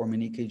can perform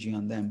an EKG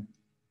on them.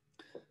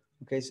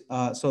 Okay,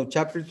 so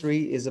chapter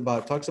 3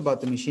 talks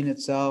about the machine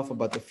itself,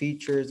 about the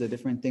features, the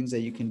different things that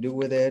you can do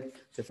with it,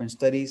 different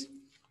studies.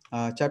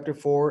 Chapter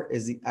 4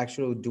 is the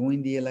actual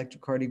doing the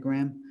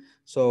electrocardiogram.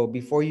 So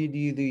before you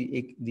do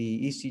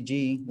the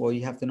ECG, well,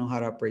 you have to know how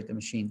to operate the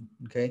machine.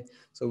 Okay,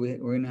 so we're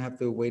gonna have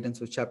to wait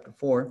until chapter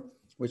 4,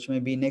 which may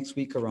be next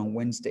week around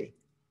Wednesday.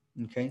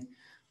 Okay,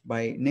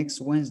 by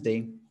next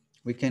Wednesday,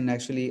 we can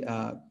actually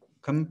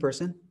come in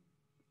person,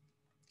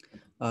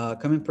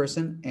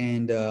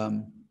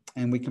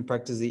 and we can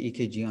practice the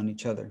EKG on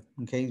each other.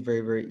 Okay,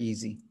 very, very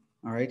easy.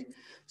 All right.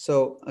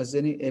 So as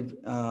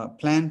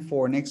plan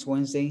for next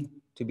Wednesday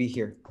to be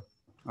here.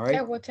 All right.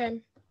 At what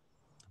time?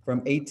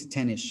 From 8 to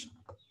 10-ish.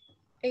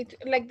 8,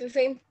 like the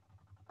same?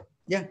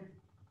 Yeah.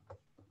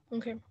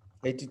 Okay.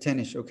 8 to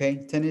 10-ish. Okay.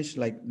 10-ish,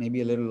 like maybe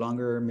a little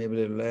longer, maybe a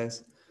little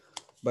less.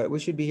 But we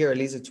should be here at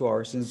least at 2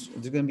 hours since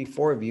there's going to be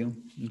 4 of you.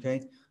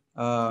 Okay.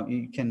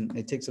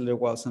 It takes a little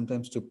while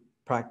sometimes to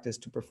practice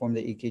to perform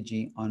the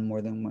EKG on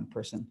more than one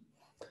person.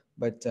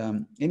 But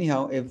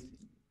anyhow, if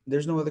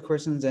there's no other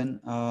questions,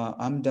 then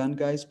I'm done,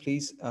 guys.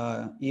 Please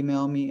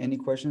email me any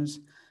questions,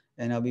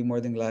 and I'll be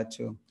more than glad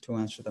to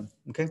answer them.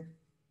 Okay,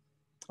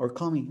 or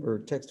call me or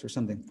text or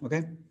something.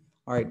 Okay.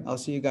 All right. I'll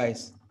see you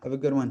guys. Have a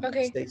good one.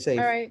 Okay. Stay safe.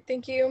 All right.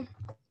 Thank you.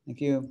 Thank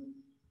you.